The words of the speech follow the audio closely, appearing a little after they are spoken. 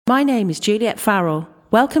My name is Juliet Farrell.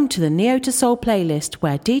 Welcome to the Neo to Soul playlist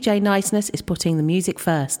where DJ Niceness is putting the music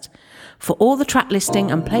first. For all the track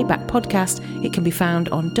listing and playback podcast, it can be found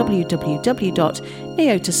on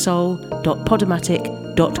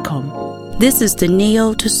www.neotosoul.podomatic.com. This is the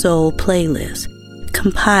Neo to Soul playlist,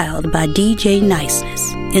 compiled by DJ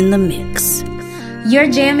Niceness in the mix.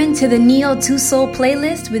 You're jamming to the Neo to Soul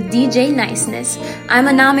playlist with DJ Niceness. I'm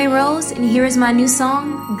Aname Rose, and here is my new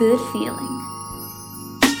song, Good Feeling.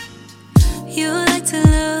 You like to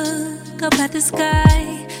look up at the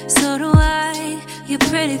sky, so do I, you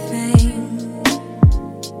pretty thing.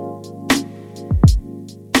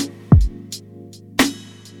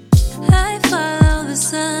 I follow the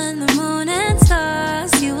sun, the moon and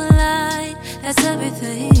stars, you align, that's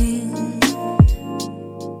everything.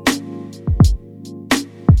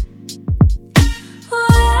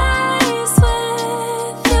 Wise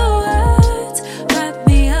with your words, wrap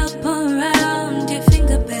me up around your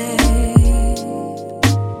finger, babe.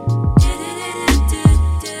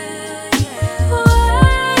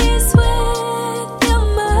 Wise with your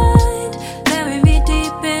mind, bury me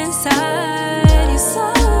deep inside your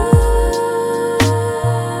soul.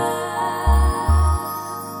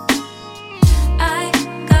 I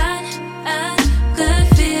got a good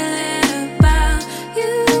feeling about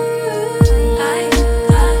you. I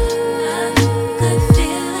got a good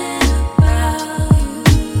feeling about you.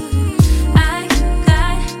 I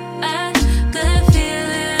got a good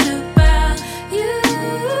feeling about you.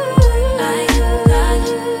 I got a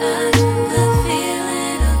good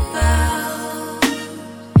feeling about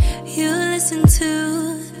you. Listen to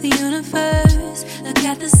the universe, look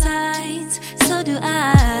at the signs, so do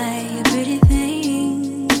I, you pretty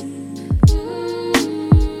thing.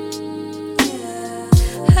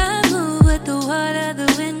 I move with the water,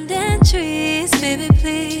 the wind and trees, baby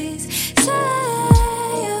please, say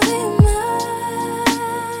you'll be mine.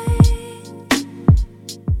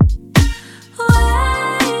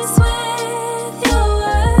 Wise with your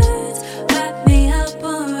words, wrap me up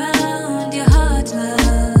around your heart,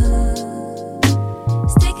 love.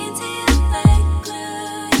 Sticking to you like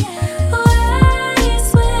glue, yeah. Wise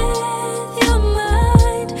with your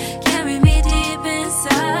mind, carry me deep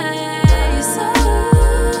inside your soul,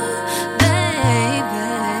 baby.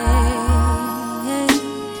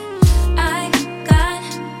 I got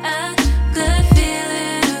a good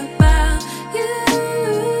feeling about you.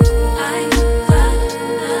 I got a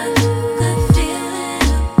good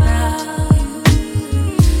feeling about you.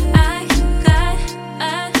 I got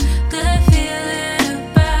a good feeling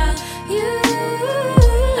about you.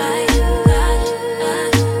 I got a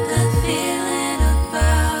good feeling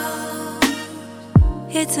about.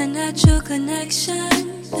 It's a natural connection.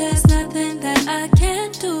 There's nothing that I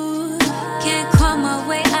can't do. Can't crawl my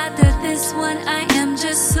way out of this one. I am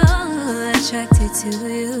just so attracted to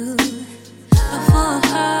you. A full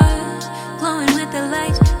heart, glowing with the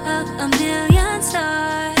light of a million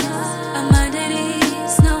stars. I'm mind at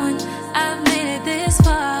ease, knowing I've made it this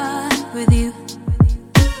far with you.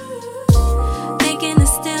 Thinking the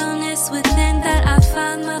stillness within that I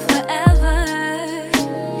found my forever.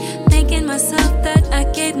 Thinking myself that I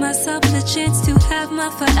gave myself the chance to have my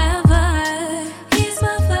forever. He's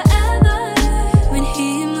my forever. When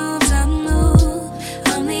he moves, I move.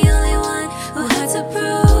 I'm the only one who had to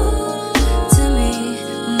prove to me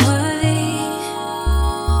I'm worthy.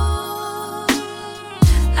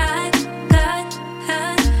 I got a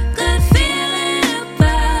good feeling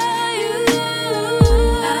about you.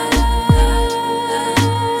 I got a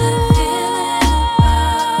good feeling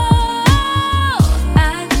about. I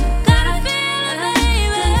got a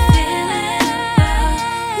feeling,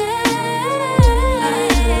 baby.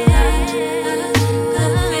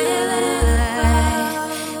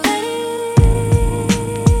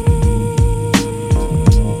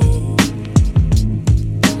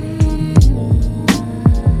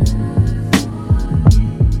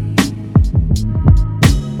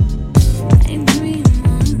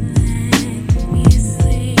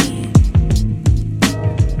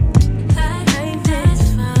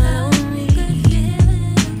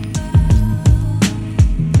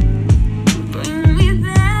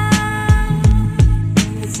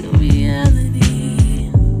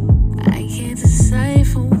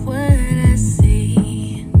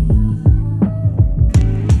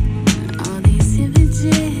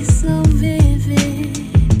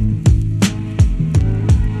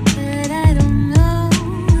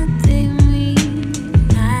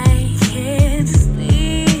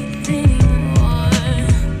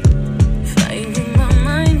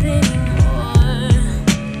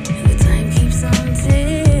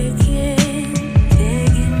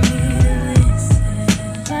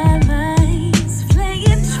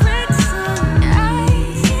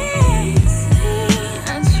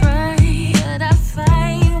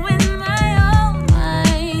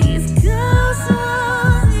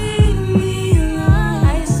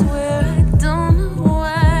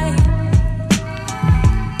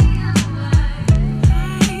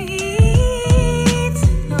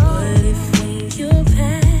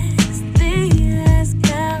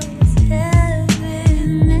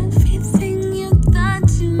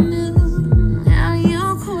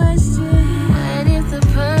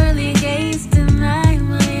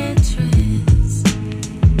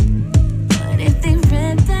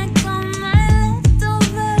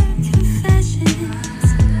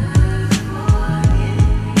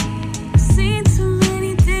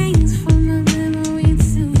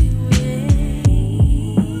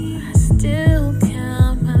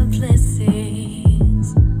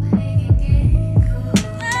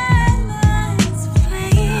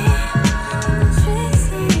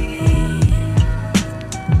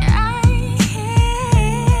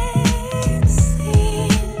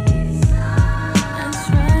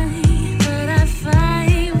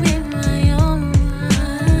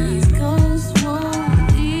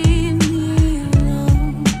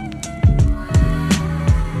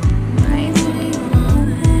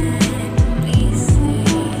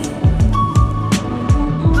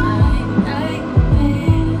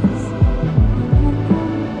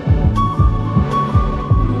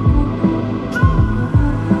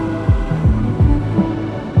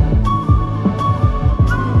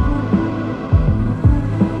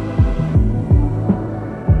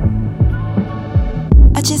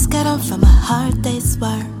 hard day's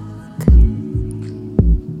work,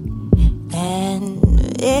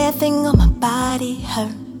 and everything on my body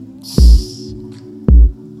hurts.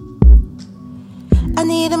 I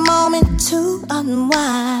need a moment to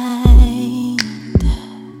unwind,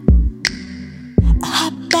 a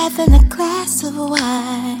hot bath and a glass of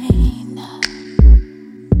wine.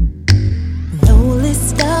 No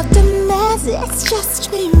list of demands, it's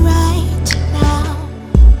just me right now.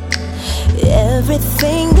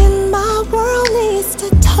 Everything in my world needs to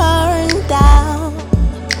turn down.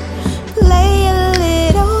 Play a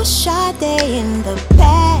little Sade in the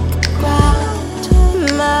background.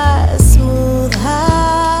 My smooth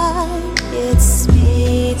high, it's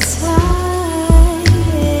me time.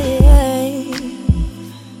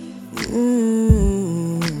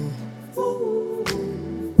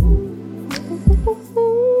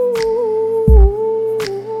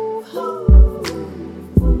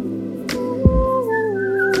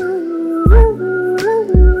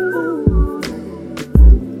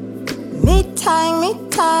 Me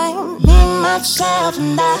time, me myself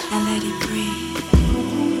and I let it breathe.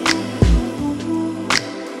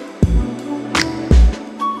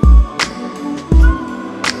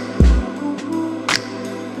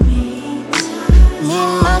 Me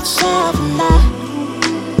myself and I.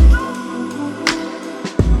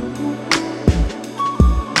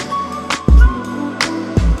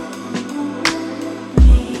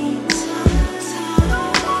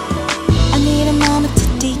 I need a moment to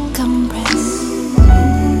decompress.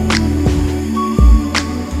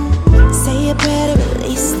 Say a prayer to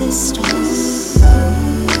release this stress.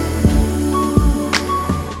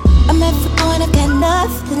 I'm at the point, I've got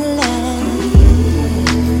nothing left.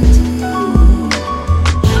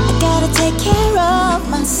 I gotta take care of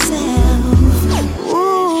myself.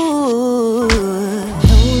 Ooh,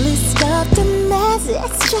 no list of demands,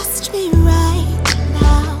 it's just me right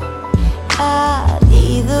now. I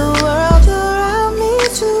need the world around me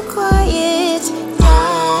to quiet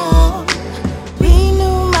down.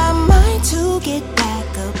 Renew my mind to get back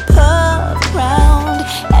above ground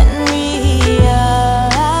and realign.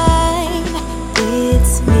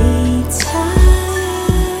 It's me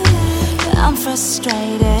time. I'm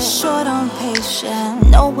frustrated, short on patience.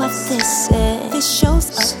 Know what this is. This shows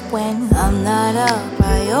up when I'm not a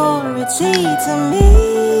priority to me.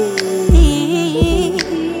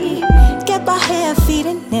 Get my hair, feet,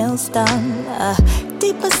 and nails done.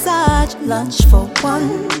 Deep massage, lunch for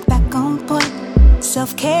one. Back on point,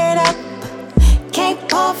 self-cared up. Can't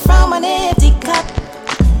pour from an empty cup.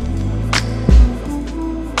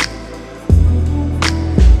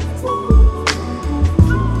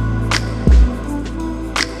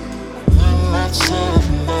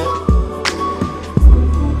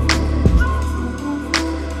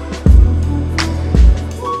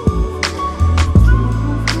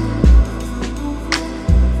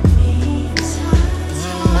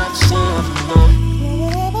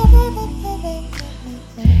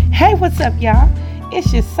 Hey, what's up, y'all?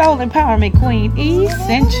 It's your soul empowerment queen,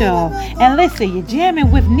 Essential. And listen, you're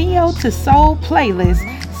jamming with Neo to Soul playlist,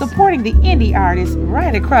 supporting the indie artists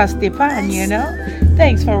right across the pond, you know?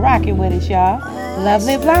 Thanks for rocking with us, y'all. Love,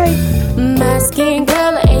 live life. My skin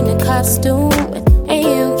color ain't a costume, and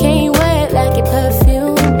you can't wear it like your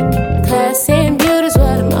perfume. Class and beauty's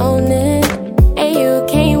what I'm owning, and you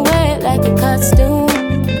can't wear it like a costume.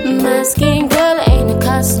 My skin color ain't a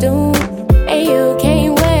costume, and you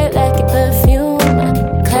can't wear it like your perfume.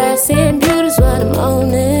 Class and beauty's what I'm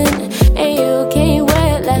owning, and you can't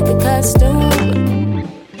wear it like a costume.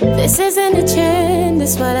 This isn't a trend,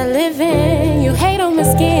 it's what I live in. You hate on my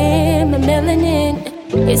skin, my melanin.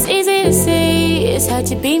 It's easy to see, it's hard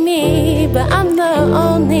to be me, but I'm the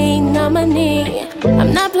only nominee.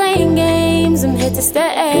 I'm not playing games, I'm here to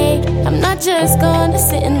stay. I'm not just gonna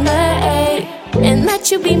sit and lay and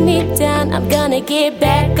let you beat me down. I'm gonna get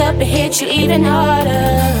back up and hit you even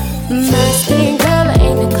harder. My skin color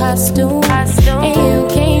ain't a costume, and you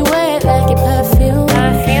can't wear it like your perfume.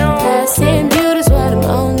 Class and beauty's what I'm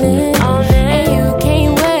owning, and you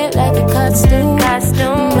can't wear it like a costume.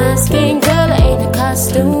 My skin color ain't a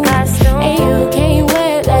costume, and you can't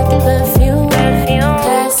wear it like a perfume.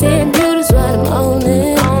 Class and beauty's what I'm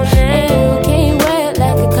owning, and you can't wear it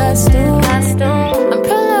like a costume. I'm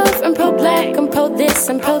pro-love, I'm pro-black, I'm pro-this,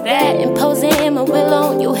 I'm pro-that. Imposing my will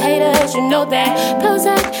on you haters, you know that.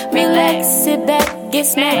 Prozac, relax, sit back, get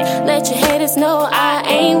smacked. Let your haters know I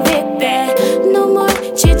ain't with that. No more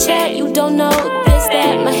chit-chat, you don't know this,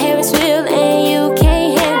 that. My hair is real and you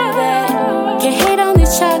can't handle that. Can't hate on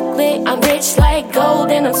this chocolate, I'm rich like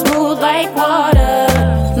gold and I'm smooth like water.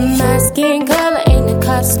 My skin color ain't a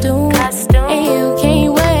costume, and you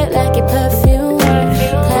can't wear it like your perfume.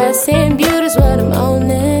 Class and beauty's what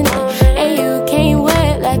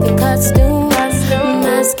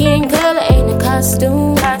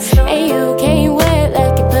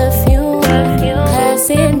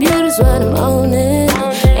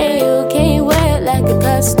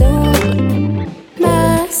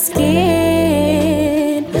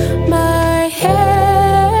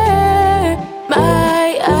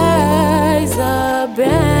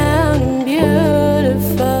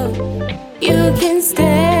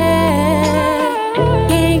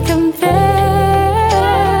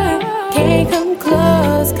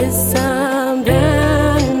clothes, 'cause I'm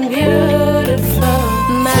brown and beautiful.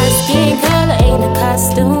 My skin color ain't a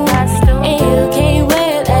costume, and you can't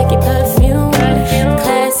wear it like your perfume.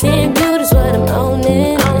 Class and beauty's what I'm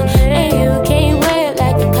owning, and you can't wear it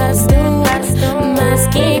like a costume. My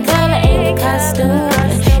skin color ain't a costume,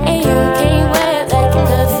 and you can't wear it like your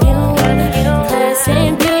perfume. Class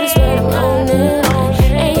and beauty's what I'm owning,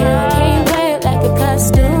 and you can't wear it like a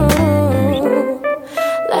costume.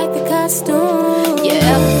 Like a costume. You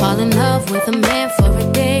ever fall in love with a man for a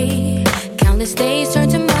day? Countless days turn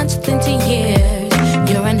to months, then to years.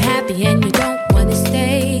 You're unhappy and you don't want to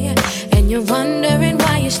stay, and you're wondering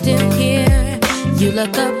why you're still here. You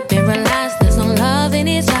look up and realize there's no love in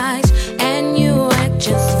his eyes, and you act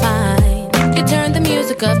just fine. You turn the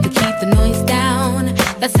music up to keep the noise down.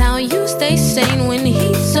 That's how you stay sane when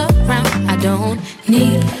he's around. I don't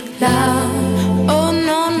need love, oh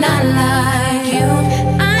no, not like you.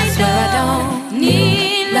 I swear I don't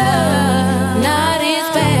need love, not as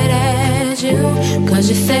bad as you. 'Cause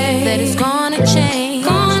you say that it's gonna change,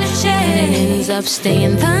 and it ends up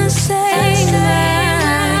staying the same.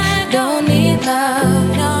 I don't need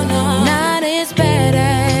love, not as bad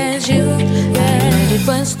as you. And it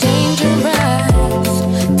was dangerous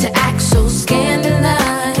to act so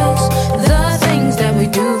scandalous. The things that we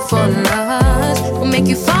do for love will make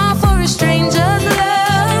you fall for a stranger's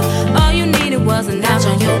love. All you needed was a notch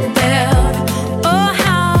on your belt. Oh,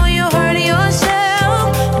 how you hurt yourself.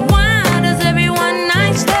 Why does every one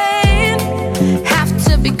night stand have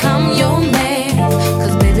to become your man?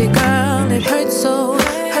 'Cause baby girl, it hurts so,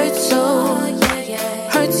 hurts so,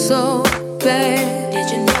 hurts so bad. Did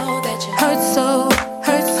you know that you hurt so,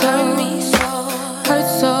 hurt me so, hurt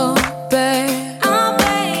so bad?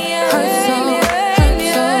 Hurt so,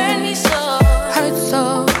 hurt me so, hurt so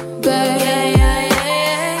bad.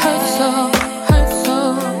 Hurt so, hurt so,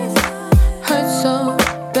 hurt so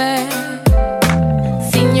bad.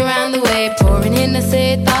 Seen you around the way, pouring in the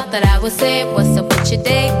city. Thought that I would say, what's up with your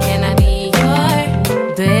day? Can I be your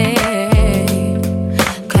babe?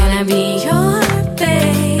 Can I be your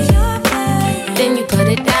babe? Then you put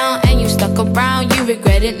it down and you stuck around. You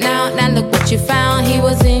regret it now. Now look what you found. He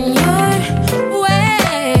was in your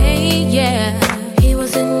way, yeah. He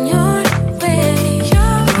was in your way.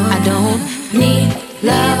 I don't need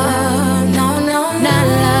love, no, not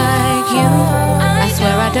like you. I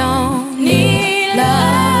swear I don't need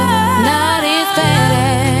love, not as bad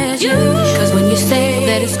as you. 'Cause when you say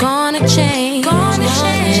that it's gonna change,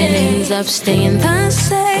 it ends up staying the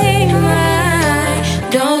same. I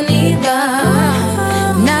don't need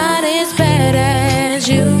love, not as bad as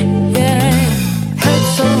you. Yeah, hurt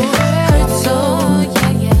so,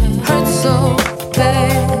 yeah, hurt so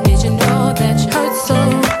bad. Did you know that you hurt so,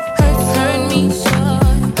 hurt me so,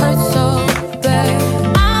 hurt so bad?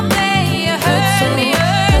 I'll pay you, hurt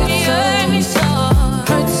me so,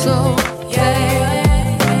 hurt so, yeah,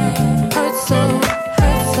 hurt so,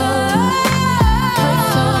 hurt so, hurt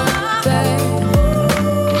so bad.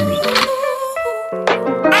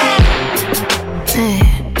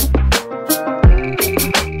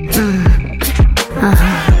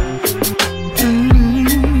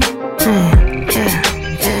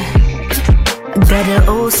 Got an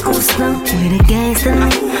old school slow with a gangster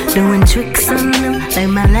lean, doing tricks on them like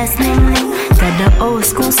my last name Lee. Got the old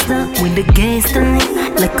school slow with the gangster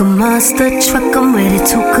lean, like a monster truck, I'm ready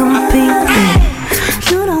to compete.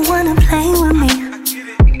 You don't wanna play with me,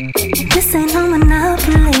 this ain't no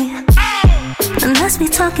monopoly. Unless we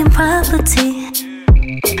talking property,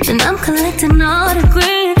 then I'm collecting all the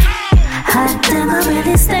green. Hot damn, I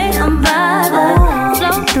really stay unbothered.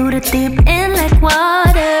 Flow through the deep end like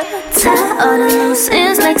water. Tie all the loose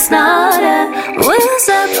ends like Snorter. Wheels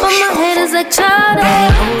up on my head is like charter. Got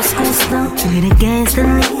an old school slow with a gangster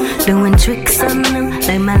lean, doing tricks on them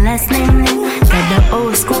like my last name Lee. Got the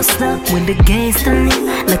old school slow with the gangster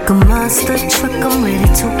lean, like a monster truck, I'm ready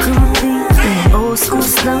to compete. Old school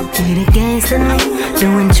slow with a gangster lean,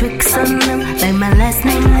 doing tricks on them like my last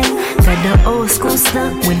name Lee. Got the old school slow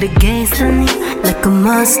with the gangster lean, like a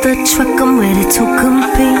monster truck, I'm ready to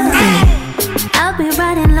compete. I'll be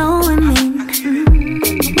riding low and mean,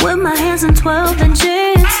 with my hands on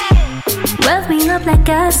 12-inches. Rev me up like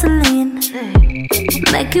gasoline,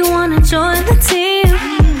 make you wanna join the team.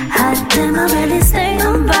 Hot damn, I really stay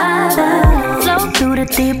unbothered. Flow through the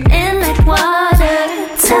deep end like water.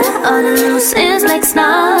 Tie all the loose ends like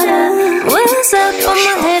Snorter. Wheels up on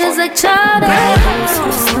my head is like charter. Old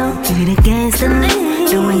school slow with a gangster lean,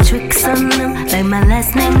 doing tricks on them like my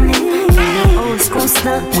last name Lee. Old school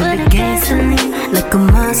slow with a gangster lean, like a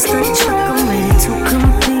monster truck, I'm ready to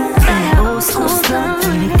compete. Old school slow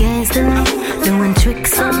with a gangster lean, doing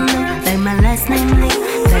tricks on them like my last name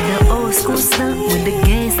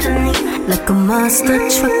monster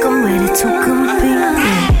truck, I'm ready to compete.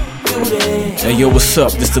 Hey yo, what's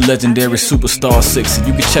up? This the legendary Superstar 6, and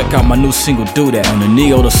you can check out my new single Do That on the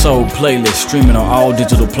Neo to Soul playlist, streaming on all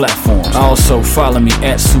digital platforms. Also follow me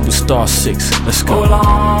at Superstar 6. Let's go. Hold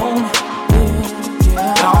on,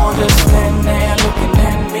 don't just stand there looking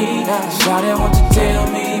at me. Shawty, won't you tell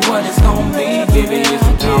me what it's gonna be? Baby, if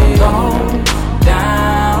you don't go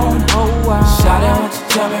down, shawty, won't you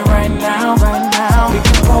tell me right now? We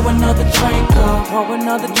can pour another drink up, pour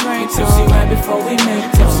another drink. Tipsy right before we make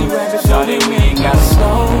it, tipsy right before we ain't gotta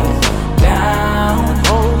slow down.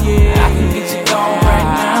 Oh yeah, I can get you going right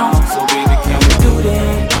now. So baby, can we do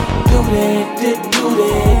that? Do that, do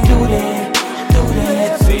that, do that, do that.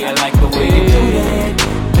 See, I like the way you do that.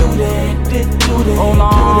 Do that, do that. Hold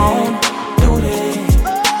on, do that.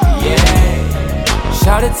 Yeah.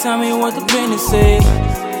 Shawty, tell me what the business is.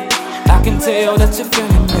 I can tell that you're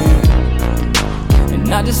feeling me.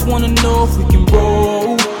 I just wanna know if we can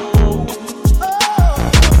roll. We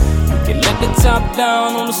can let the top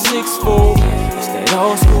down on the 6-4. It's that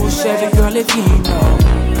old school Chevy, girl, if you know.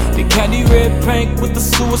 The candy red paint with the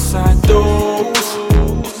suicide doors.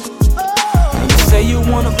 And you say you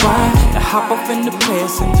wanna ride and hop up in the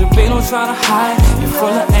passenger, babe, don't try to hide. You're full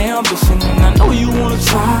of ambition and I know you wanna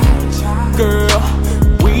try. Girl,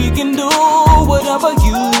 we can do whatever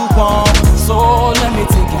you want. So let me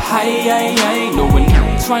take you high, no one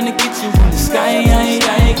trying to get you in the sky.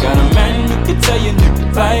 Got a man who can tell you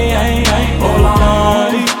nigga bye. Hold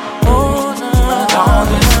on, don't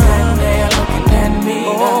just stand there looking at me.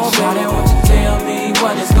 Shawty, won't you tell me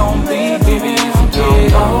what it's gonna be? Baby, if you don't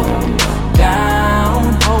go down,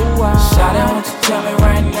 shawty, won't you tell me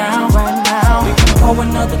right now? We can pour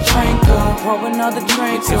another drink up, pour another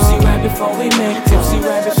drink. Tipsy right before we make it, tipsy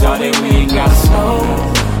right before we ain't gotta slow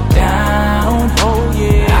down. Oh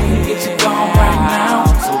yeah, I can get you going right now.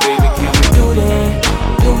 So baby, can we do that?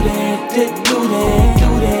 Do that, do that, do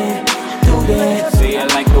that, do that. See, I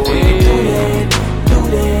like the way you do that. Do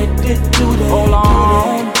that, do that. Hold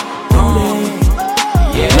on, do that.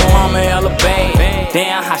 Yeah, no mama hella bad.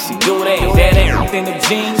 Damn, how she do that? That everything the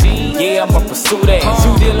jeans. Yeah, I'ma pursue that.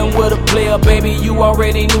 You dealing with a player, baby, you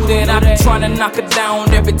already knew that. I been trying to knock her down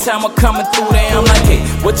every time I'm coming through there. I'm like, hey,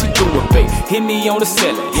 what you doing, babe? Hit me on the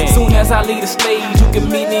celly. Soon as I leave the stage, you can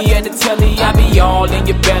meet me at the telly. I be all in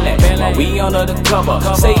your belly while we under the cover.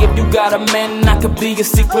 Say if you got a man, I could be a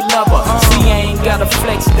secret lover. See, I ain't got a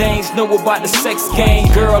flex, they ain't know about the sex game.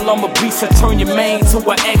 Girl, I'm a beast, I turn your main to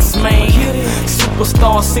an X-main.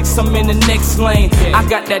 Superstar 6, I'm in the next lane. I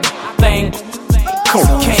got that thing.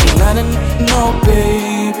 Cocaine. Let a know,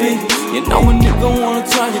 baby. You know a nigga wanna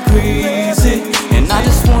drive you crazy, and I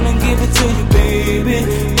just wanna give it to you, baby,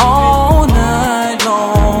 all night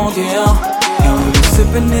long, yeah. And when you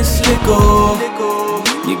sippin' this liquor,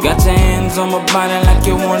 you got your hands on my body like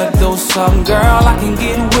you wanna do something, girl. I can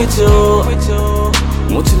get with you.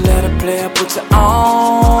 Won't you let it play? Put you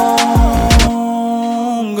on,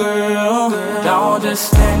 girl. Don't just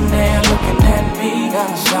stand there looking at me.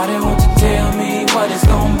 Shawty, won't you tell me what it's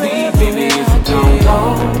gonna be? Baby, if you don't go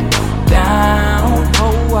down,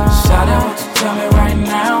 shawty, won't you tell me right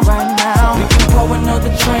now? We can pour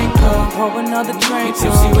another drink up, pour another drink.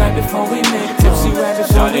 Tipsy right before we make it, tipsy right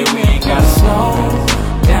before we ain't gotta slow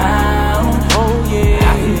down. Oh yeah,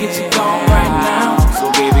 I can get you going right now. So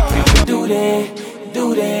baby, can we do that? Do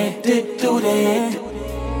that, do that.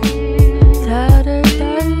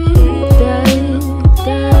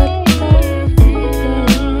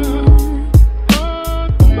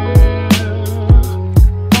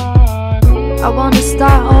 I wanna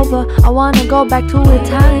start over, I wanna go back to a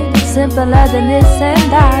time simpler than this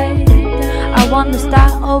and I wanna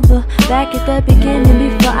start over, back at the beginning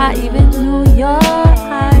before I even knew your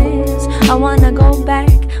eyes. I wanna go back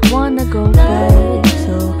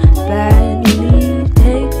so badly.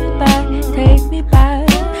 Take me back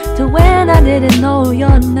to when I didn't know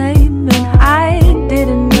your name and I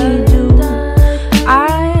didn't need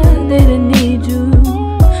you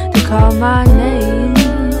to call my name.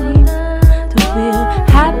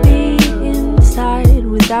 Happy inside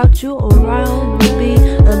without you around would be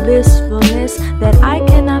a blissfulness that I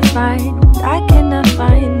cannot find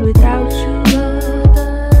without you.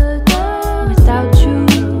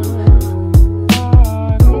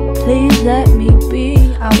 Please let me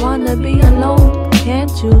be. I wanna be alone.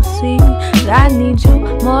 Can't you see that I need you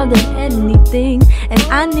more than anything? And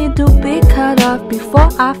I need to be cut off before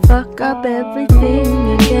I fuck up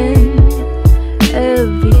everything again.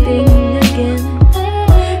 Everything again.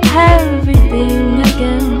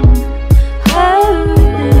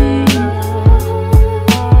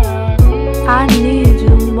 I need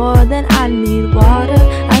you more than I need water.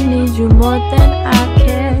 I need you more than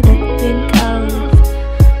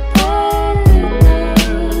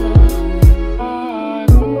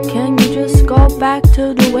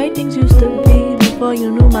to the way things used to be. Before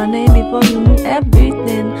you knew my name, before you knew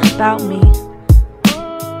everything about me.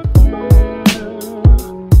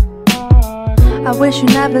 I wish you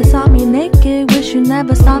never saw me naked. Wish you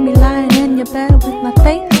never saw me lying in your bed with my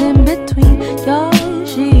face in between your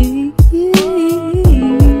sheets.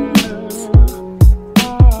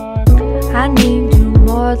 I need you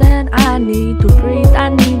more than I need to breathe. I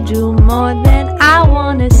need you more than I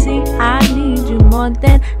wanna see. I need you more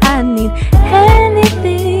than I need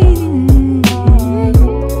anything.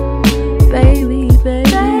 Baby,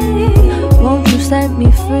 baby, won't you set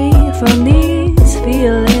me free from these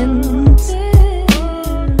feelings?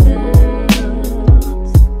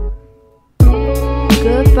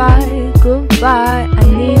 Goodbye, goodbye, I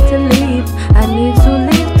need to leave. I need to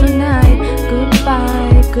leave tonight.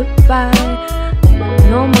 Goodbye, goodbye.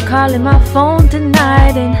 No more calling my phone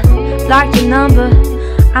tonight and block your number.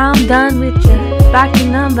 I'm done with you. Block your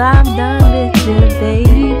number, I'm done with you,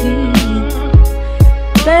 baby.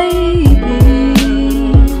 Baby,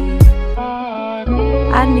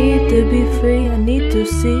 I need to be free. I need to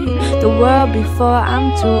see the world before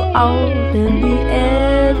I'm too old and be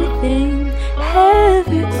everything.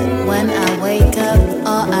 When I wake up,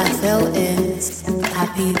 all I feel is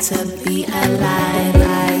happy to be alive.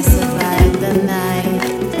 I survived the night.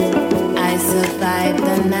 I survived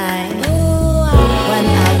the night. When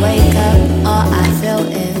I wake up, all I feel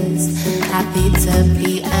is happy to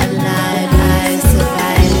be alive. I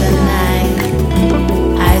survived the night.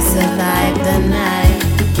 I survived the night.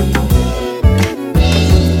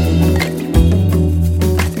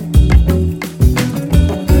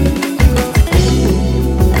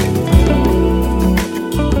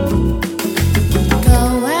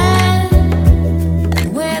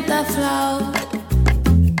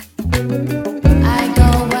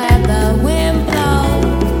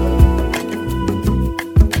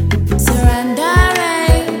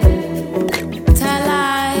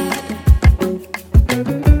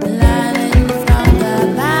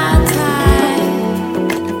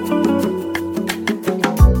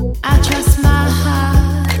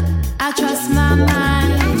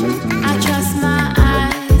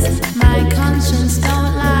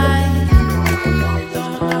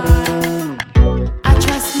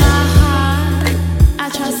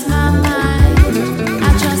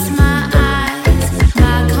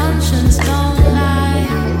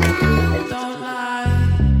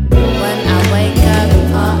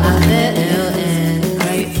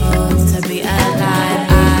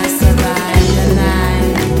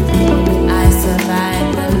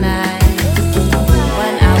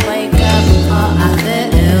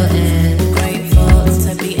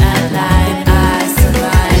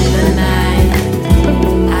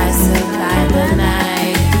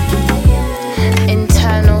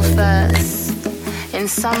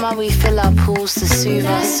 We fill our pools to soothe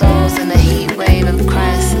our souls in a heat wave of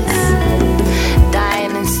crisis,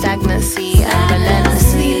 dying in stagnancy and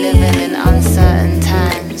relentlessly living in uncertain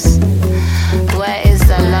times. Where is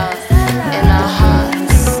the love in our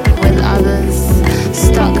hearts with others?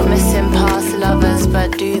 Stuck missing past lovers,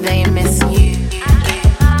 but do they miss you?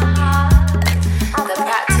 The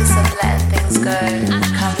practice of letting things go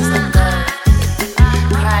comes and goes.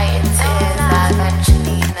 Crying tears I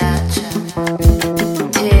eventually nurture.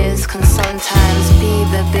 Can sometimes be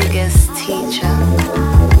the biggest teacher.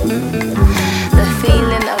 The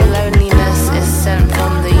feeling of loneliness is sent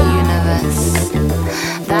from the universe.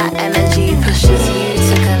 That energy pushes you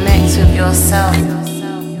to connect with yourself.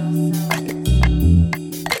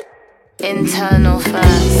 Internal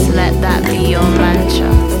first, let that be your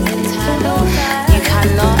mantra. You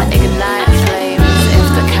cannot ignite flames if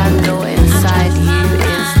the candle inside you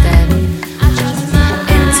is dead.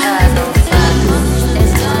 Internal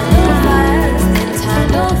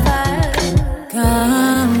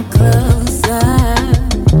come closer,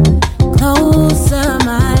 closer,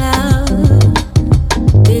 my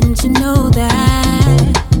love. Didn't you know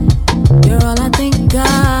that you're all I think of?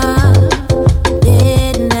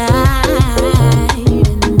 Midnight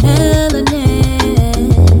and melanin.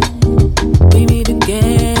 We meet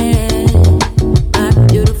again.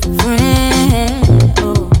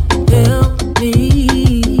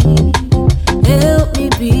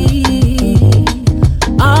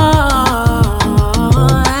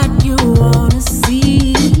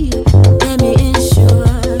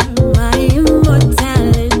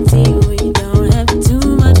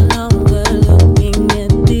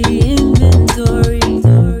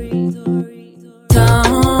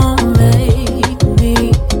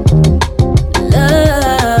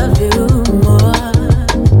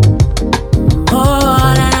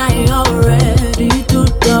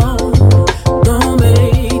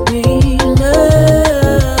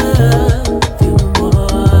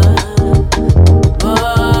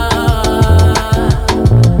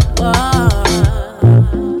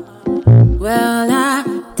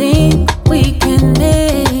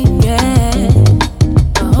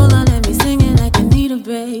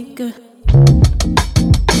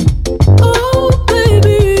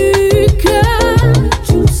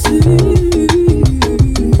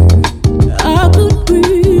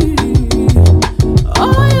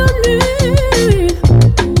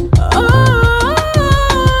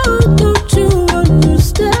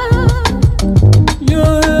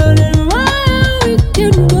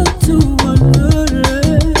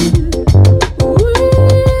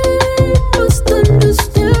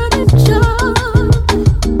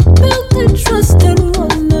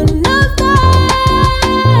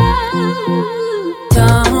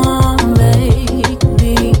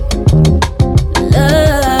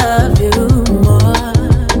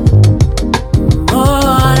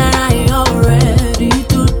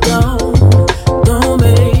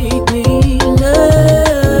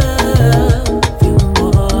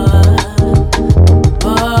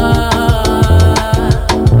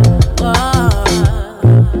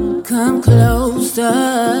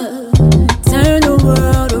 closer, turn the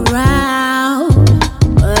world around.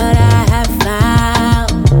 What I have found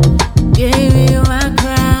gave me my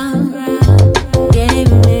crown, gave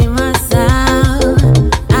me my sound.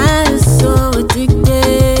 I am so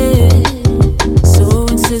addicted, so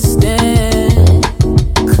insistent.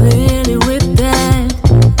 Clearly with that,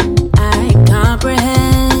 I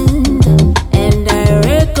comprehend, and I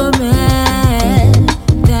recommend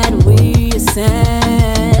that we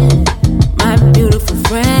ascend. My beautiful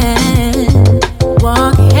friend,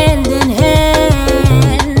 walk hand in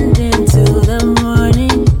hand into the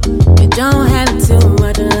morning. You don't have too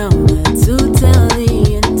much longer to tell the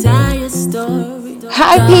entire story.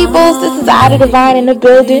 Hi peoples, this is Ida Divine in the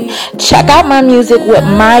building. Check out my music with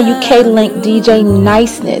my UK link DJ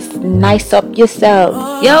Niceness. Nice up yourself.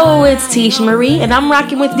 Yo, it's Tish Marie, and I'm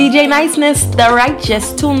rocking with DJ Niceness, the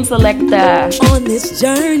righteous tune selector. On this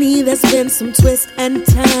journey, there's been some twists and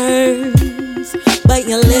turns, but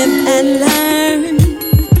you live and learn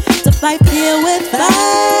to fight fear with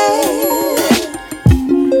faith.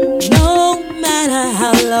 No matter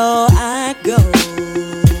how low I go,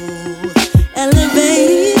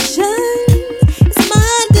 elevation is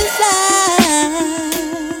my desire.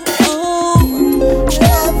 Oh,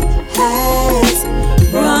 love has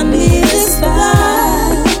brought me this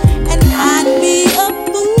far, and I'd be a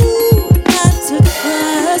fool not to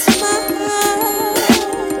trust my heart.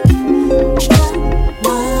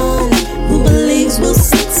 One who believes will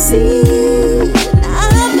succeed. I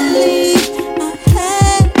believe I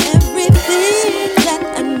had everything that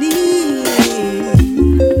I need.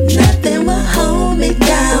 Nothing will hold me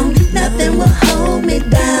down. Nothing will hold me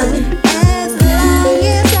down. As long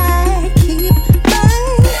as I keep my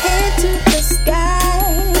head to the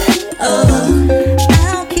sky. Oh,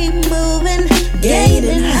 I'll keep moving,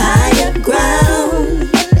 gaining higher ground,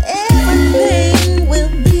 and everything will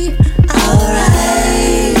be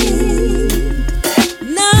alright.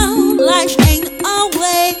 No, life ain't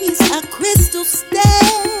always a crystal stair.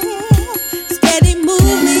 Steady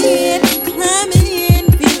moving, climbing,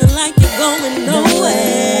 feeling like you're going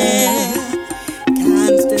nowhere.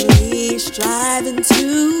 Constantly striving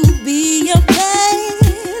to be your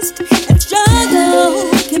best. And struggle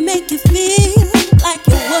can make you feel like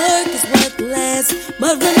your work is worthless.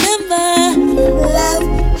 But remember, love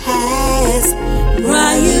has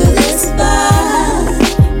brought you this far,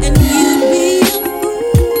 and you'd be a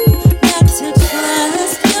fool not to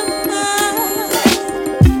trust your heart.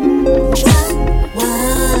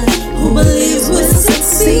 One who believes will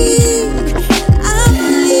succeed. I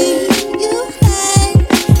believe you had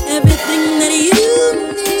everything that you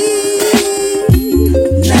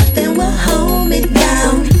need. Nothing will hold me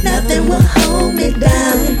down. Nothing will hold me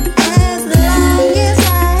down. As long as I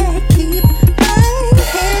keep my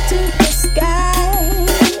head to the sky.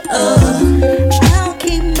 Oh, I'll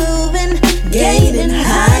keep moving, gaining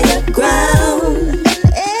higher ground,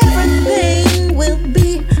 and everything will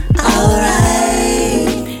be alright.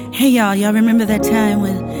 Hey y'all remember that time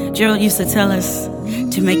when Gerald used to tell us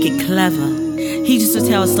to make it clever? He used to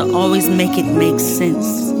tell us to always make it make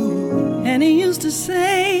sense. And he used to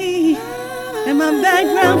say, and my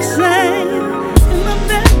background sang, and my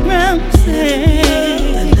background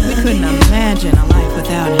sang. We couldn't imagine a life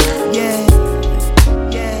without him.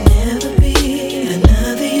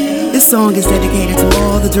 This song is dedicated to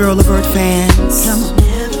all the Gerald Levert fans.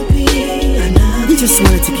 We just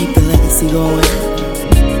wanted to keep the legacy going.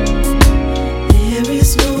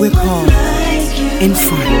 We're called In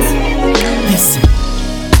Front. Listen.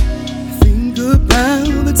 Think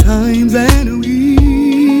about the times that we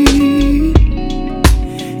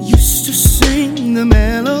used to sing the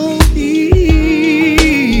melody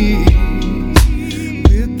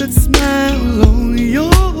with that smile on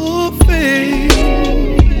your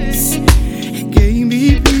face. It gave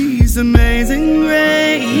me peace, amazing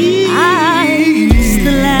grace. I used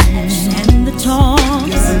the laughs and the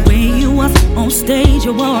talks, the way you was on stage,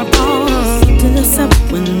 you were a boss. Till us up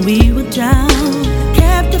when we were down,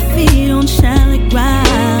 kept the feet on shallow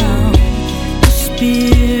ground. The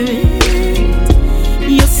spirit,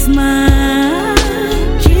 your smile,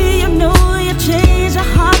 gee, you know you changed your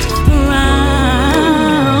heart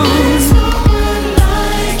around. There's no one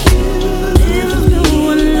like you. There's no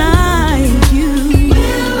one like you.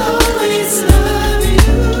 We'll always love you.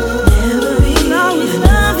 Never be. We'll always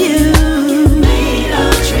love you. Made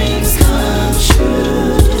our dreams come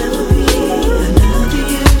true. Never be another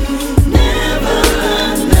you. Never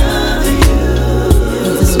another you.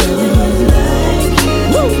 There's no one like you.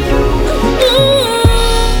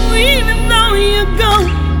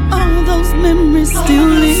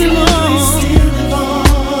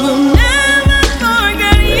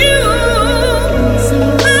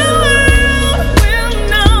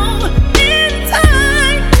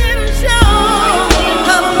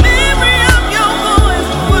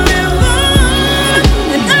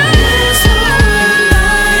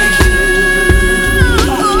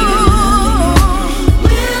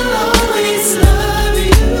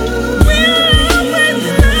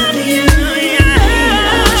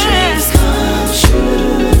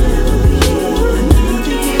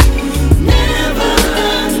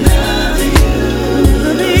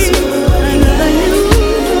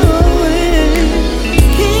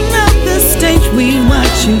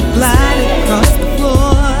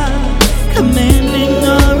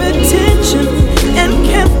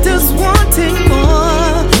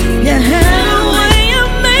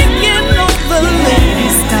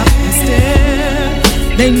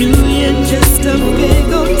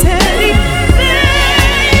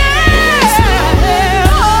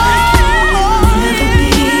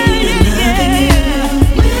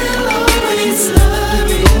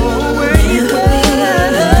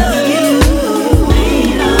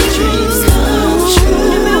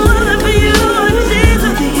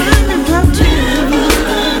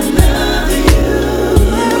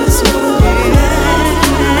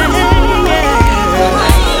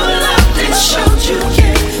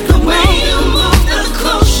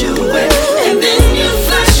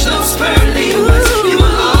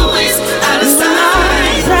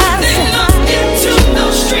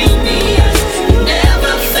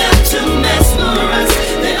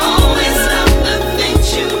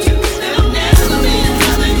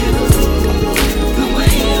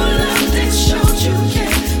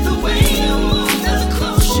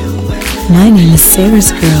 My name is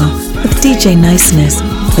Sarah's Girl with DJ Niceness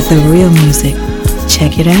with the real music.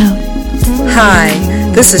 Check it out. Hi,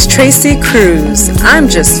 this is Tracy Cruz. I'm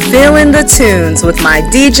just feeling the tunes with my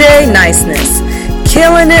DJ Niceness,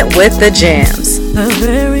 killing it with the jams. The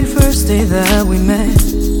very first day that we met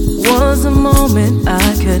was a moment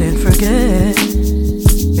I couldn't forget.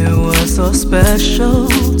 It was so special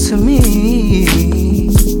to me.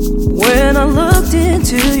 When I looked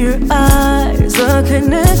into your eyes, the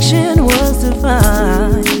connection was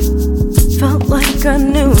divine. Felt like I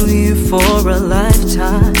knew you for a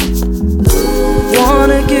lifetime.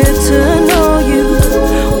 Wanna get to know you,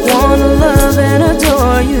 wanna love and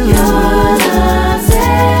adore you. Your love's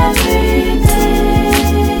everything.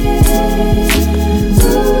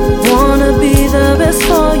 Wanna be the best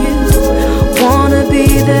for you, wanna be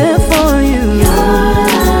there for you. Your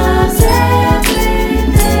love's everything.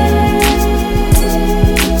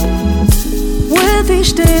 With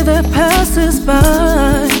each day that passes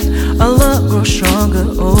by, our love grows stronger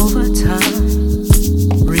over time.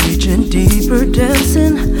 Reaching deeper depths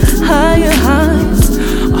and higher heights,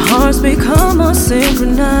 our hearts become more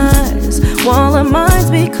synchronized, while our minds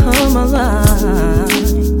become alive.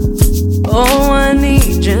 Oh, I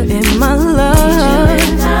need you in my life.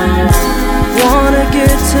 Wanna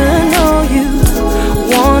get to know you,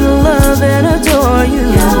 wanna love and adore you.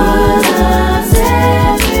 Your love's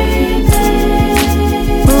everything.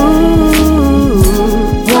 Ooh,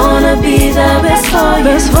 wanna be the best for you,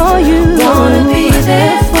 best for you. Wanna be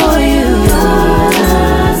there for you. Your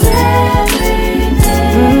love's everything.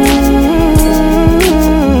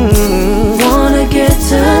 Wanna get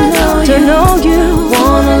to know you,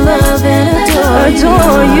 wanna love and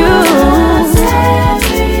adore you.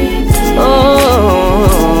 Oh,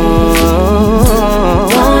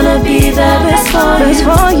 wanna be the best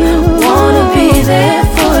for you, wanna be there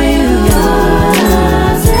for you.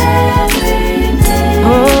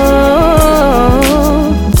 Oh,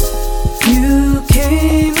 you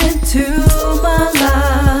came into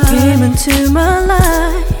my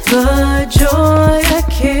life, the joy I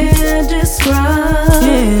can't describe.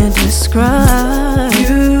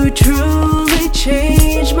 You truly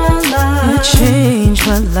changed my life. Changed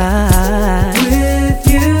my life. With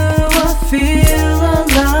you I feel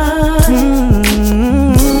alive.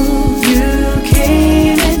 You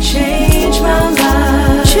came and changed my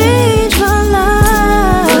life. Changed my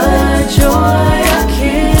life. The joy I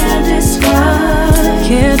can't describe.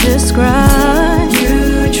 Can't describe. You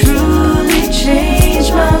truly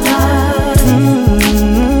changed my life.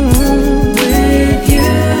 With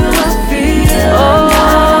you I feel alive.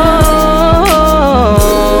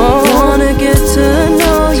 Wanna get to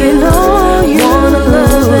know you, wanna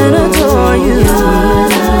love and adore you. Your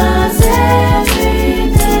love's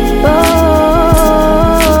everything. Oh,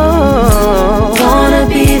 wanna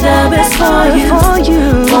be the best for you,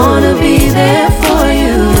 wanna be there for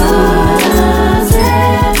you. Your love's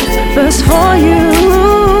everything. Best for you.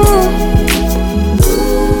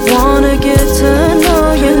 Wanna get to know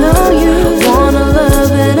you, wanna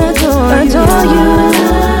love and adore you.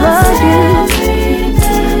 Love you.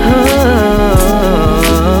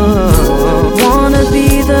 Wanna be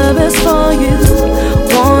the best for you,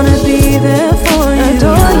 wanna be there for you.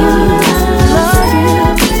 Adore you, love you.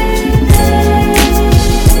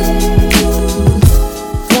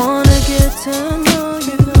 Wanna get to know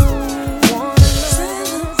you, wanna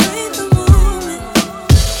celebrate the moment.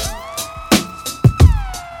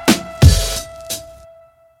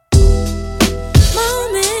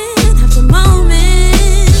 Moment after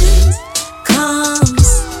moment comes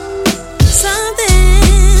something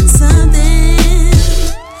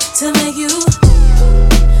to make you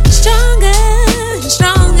stronger and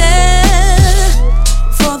stronger.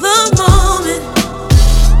 For the moment,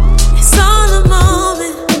 it's all a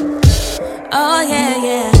moment. Oh yeah,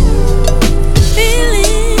 yeah.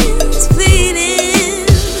 Feelings fleeting,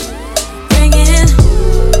 bringing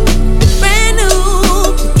brand new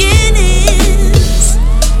beginnings.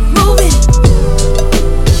 Moving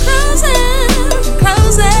closer and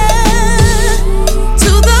closer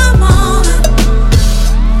to the moment.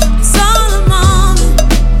 It's all a moment.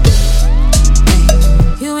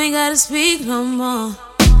 You ain't gotta speak no more.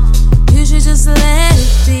 You should just let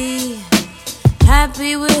it be.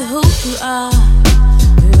 Happy with who you are.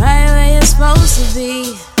 Be right where you're supposed to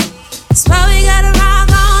be. That's why we gotta rock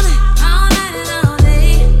on it all night and all day.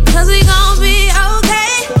 'Cause we gon' be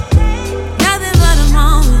okay. Nothing but a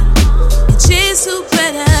moment. And cheers to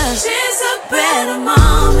better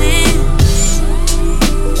moments.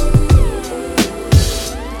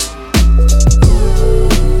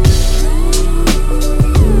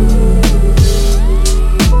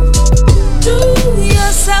 Do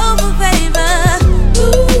yourself a favor.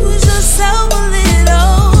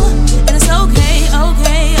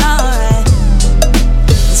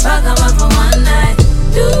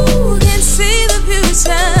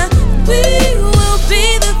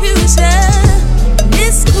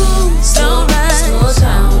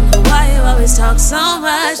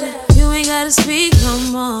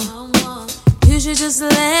 just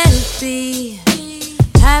let it be.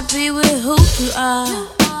 Happy with who you are.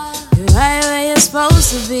 You're right where you're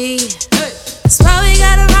supposed to be. That's why we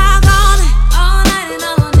gotta rock on it all night and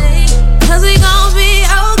all day. Cause we gon' be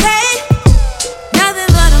okay.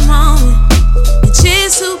 Nothing but a moment. And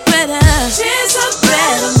cheers to better. Cheers to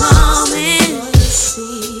better moment.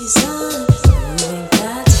 Season. You ain't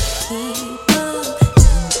got to keep up.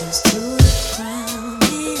 Tempers to the ground.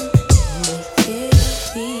 And till we get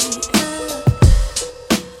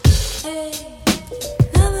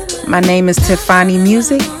My name is Tiffany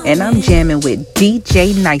Music, and I'm jamming with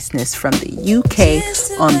DJ Niceness from the UK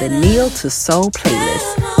on the Neo to Soul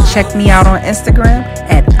playlist. Check me out on Instagram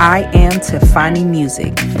at I am Tiffany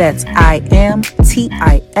Music. That's I am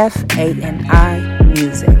TIFANI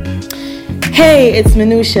Music. Hey, it's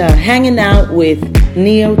Minusha hanging out with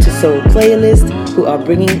Neo to Soul playlist, who are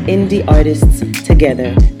bringing indie artists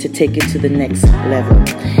together to take it to the next level.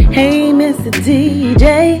 Hey, Mr.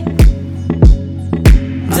 DJ.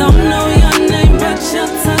 Don't know your name, but your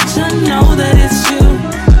touch, I know that it's you.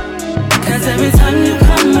 Cause every time you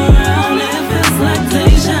come around, it feels like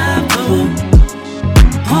deja vu.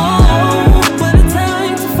 Oh, what a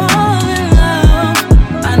time to fall in love.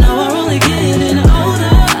 I know we're only getting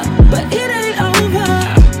older, but it ain't over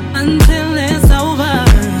until it's over.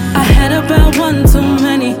 I had about one too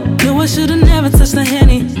many. Knew I should've never touched the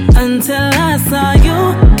Henny until I saw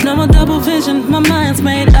you. No more double vision, my mind's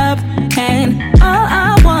made up, and all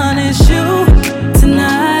I want is you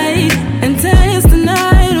tonight, and dance the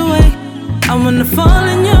night away. I wanna fall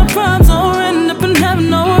in your arms or end up in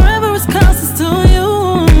heaven or wherever it's closest to you.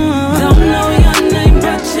 Don't know your name,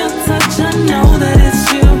 but your touch, I know that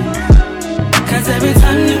it's you. Cause every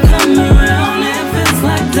time you come around, it feels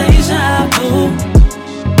like deja vu.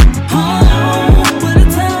 Oh, what a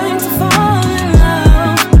time to fall in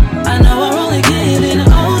love. I know we're only getting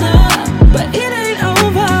older, but it ain't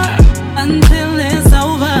over until it's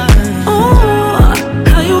over. Ooh,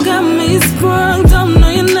 how you got me sprung. Don't know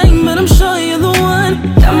your name, but I'm sure you're the one.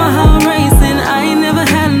 Got my heart racing. I ain't never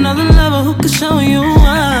had another lover who could show you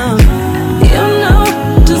up. You know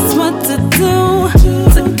just what to do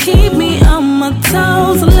to keep me on my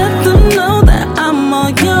toes. Let them know that I'm all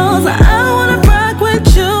yours. I wanna rock with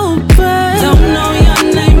you, babe. Don't know your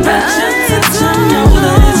name, but your touch, I know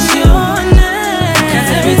that it's your name. Cause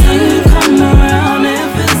every time you come around, it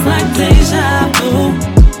feels like deja vu.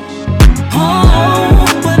 Oh,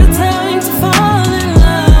 what a time to fall in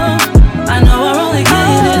love. I know we're only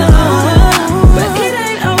getting older, but it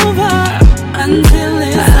ain't over until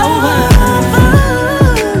it's over.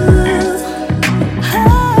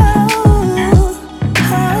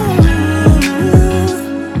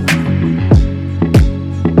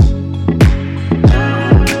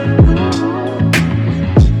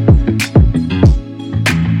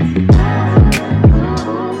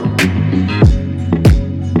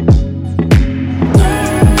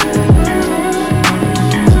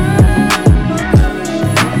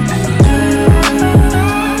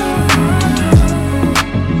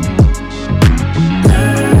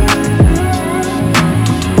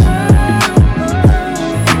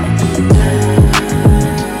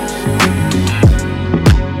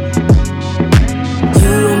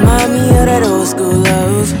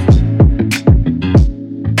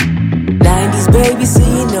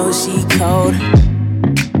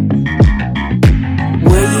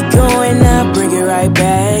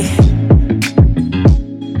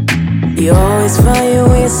 You always find your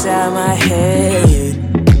way inside my head.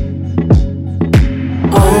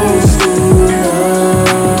 Old school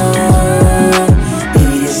love,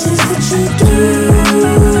 baby, this is what you do.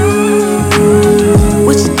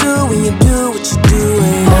 What you do when you do what you're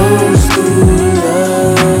doing. Old school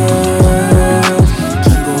love,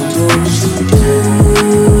 keep on doing what you do.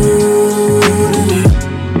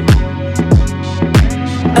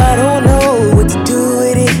 I don't know what to do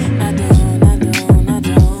with it.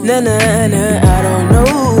 Nah, I don't know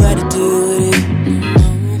how to do it.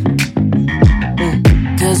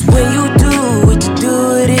 Cause when you do what you do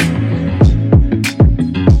with it,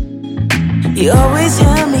 you always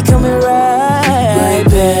have me coming right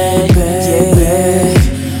back, yeah.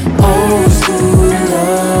 Old school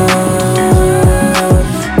love,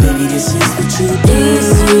 baby, this is what you do. This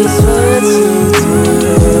is what you do.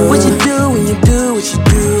 What you do when you do what you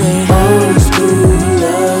do. Old school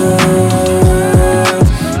love,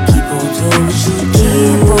 keep on doing what you do.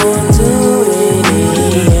 Keep on doing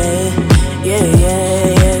it,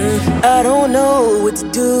 yeah. I don't know what to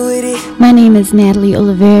do with it. My name is Natalie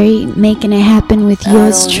Oliveri, making it happen with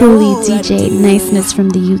yours truly, DJ Niceness from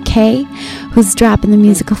the UK, who's dropping the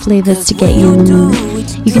musical flavors to get you in the mood.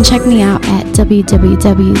 You can check me out at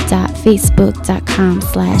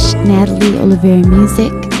www.facebook.com/Natalie Oliveri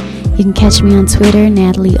Music. You can catch me on Twitter,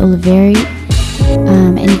 Natalie Oliveri.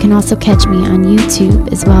 And you can also catch me on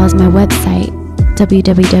YouTube as well as my website,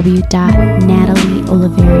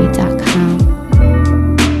 www.natalieoliveri.com.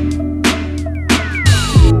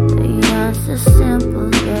 The answer's simple,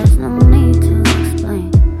 there's no need to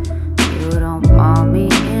explain. You don't want me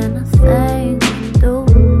in a thing to do.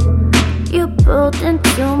 You built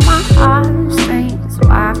into my heartstrings,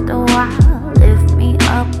 walked a while, lift me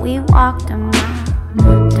up, we walked a mile.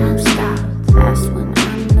 Time stopped, that's when I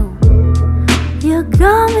knew. You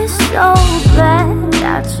got me so bad,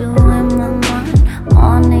 got you in my mind,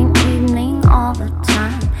 morning, evening, all the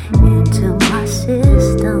time. Into my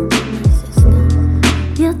system.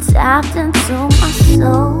 You tapped into my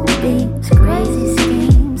soul beats, crazy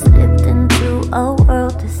schemes, slipped into a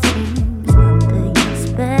world that seems under your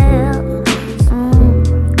spell.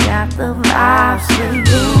 Got the vibes for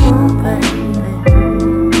you, baby.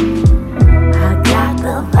 I got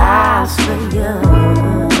the vibes for you.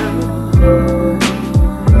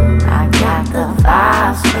 I got the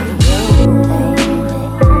vibes for you, baby.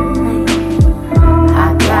 I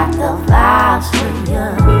got the vibes for you.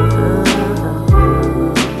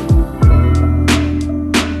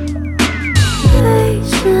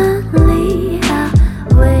 Patiently, I'll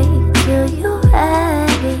wait till you're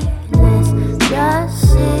ready. Let's just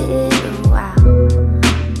sit a while,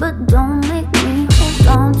 but don't make me hold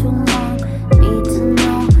on too long. Need to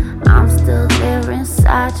know I'm still there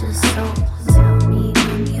inside your soul. Tell me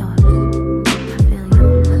I'm yours, I feel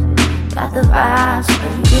yours. Got the vibes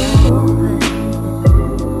for you, baby.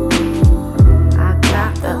 I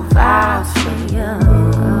got the vibes for you.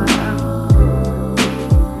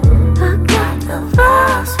 I got the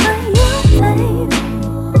vibes for you, baby.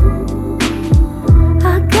 I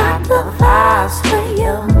got the vibes for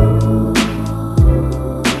you.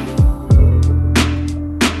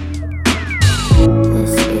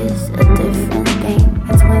 This is a different thing.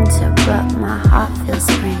 It's winter, but my heart feels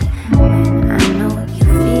spring. When I know you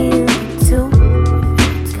feel it too.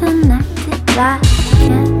 It's connected like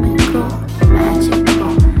chemical,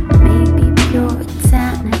 magical, maybe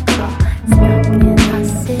puritanical. Stuck in my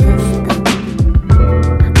system.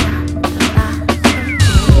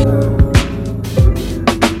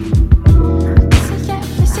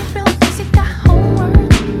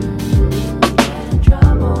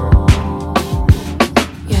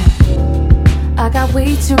 I got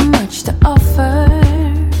way too much to offer.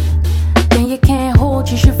 Then you can't hold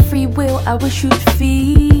just your free will. I wish you'd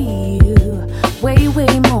feel way,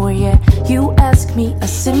 way more, yeah. You ask me a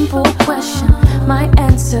simple question, my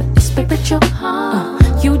answer is spiritual.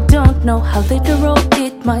 You don't know how literal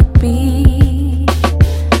it might be.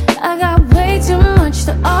 I got way too much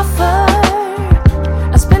to offer.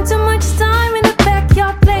 I spent too much time in the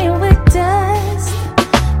backyard playing with dust.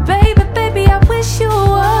 Baby, baby, I wish you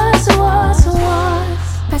was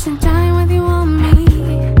passing time with you on me.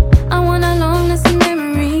 I want a long lasting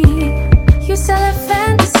memory. You sell a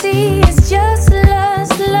fantasy, it's just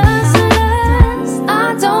lust, lust, lust.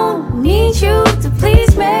 I don't need you to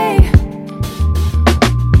please me.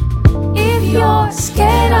 If you're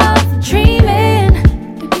scared of dreaming,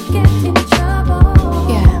 you could get in trouble.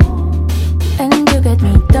 Yeah, and you get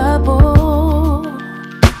me double.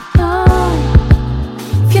 Oh,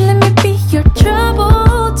 if you let me be your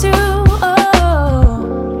trouble too.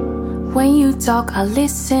 When you talk, I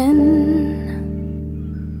listen.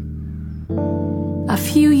 I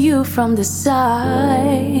feel you from the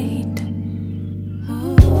side.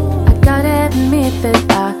 I gotta admit that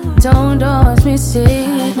I don't always miss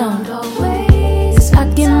it. No. 'Cause I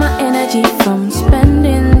get my energy from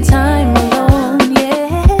spending time alone.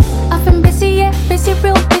 Yeah, I've been busy, yeah, busy,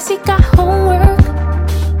 real busy. Got homework,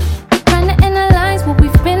 trying to analyze what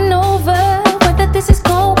we've been over, whether this is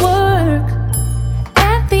gonna work.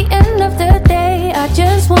 At the end of the day, I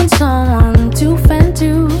just want someone to vent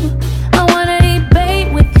to. I wanna debate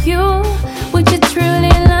with you. Would you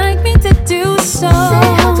truly like me to do so? Say,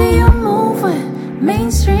 how do you move when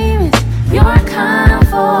mainstream is your kind of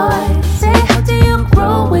voice? Say, how do you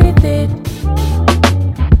grow with it?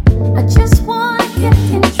 I just wanna get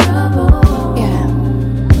in trouble.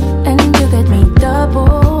 Yeah, and you get me double.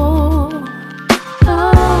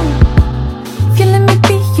 Oh, if you let me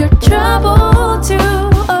be your trouble too.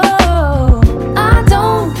 Oh, I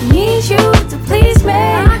don't need you to please me.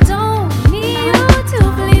 I don't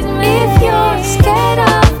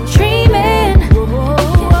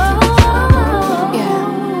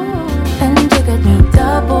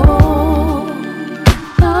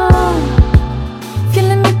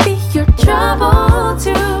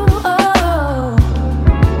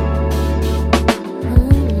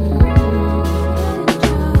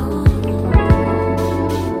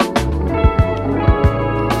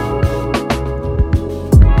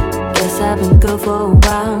I've been good for a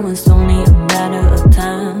while. It's only a matter of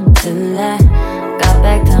time till I got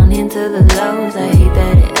back down into the lows. I hate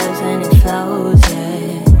that it ebbs and it flows,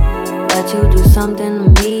 yeah. But you do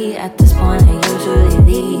something to me. At this point I usually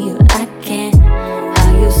leave. I can't,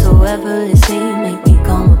 how you so effortlessly make me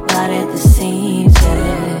come apart at the seams,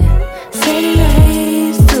 yeah. Say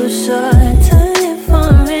life's too short to live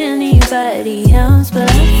for anybody else, but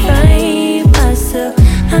I find myself,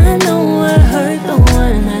 I know I hurt the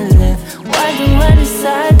one I left. Why do I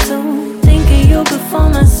decide to think of you before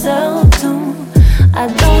myself too? I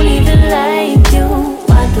don't even like you.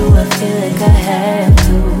 Why do I feel like I have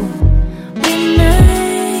to? Be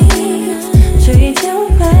nice, treat you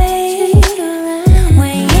right.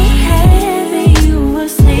 When you had me, you were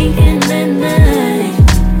sneaking at night.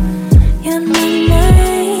 You're my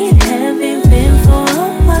night, haven't been for a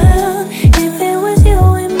while. If it was you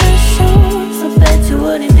in my shoes, I bet you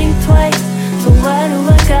wouldn't think twice. So why do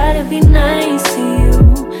I gotta be nice to you?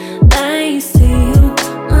 Nice to you.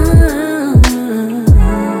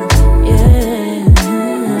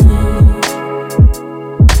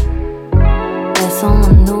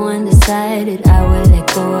 Someone new and decided I would let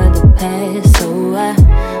go of the past. So I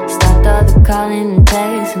stopped all the calling and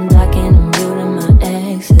texts and blocking and muting my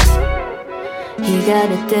exes. He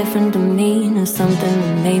got a different demeanor, something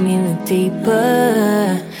that made me look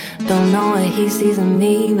deeper. Don't know what he sees in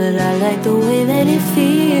me, but I like the way that it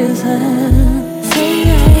feels. Say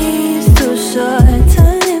life's too short to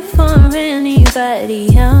live for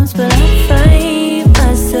anybody else, but I find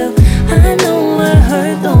myself, I know I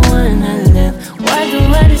hurt the one I left. Why do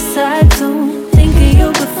I decide to think of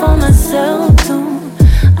you before myself too?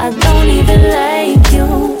 I don't even like you.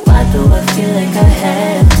 Why do I feel like I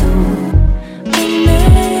have to? Be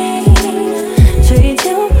nice, treat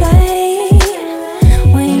you right.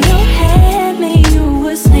 When you had me, you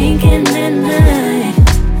were sneaking at night.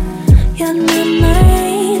 You're not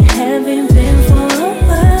mine, haven't been for a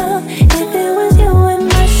while. If it was you in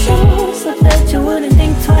my shoes, I bet you wouldn't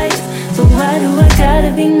think twice. So why do I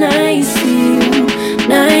gotta be nice to you?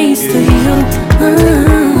 Nice to you.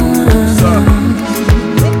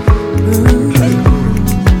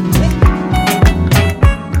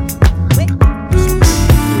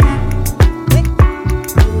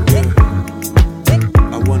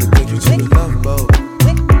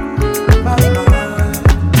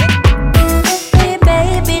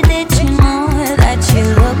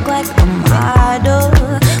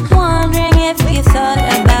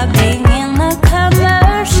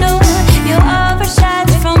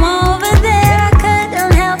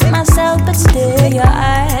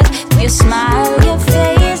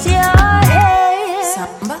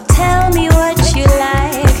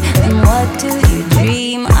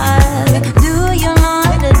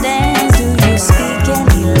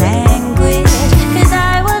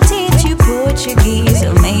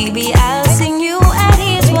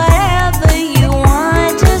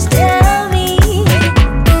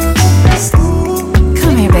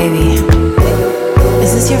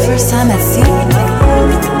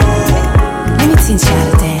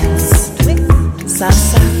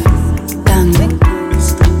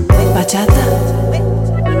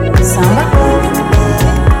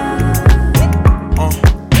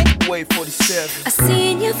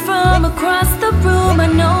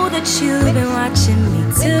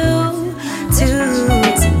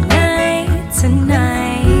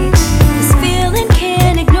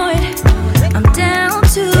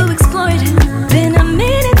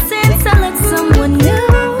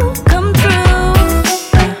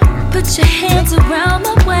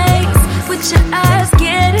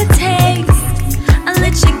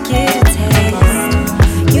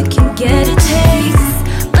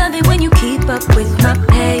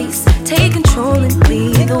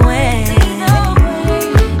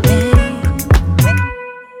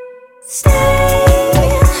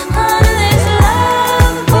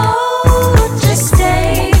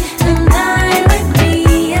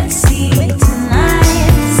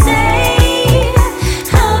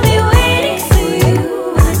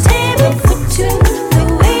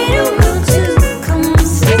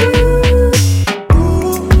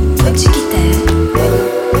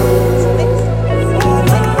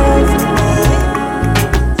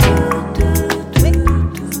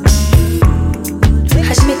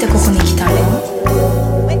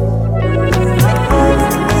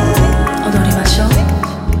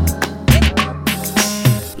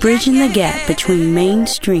 Bridging the gap between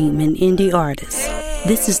mainstream and indie artists.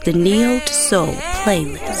 This is the Neo to Soul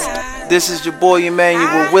playlist. This is your boy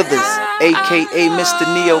Emmanuel Withers, aka Mr.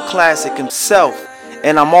 Neo Classic himself,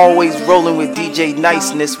 and I'm always rolling with DJ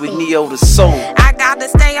Niceness with Neo to Soul. I gotta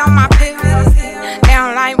stay on my pills. They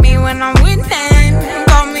don't like like me when I'm winning.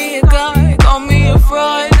 Call me a guy, call me a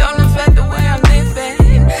fraud. Don't affect the way I'm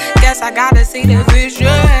living. Guess I gotta see the vision.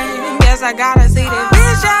 Guess I gotta see the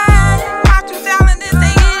vision. My true talent is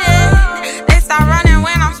they hit it. They start running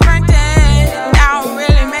when I'm sprinting. That don't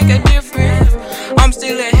really make a difference. I'm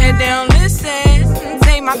still ahead, they don't listen.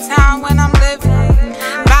 Take my time when I'm living.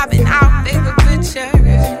 Vibing out, bigger picture.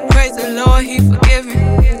 Praise the Lord, He forgiven.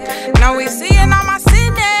 Now we seeing all my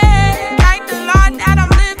sin. Thank the Lord that I'm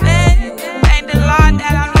living. Thank the Lord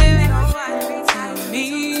that I'm living. Tell me,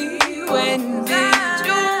 when did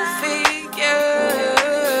you figure?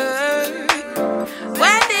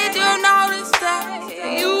 When did you notice that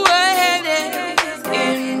you were headed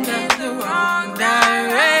in the wrong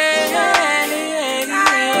direction?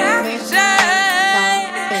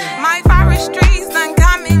 My forestry's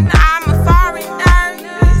uncommon, I'm a foreigner.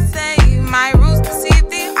 Say my roots deceive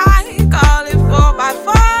the eye, call it 4x4.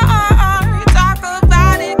 Talk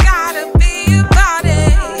about it, gotta be about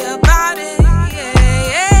it,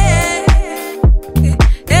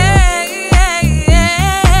 yeah.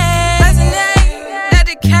 Resonate,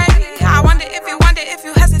 dedicate. I wonder if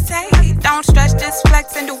you hesitate. Don't stretch this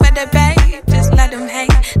flex into a debate. Just let them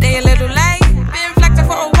hate, they a little late. Been flexing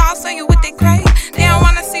for a while, so you with it great. They don't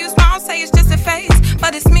wanna see you smile, say it's just a face.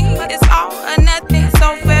 But it's me, it's all or nothing,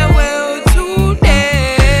 so farewell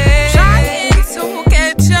today. Trying to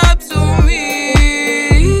catch up to me.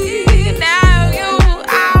 Now you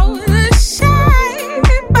out of shape,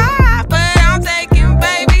 but I'm taking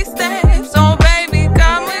baby steps. So baby,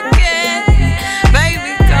 come again.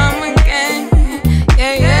 Baby, come again.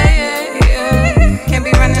 Yeah. Can't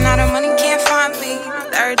be running out of money, can't find me.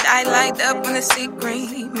 Third eye light up on the sea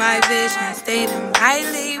green. My vision stayed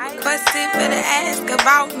highly requested for the ask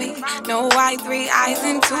about me. No I, 3 eyes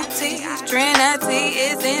and 2 T's. Trinity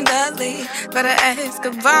is in the lead. Better ask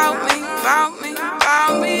about me.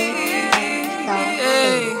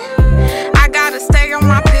 Yeah. I gotta stay on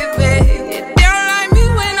my pivot. They don't like me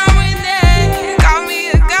when I'm winning. Call me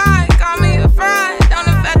a guy, call me a friend. Don't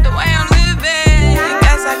affect the way I'm living.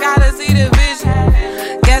 Guess I gotta see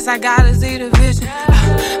the vision.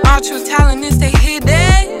 My true talent is they hit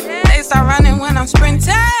it. They start running when I'm sprinting.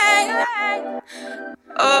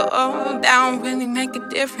 That don't really make a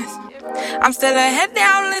difference. I'm still ahead, they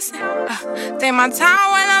don't listen. Take my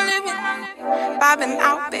time when I'm living. Vibing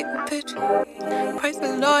out, bigger picture. Praise the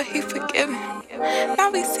Lord, He forgiven.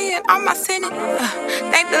 Now we seeing all my sinning.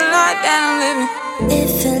 Thank the Lord that I'm living. It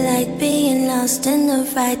feel like being lost in the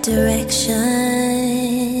right direction.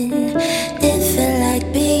 It feel like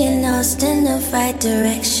being lost in the right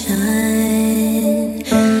direction.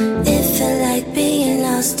 It feel like being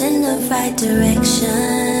lost in the right direction.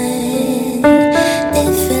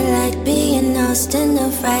 It feel like being lost in the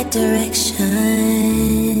right direction.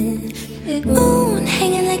 Moon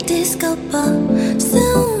hanging like disco ball.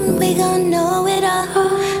 Soon we gon' know it all.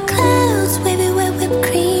 Clouds wavy with whipped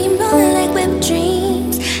cream, rolling like whipped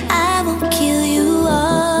dreams. I won't kill you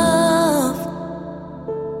off.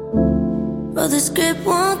 Bro, the script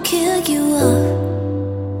won't kill you off.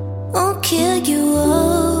 Won't kill you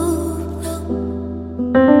off.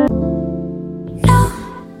 No,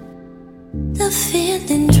 the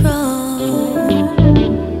feeling's wrong.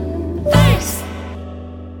 First,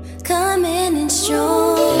 coming in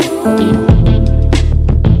strong.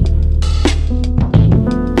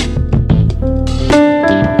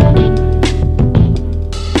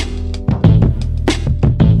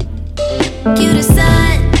 You the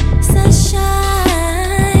sunshine.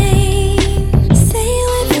 Say you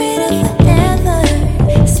ain't afraid of forever.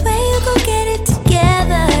 Swear you gon' get it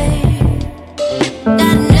together.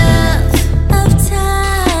 Not enough of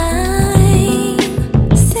time.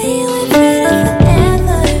 Say you ain't afraid of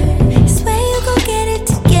forever. Swear you gon' get it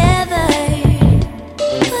together.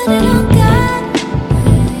 Put it on God.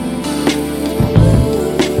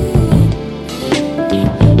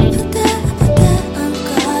 Put that on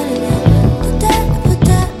God.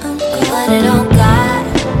 Put it on God.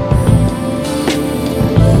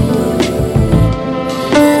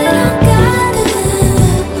 Put it on God.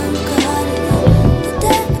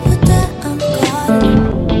 Put that on God.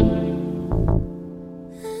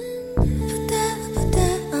 Put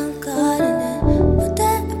that on God.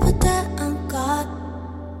 Put that on God.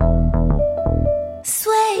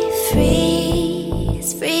 Sway free,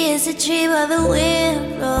 as free as a tree by the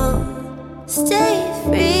wind blows. Stay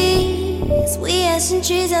free, as we ashen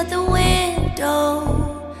trees out the window.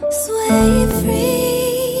 Sway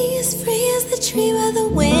free as the tree by the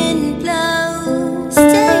wind blows.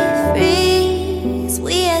 Stay free, as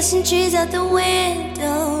we ashen trees out the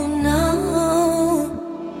window. No,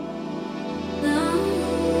 no,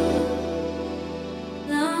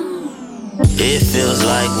 no. It feels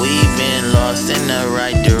like we've been lost in the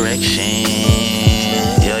right direction.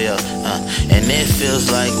 And it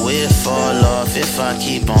feels like we'll fall off if I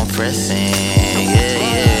keep on pressing.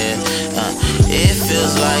 It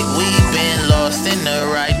feels like we've been lost in the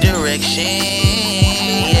right direction.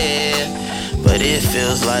 But it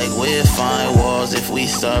feels like we'll find walls if we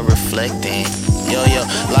start reflecting.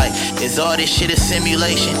 Like, is all this shit a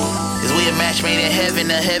simulation? Is we a match made in heaven,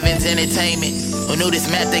 the heavens entertainment? Who knew this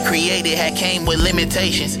map they created came with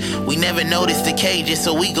limitations? We never noticed the cages,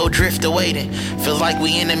 so we go drift away then. Feels like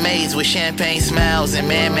we in a maze with champagne smiles and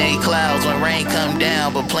man-made clouds. When rain come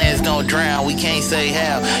down, but plans gon' drown, we can't say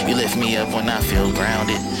how. You lift me up when I feel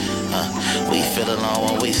grounded. We feel alone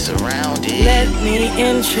when we surrounded. Let me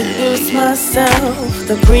introduce myself.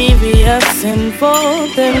 The previous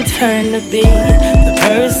involved and turn to be the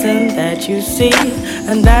person that you see,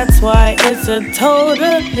 and that's why it's a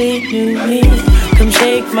totally new me. Come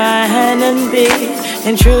shake my hand and be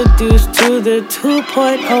introduced to the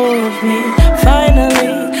 2.0 of me.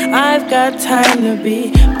 Finally, I've got time to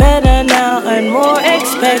be better now and more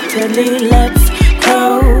expectedly. Let's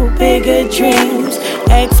grow bigger dreams.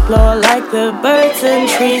 Explore like the birds and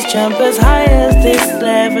trees. Jump as high as this,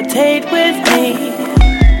 levitate with me.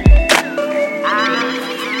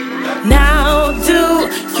 Now do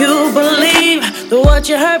you believe what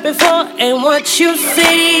you heard before and what you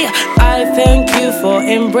see? I thank you for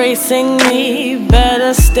embracing me.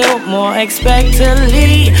 Better still, more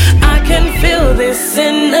expectantly. I can feel this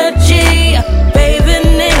energy,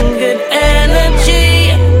 bathing in good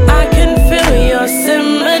energy. I can feel your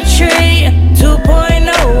symmetry, 2.0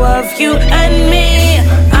 of you and me.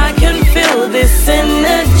 I can feel this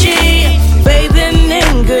energy, bathing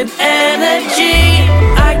in good energy.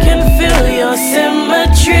 I can feel your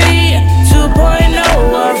symmetry,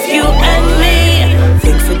 2.0 of you and me.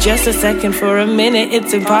 Think for just a second, for a minute.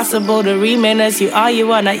 It's impossible to remain as you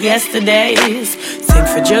are not yesterday's. Think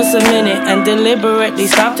for just a minute and deliberately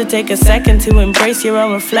stop to take a second to embrace your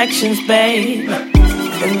own reflections, babe.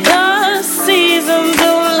 In the seasons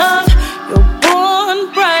of love, you're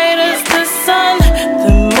born bright as the sun.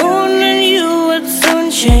 The moon and you would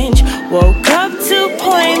soon change. Woke up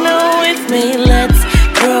 2.0 with me. Let's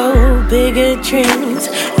grow bigger dreams.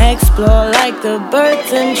 Explore like the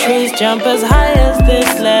birds and trees. Jump as high as this,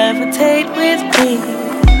 levitate with me.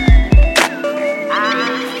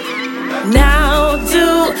 Now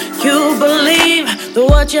do you believe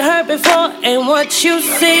what you heard before and what you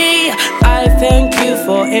see? I thank you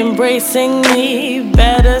for embracing me.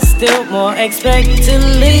 Better still, more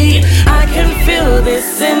expectantly. I can feel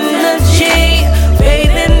this energy,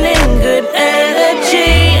 bathing in good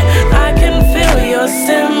energy. I can feel your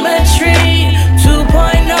symmetry,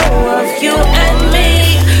 2.0 of you and me.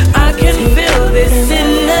 I can feel this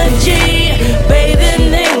energy,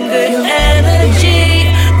 bathing in good energy.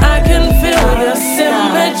 I can feel your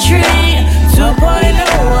symmetry,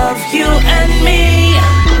 2.0 of you and me.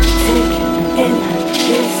 In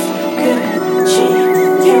this good G,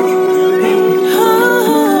 you, me.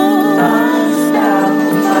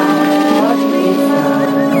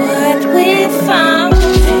 What we found.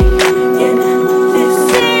 In this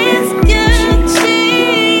is good G,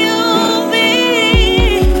 you, me.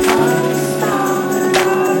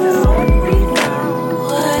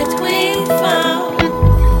 What we found.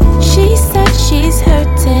 She said she's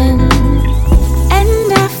hurting,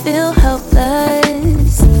 and I feel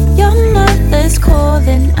helpless. Your mother's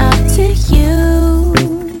calling out to you.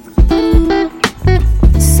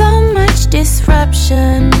 So much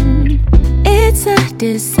disruption, it's a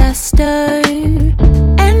disaster,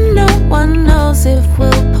 and no one knows if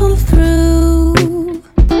we'll pull through.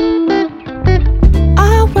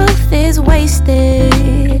 Our wealth is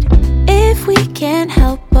wasted if we can't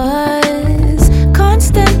help us,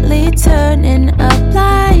 constantly turning a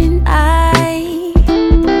blind eye.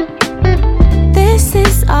 This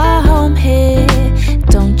is our home here,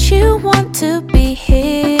 don't you want to be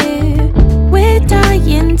here? We're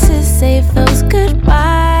dying to save those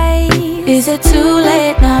goodbyes. Is it too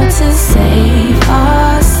late now to save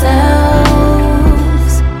ourselves?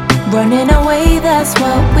 Running away, that's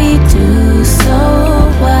what we do so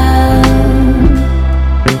well.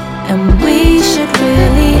 And we should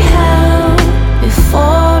really help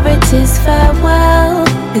before it is farewell,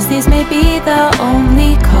 'cause these may be the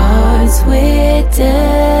only cards we're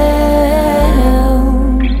dealt.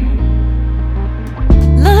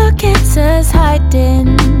 Look at us hiding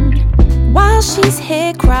while she's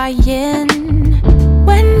here crying.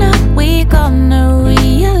 When are we gonna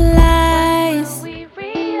realize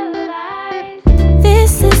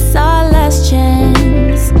this is our last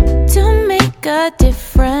chance to make a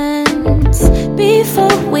difference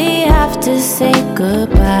before we have to say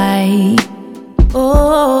goodbye.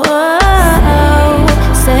 Oh,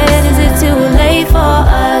 said, is it too late for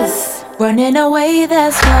us? Running away,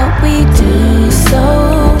 that's what we do so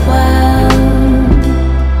well.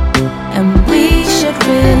 And we should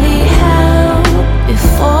really help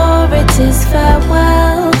before it is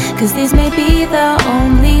farewell. 'Cause these may be the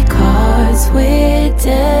only cards we're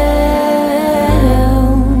dealt.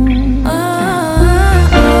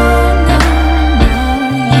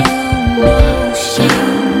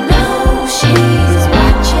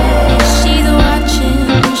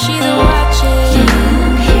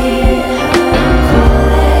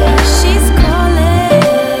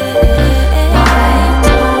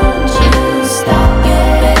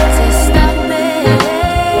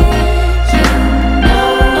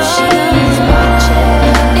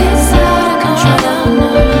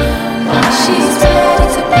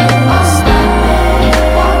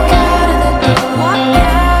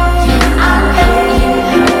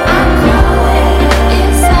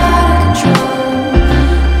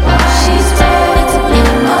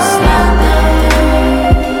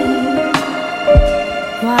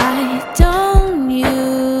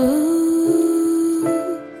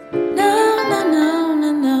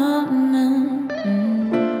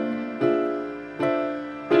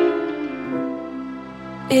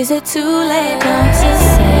 Is it too late now to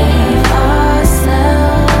save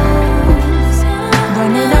ourselves?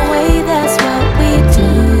 Running away, that's what we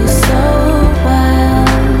do so well.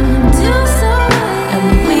 And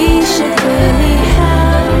we should really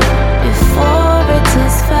help before it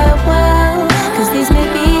is farewell. 'Cause these may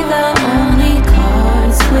be the only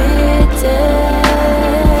cards we're dealt.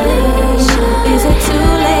 Is it too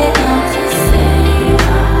late now to save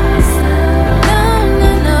ourselves? No,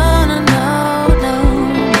 no, no, no, no, no.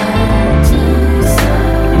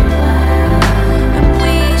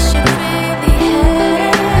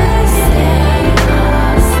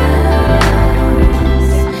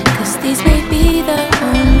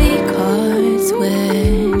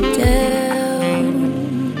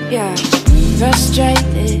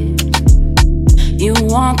 Frustrated, you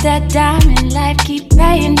want that diamond life, keep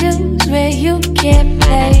paying dues where you can't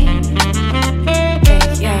play.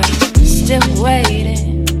 Yeah, still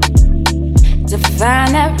waiting to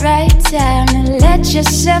find that right time to let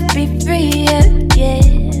yourself be free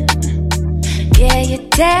again. Yeah, your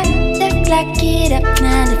dad left like it up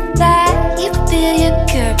 9 to 5. You feel your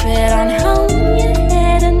carpet on home, your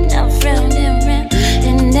head enough round and round.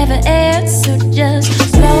 It never ends, so just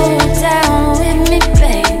slow down with me,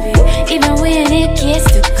 baby. Even when it gets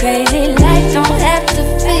too crazy, life don't have to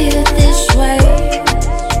feel this way.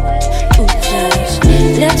 Ooh, just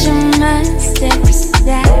let your mind step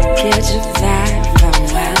aside, get your vibe from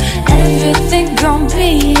wild. Everything gon'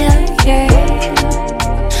 be okay.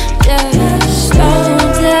 Just slow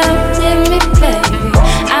down with me, baby.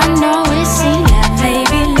 I know it seems like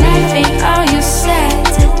maybe life ain't all you said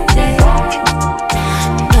today,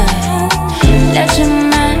 but let your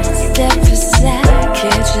mind step aside,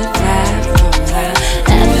 catch your vibe for a while.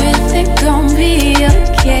 Everything gon' be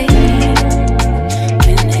okay.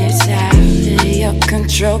 When it's out of your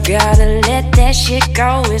control, gotta let that shit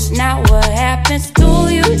go. It's not what happens to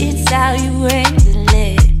you, it's how you raise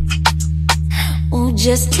it. Oh,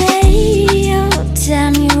 just take your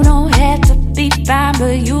time. You don't have to be fine,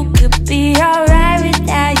 but you could be alright with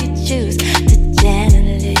how you choose to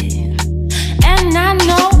channel it. And I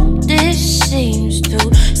know this seems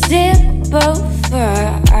too simple for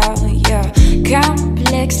all your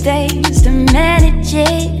complex days to manage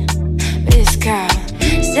it, but it's called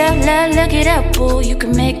self-love. Look it up, boo. You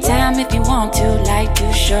can make time if you want to. Life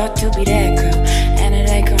too short to be that girl, and it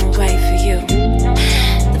ain't gonna wait for you.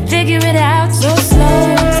 Figure it out, so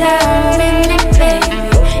slow down with me, baby.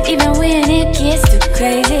 Even when it gets too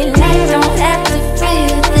crazy, life don't have to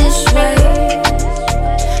feel this way.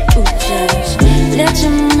 Ooh, just let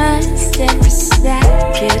your mind step aside,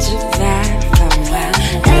 get your vibe from wild.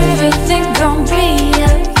 Everything gon' be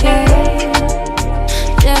okay.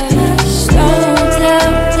 Just slow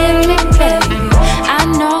down with me, baby. I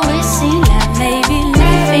know it seems like maybe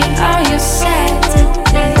life ain't all you said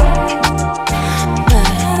today,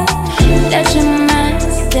 but let your mind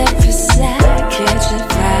step aside, catch your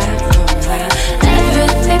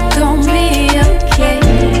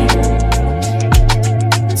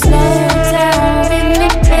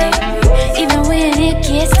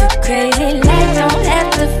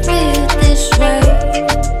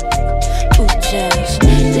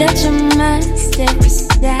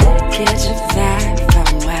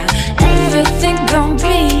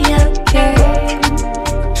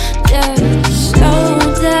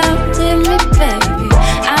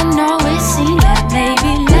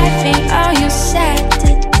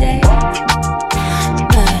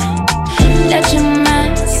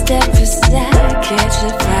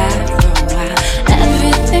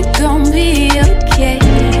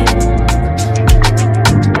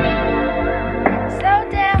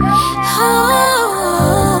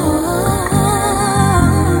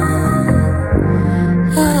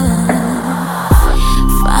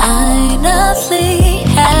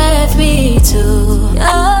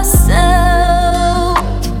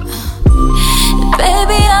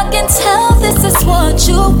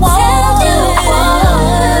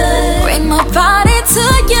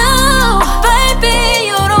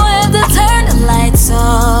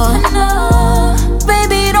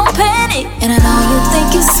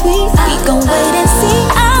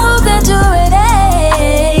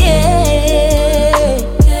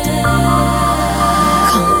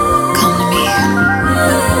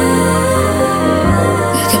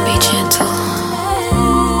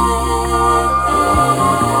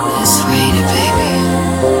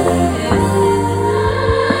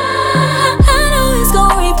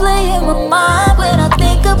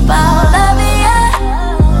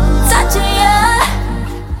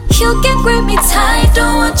You can grip me tight,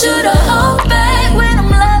 don't want you to hold back when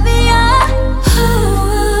I'm loving you.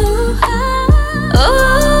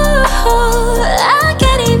 Ooh, I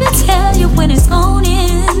can't even tell you when it's on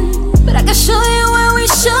in, but I can show you where we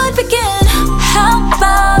should begin. How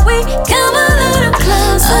about we come a little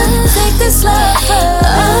closer? Take this love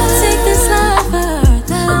further. Take this love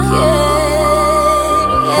further. Yeah,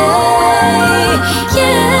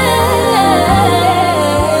 yeah.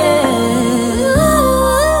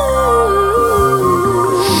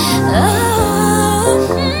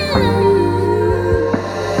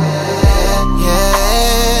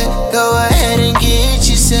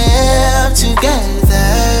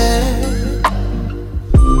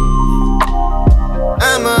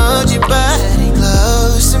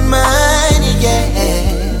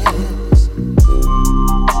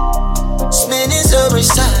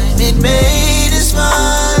 It made us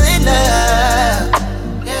fall in love.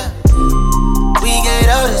 Yeah. We get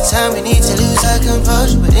all the time, we need to lose our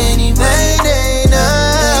composure. But anyway, they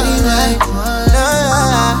know. Anyway, no.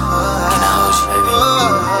 Can I hold you, baby?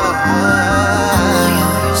 I'm all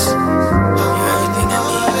yours. You're everything I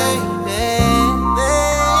need.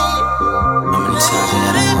 How many times I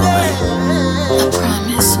gotta go, baby? I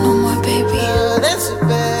promise, no more, baby.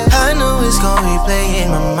 I know it's gonna be playing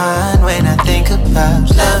my mind when I think about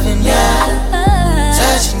loving ya,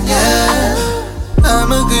 touching ya.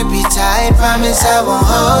 I'ma grip you tight, promise I won't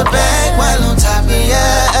hold back while on top of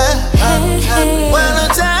ya, while on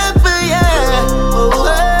top of ya. Oh,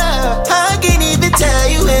 I can't even tell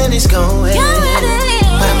you when it's going,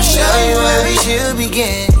 but I'ma show you where we should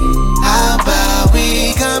begin. How about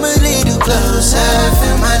we come a little closer,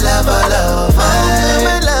 feel my love all over, feel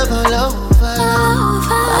my love all over.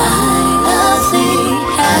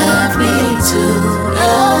 Have me to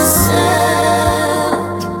yourself,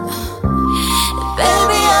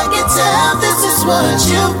 baby. I can tell this is what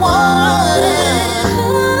you wanted.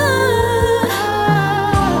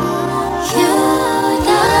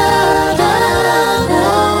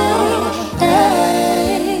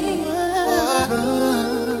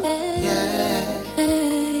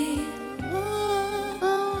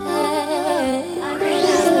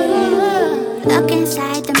 Look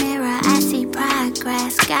inside the mirror, I see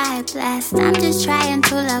progress, God blessed. I'm just trying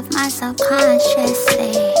to love myself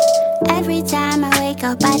consciously. Every time I wake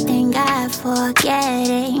up, I thank God for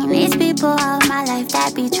getting these people all my life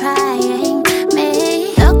that be trying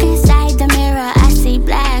me. Look inside the mirror, I see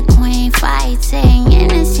black queen fighting in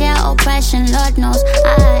this here oppression. Lord knows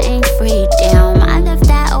I ain't free. Damn, I left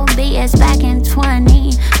that OBS back in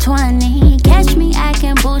 2020. Catch me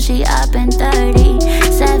acting bougie up in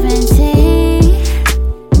 3017.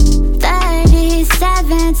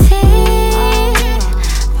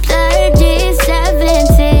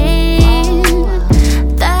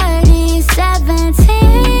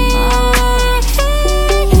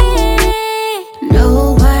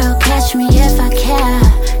 No world, catch me if I care.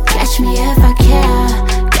 Catch me if I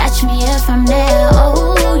care. Catch me if I'm there.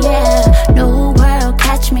 Oh yeah. No world,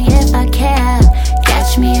 catch me if I care.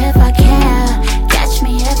 Catch me if I care. Catch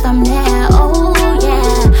me if I'm there. Oh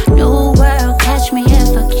yeah. No world, catch me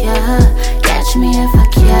if I care. Catch me if I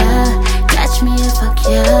care. Catch me if I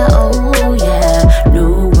care. Oh yeah.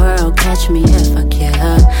 No world, catch me if I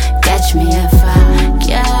care. Catch me if I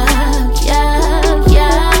care. Yeah,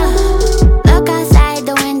 yeah. Look outside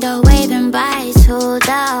the window, waving bye to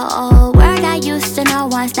the old world I used to know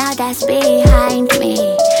once. Now that's behind me.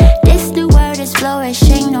 This new world is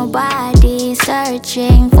flourishing. Nobody's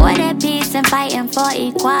searching for that peace and fighting for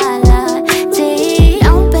equality.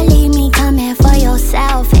 Don't believe me? Come here for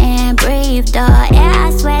yourself and breathe the air.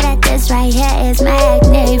 I swear that this right here is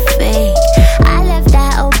magnific. I left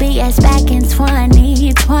that OBS back in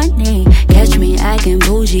 2020. Catch me acting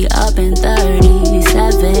bougie up in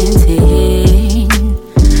 3017.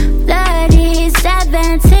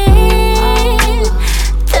 3017.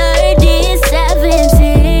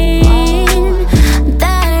 3017.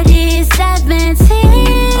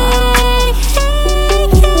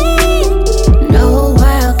 3017. No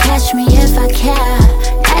world, catch me if I care.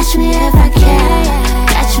 Catch me if I care.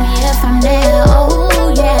 Catch me if I'm there.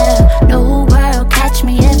 Oh yeah. No world, catch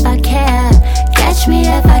me if I care. Catch me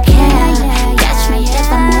if I care. Catch me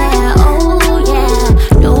if I'm there. Oh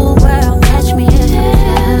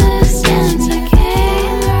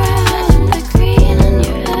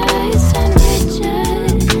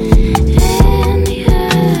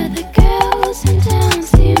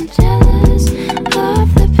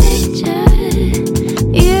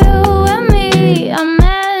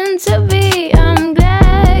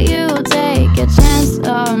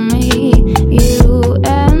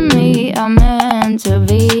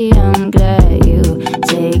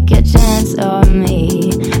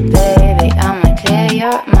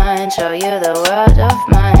mind, show you the world of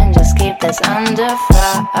mine. Just keep this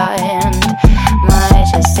undefined. Might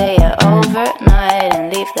just stay here overnight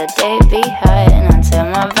and leave the day behind until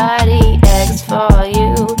my body aches for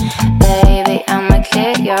you. Baby, I'ma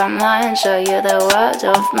clear your mind, show you the world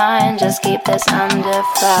of mine. Just keep this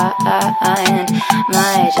undefined.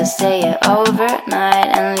 Might just stay here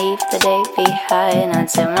overnight and leave the day behind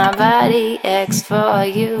until my body aches for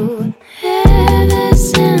you. Ever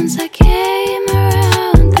since I came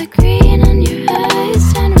around, the green in your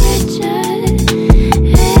eyes turned richer.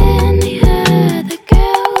 And the other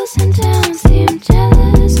girls in town seem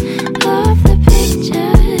jealous of the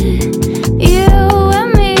picture. You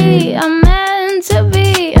and me are meant to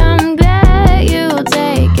be. I'm glad you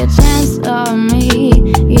take a chance on me.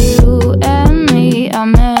 You and me are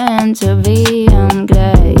meant to be. I'm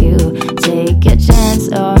glad you take a chance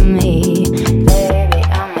on me. Baby,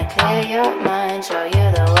 I'ma clear your mind, show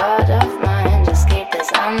you the world of mine. Just keep this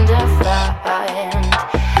undefined.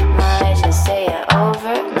 Might just stay here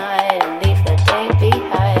overnight and leave the day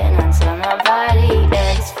behind until my body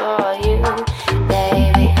aches for you.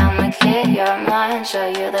 Baby, I'ma clear your mind, show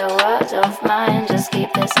you the world of mine. Just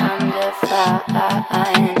keep this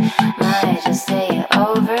undefined. Might just stay here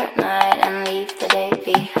overnight and leave the day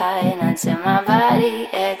behind until my body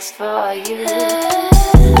aches for you.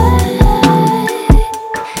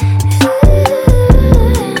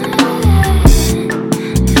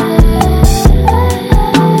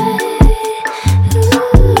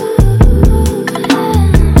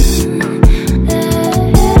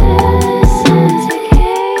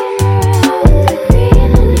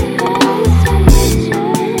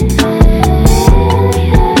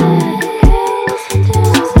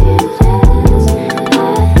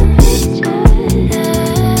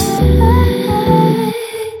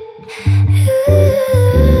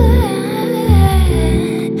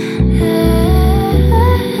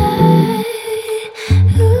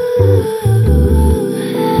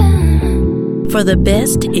 For the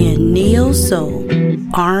best in neo-soul,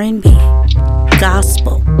 R&B,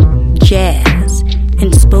 gospel, jazz,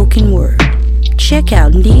 and spoken word, check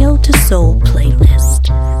out Neo to Soul playlist.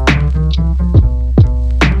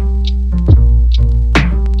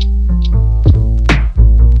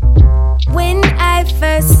 When I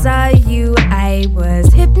first saw you, I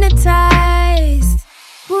was hypnotized.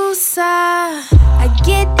 Woosah, I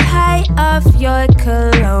get high off your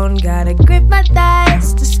cologne. Gotta grip my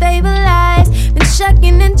thighs to stabilize. Been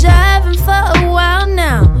shucking and jiving for a while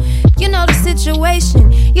now. You know the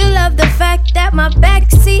situation. You love the fact that my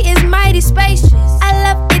backseat is mighty spacious. I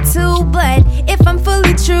love it too, but if I'm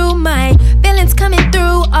fully true, my feelings coming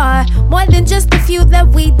through are more than just a few that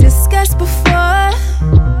we discussed before.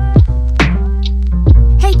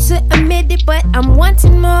 Hate to admit it, but I'm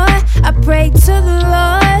wanting more. I pray to the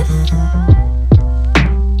Lord.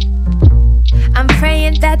 I'm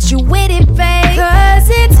praying that you with it, babe. 'Cause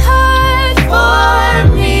it's hard for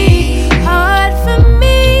me, hard for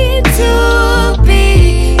me to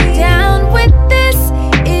be down with this.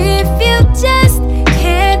 If you just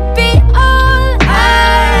can't be all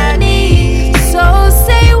I need, so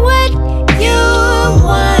say what you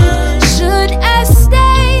want. Should I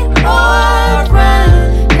stay or run?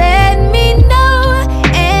 Let me know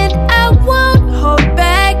and I won't hold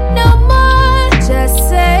back no more. Just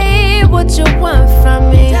say what you want from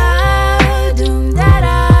me.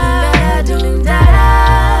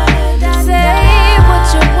 Say what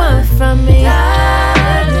you want from me.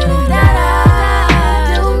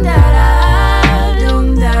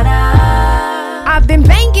 I've been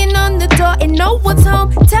banging on the door and no one's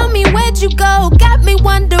home. Tell me where'd you go? Got me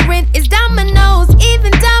wondering, is Domino's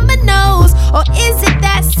even Domino's? Or is it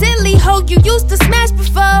that silly hoe you used to smash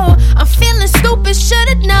before? I'm feeling stupid,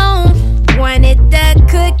 should've known. Wanted the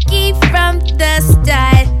cookie from the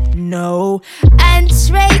start. No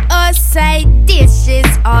entree or side dishes.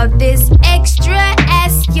 All this extra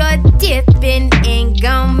ass you're dipping in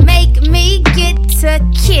gon' make me get to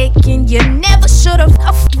kicking. You never should've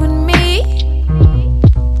fucked with me.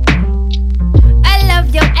 I love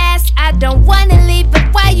your ass, I don't wanna leave, but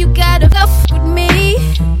why you gotta fuck with me?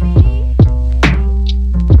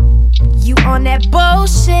 You on that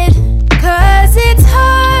bullshit.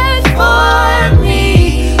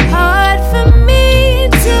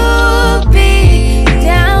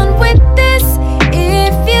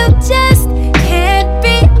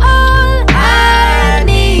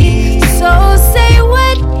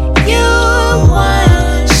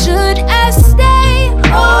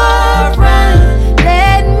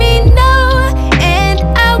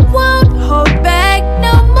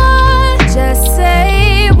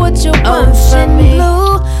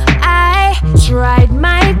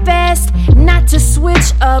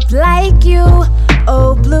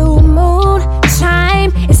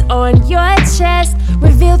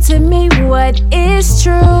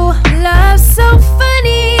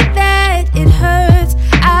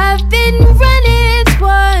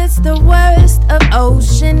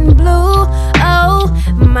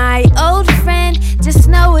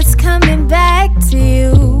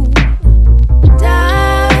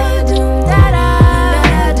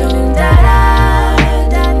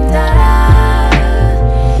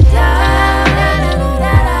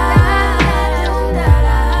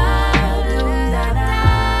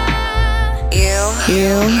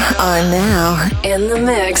 the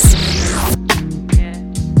mix.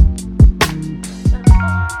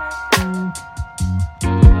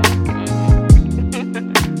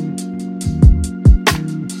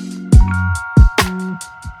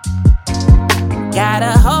 Got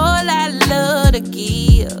a whole lot of love to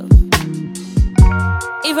give.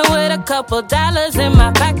 Even with a couple dollars in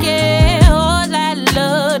my pocket, whole lot of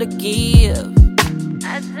love to give.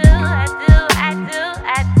 I do.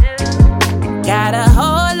 Got a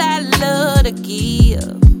whole lot of love to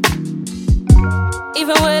give.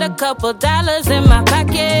 Even with a couple dollars in my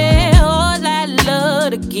pocket, whole lot of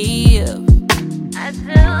love to give. I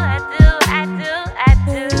do.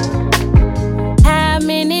 How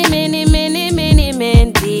many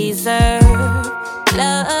men deserve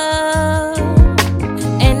love?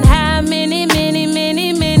 And how many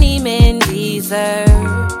men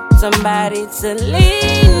deserve somebody to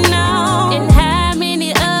lean on? And how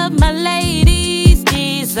many of my ladies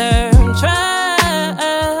deserve trust?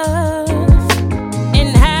 And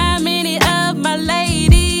how many of my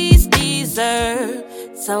ladies deserve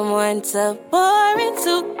someone to pour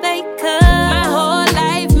into they cup? My whole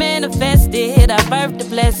life manifested, I birthed a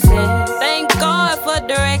blessing. Thank God for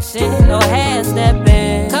direction, no half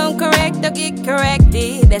stepping. Come correct or get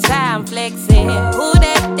corrected, that's how I'm flexing. Who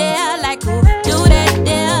that there, like who do that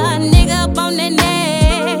there? Nigga up on that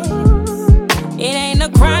neck. It ain't a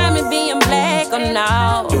crime in being black or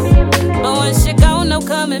no. But once you go, no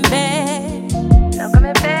coming back.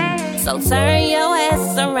 So turn your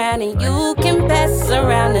ass around and you can pass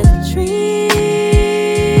around the tree.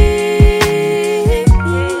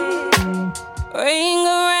 Ring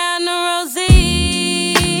around the rosy,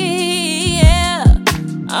 yeah.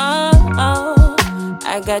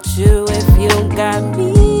 I got you if you got me.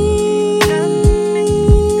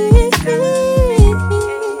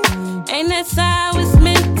 Ain't that how it's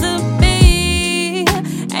meant to be?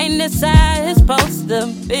 Ain't this how it's supposed to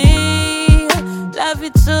be? Love you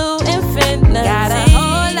to infinity. Got a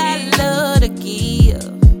whole lot of love to give.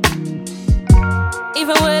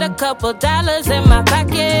 Even with a couple dollars in my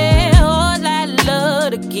pocket, whole lot of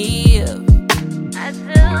love to give. I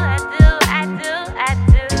do.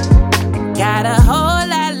 Got a whole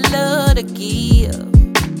lot of love to give.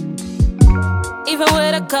 Even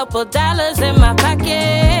with a couple dollars in my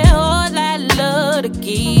pocket, whole lot of love to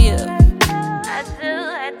give. I do.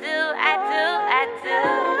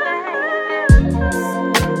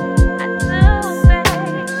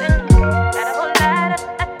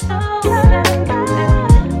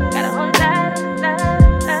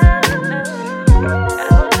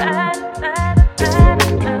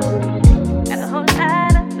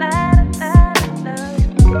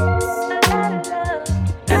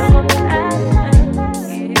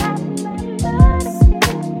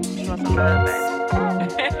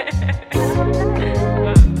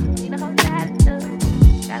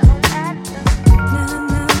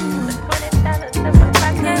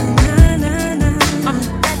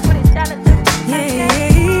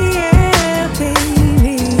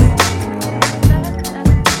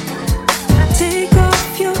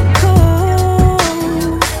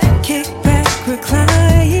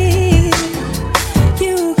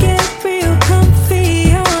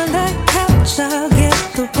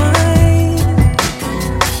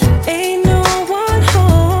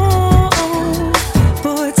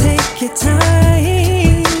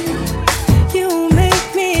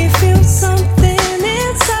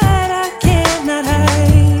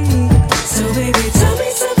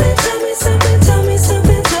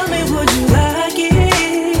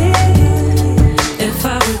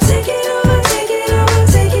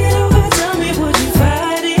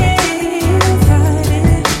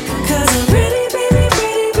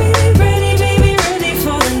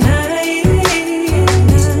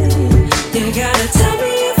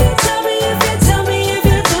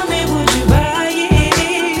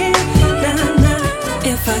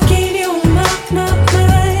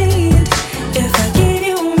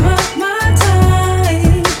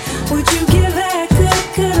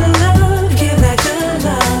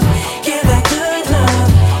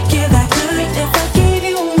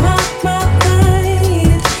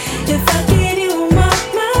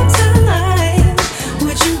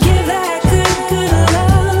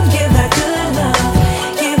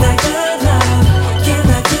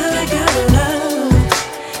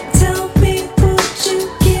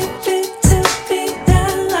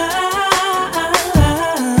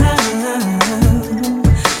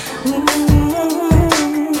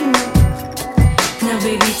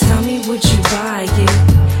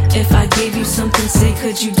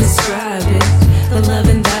 could you describe it? The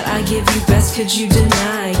loving that I give you best, could you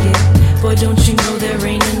deny it? Boy, don't you know there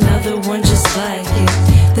ain't another one just like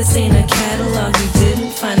it? This ain't a catalog you did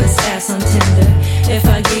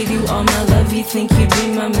think you'd be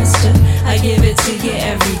my mister. I give it to you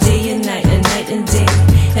every day and night and day.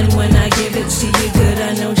 And when I give it to you good,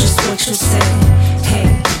 I know just what you'll say. Hey,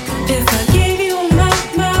 if I gave you my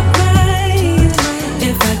mind,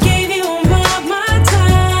 if I gave you my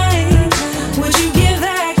time, would you give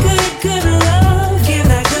that good love? Give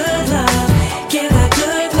that good love, give that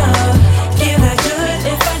good love, give that good.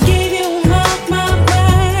 If I gave you my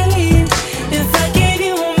mind, if I gave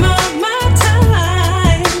you my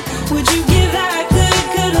time, would you give that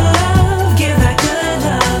good love? Give that good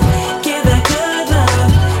love, give that good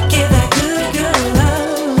love, give that good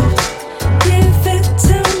love. Give it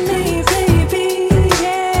to me, baby,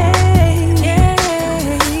 yeah, yeah.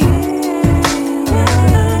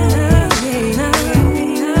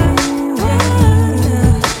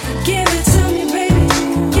 Give it to me, baby,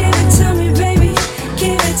 give it to me, baby,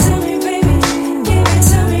 give it to me, baby, give it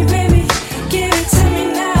to me, baby, give it to me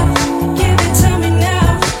now, give it to me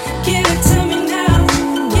now, give it to me now,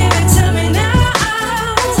 give it to me now.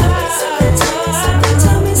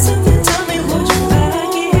 Tell me something, tell me what you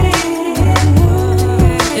like it.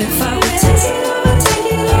 If I would take it, tell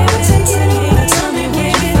me what you like it.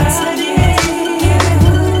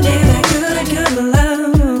 Give that good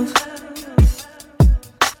love.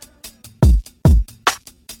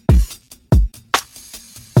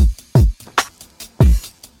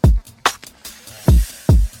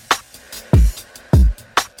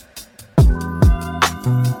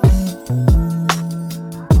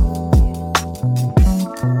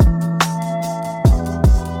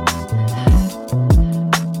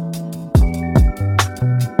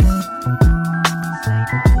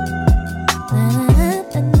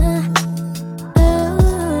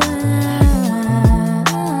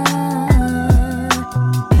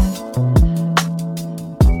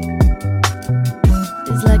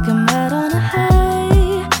 It's like I'm out on a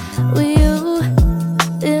high with you,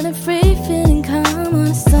 in a free feeling calm on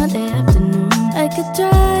a Sunday afternoon. I could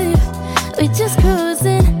drive, we just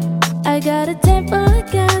cruising. I got a tank full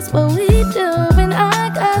of gas, what we doing? I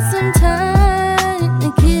got some time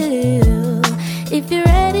to kill. If you're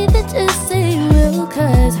ready to just say you will,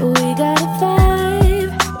 'cause we got a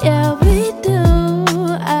vibe, yeah we do.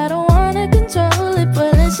 I don't wanna control it,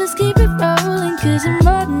 but let's just keep it rolling, 'cause you're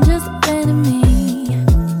more than just a friend of me.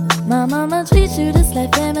 My mama treats you just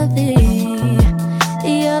like family.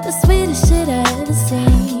 You're the sweetest shit I ever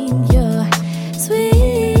seen. You're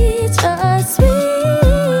sweet, you're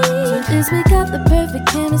sweet. Truth is we got the perfect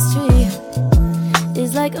chemistry.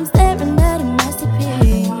 It's like I'm staring at a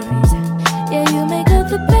masterpiece. Yeah, you make up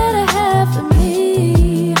the better half of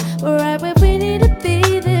me. We're right where we need to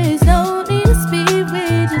be. There's no need to speed, we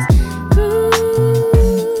just cruise.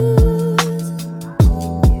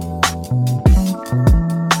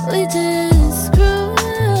 We just cruise.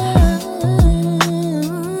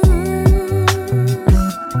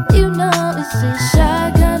 You know it's just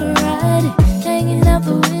shotgun riding, hanging out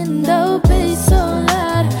the window, bass so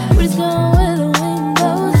loud. We're just going where the wind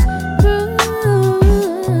goes. Cruise.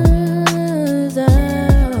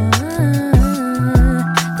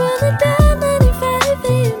 Rolling down 95,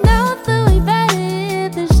 and you know that we better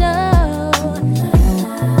hit the show.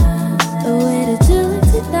 The way that you look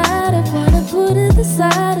tonight, I wanna put it the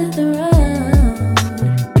side of the road.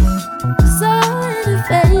 So in the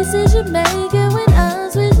faces you make it when I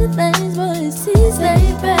switch the things, boy, it seems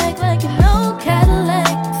laid back like an old Cadillac.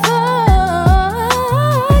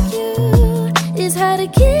 Fuck you. It's hard to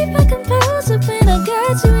keep my composure when I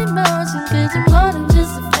got you in motion, 'cause you're more than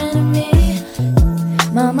just a friend of me.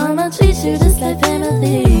 My mama treats you just like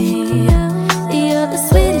family. You're the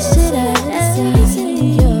sweetest shit I ever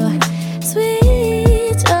seen. You're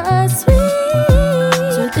sweet, you're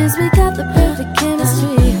sweet. Truth is we got the perfect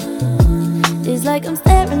chemistry. It's like I'm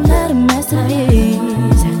staring at a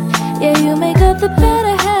masterpiece. Yeah, you make up the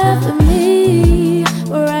better half of me.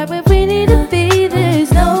 We're right where we need to be.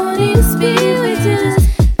 There's no need to speed, we just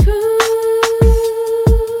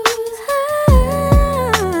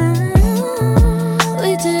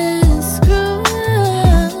we just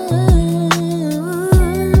cruise.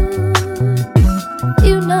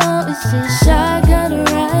 You know it's just shotgun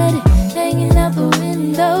riding, hanging out the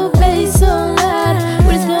window, bass so loud.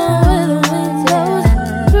 We're just going where the wind goes.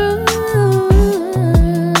 Cruise.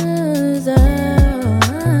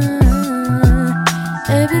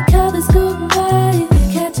 Every car that's going by,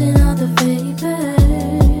 they're catching all the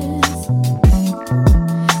vapors.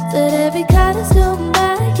 Said every car that's going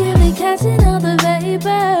by, yeah, they catching all the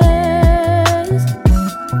vapors.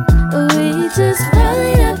 We just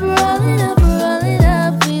rolling up, rolling up, rolling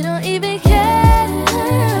up. We don't even care.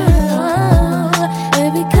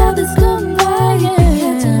 Every car that's going by, yeah,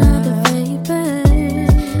 catching all the vapors.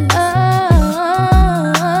 Oh,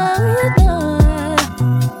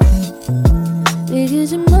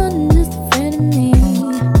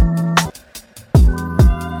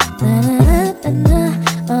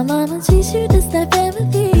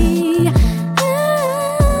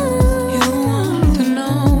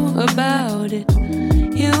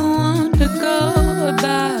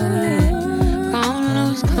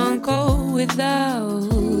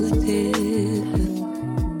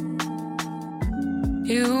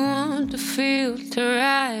 You want to feel to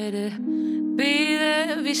ride it. Be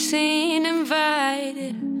there, be seen,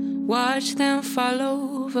 invited. Watch them fall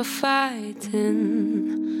over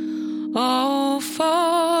fighting. All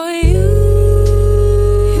for you.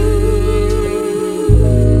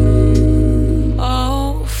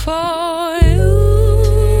 All for you.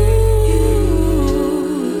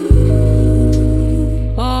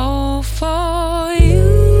 All for you.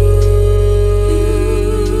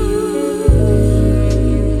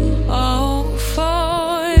 All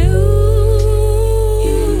for you.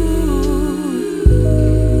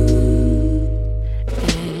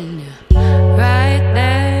 And right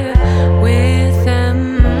there with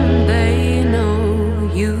them, they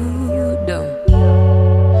know you don't.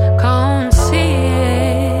 Can't see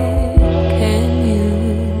it, can you?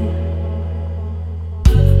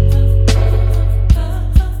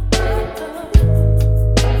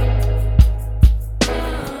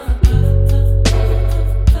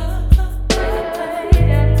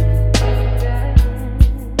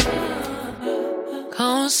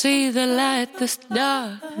 Can't see the light, this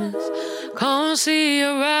darkness. Can't see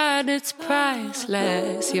your ride, it's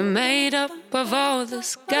priceless. You're made up of all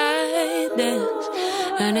this guidance,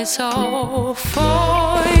 and it's all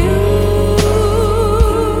for you.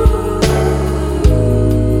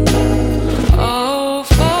 All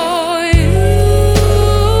for you.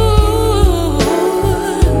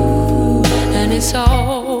 And it's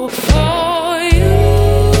all for you.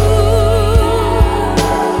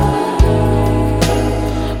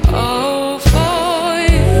 All for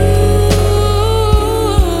you.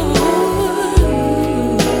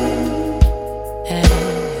 And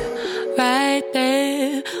right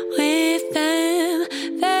there with them,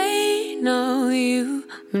 they know you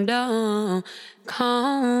don't.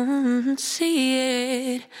 Can't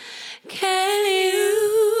see it, can you?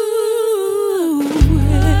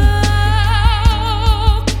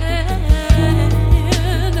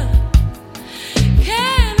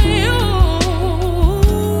 Can you?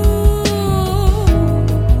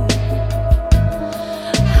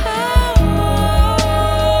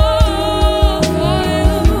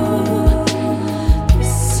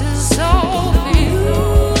 This is all for you.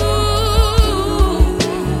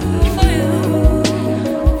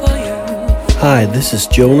 Hi, this is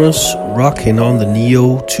Jonas, rocking on the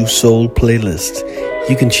Neo to Soul playlist.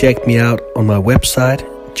 You can check me out on my website,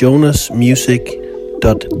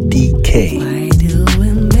 jonasmusic.dk. Why do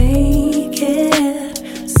we make it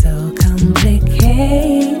so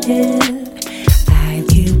complicated? I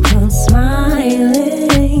keep on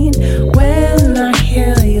smiling when I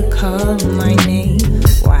hear you call my name.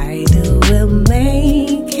 Why do we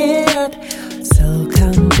make it so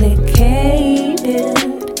complicated?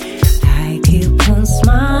 I keep on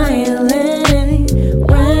smiling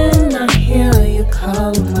when I hear you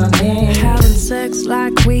call my name. Having sex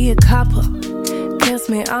like we a couple. Kiss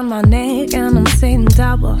me on my neck and I'm saying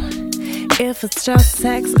double. If it's just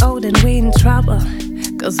sex, oh then we in trouble.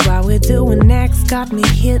 Cause what we're doing next got me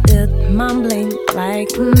heated, mumbling like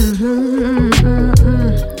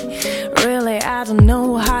Really, I don't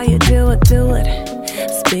know how you do it.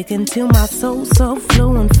 Speaking to my soul so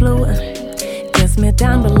fluent. Kiss me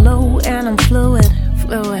down below and I'm fluid.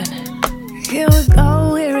 Here we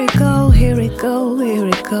go, here we go, here we go, here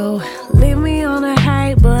we go. Leave me on a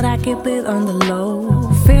high, but I keep it on the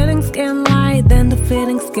low. Feelings can lie, then the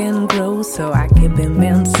feelings can grow. So I keep them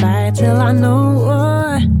inside till I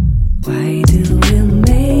know. Why do we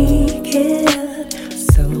make it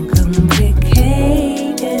so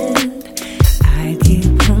complicated? I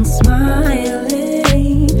keep on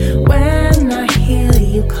smiling when I hear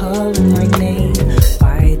you call my name.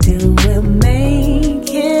 Why do we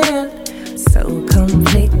make it so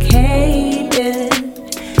complicated?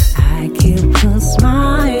 I keep on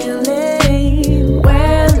smiling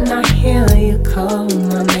when I hear you call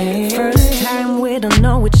my name. First time we don't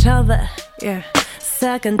know each other, yeah.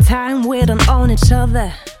 Second time we don't own each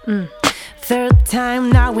other. Third time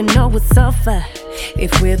now we know we suffer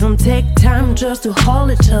if we don't take time just to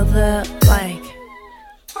hold each other, like.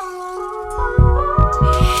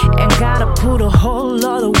 And gotta put a whole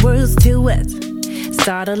lot of words to it.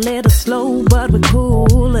 Start a little slow, but we're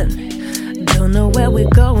coolin'. Don't know where we're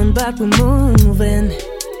going, but we're moving.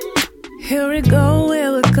 Here we go,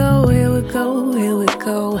 here we go, here we go, here we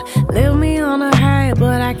go. Leave me on a high,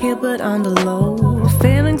 but I keep it on the low.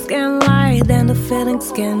 Feelings can lie, then the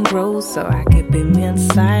feelings can grow. So I keep them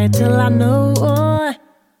inside till I know.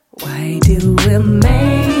 Why do we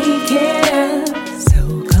make it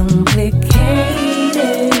so complicated?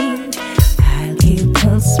 I keep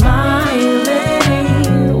on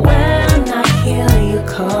smiling when I hear you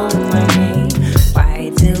call my name. Why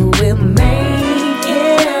do we make it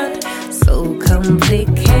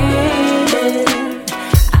complicated.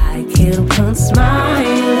 I keep on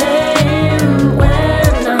smiling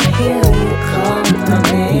when I hear you call my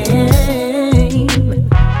name.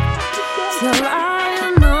 So I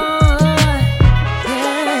know,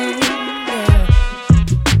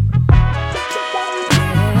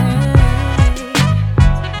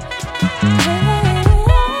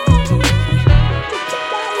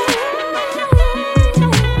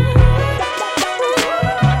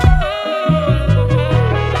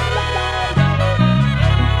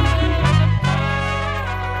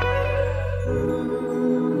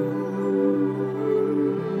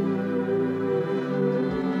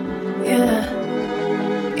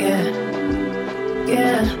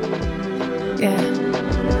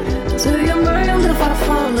 do you mind if I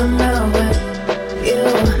fall in love with you?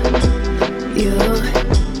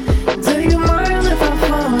 Do you mind if I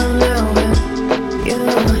fall in love with you?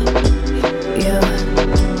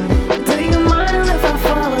 Do you mind if I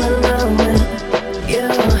fall in love with you?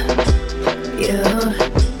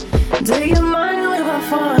 Do you mind if I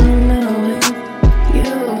fall in love with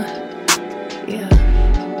you?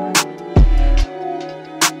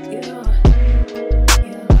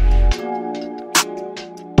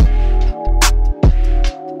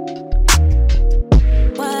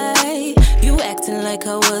 Like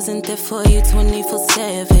I wasn't there for you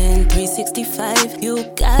 24/7, 365. You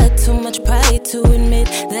got too much pride to admit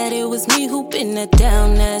that it was me who been that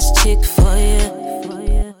down-ass chick for you.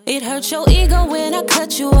 It hurt your ego when I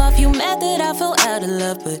cut you off. You mad that I fell out of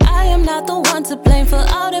love, but I am not the one to blame for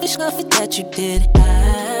all the stuff that you did.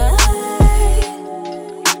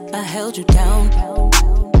 I held you down.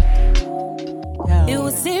 It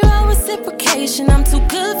was zero reciprocation. I'm too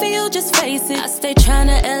good for you, just face it. I stay trying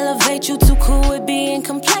to elevate you, too cool with being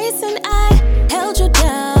complacent. I held you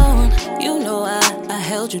down. You know I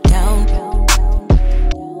held you down.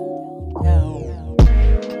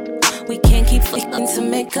 We can't keep flicking to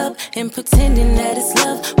make up and pretending that it's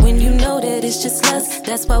love when you know that it's just lust.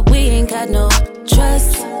 That's why we ain't got no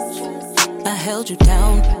trust. I held you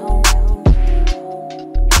down.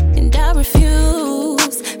 And I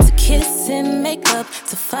refuse to kiss and make up,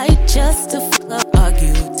 to fight just to fuck up,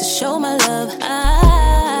 argue to show my love. I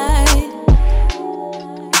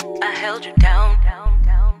held you down.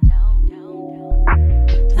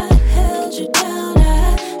 I held you down. I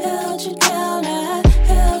held you down. I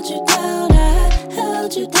held you down. I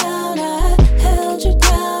held you down. I held you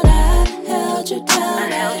down. I held you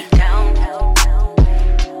down. I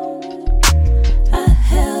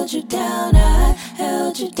held you down. I held you down. I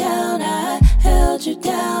held you down. I held you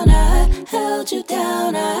down. I held you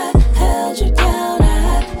down. I held you down.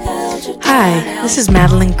 I held you down. Hi, this is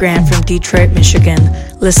Madeline Grant from Detroit, Michigan,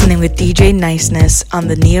 listening with DJ Niceness on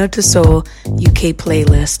the Neo to Soul UK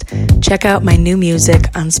playlist. Check out my new music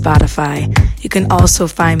on Spotify. You can also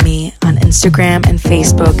find me on Instagram and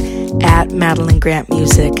Facebook at Madeline Grant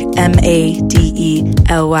Music,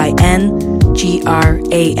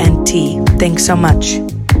 MadelynGrant. Thanks so much.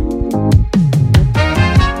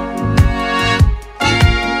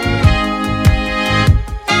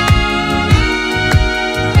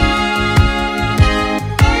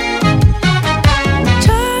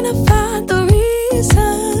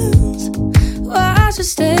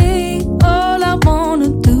 Stay, all I wanna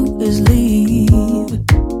do is leave.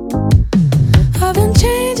 I've been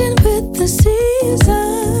changing with the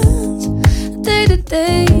seasons, day to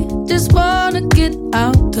day, just wanna get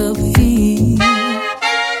out of here.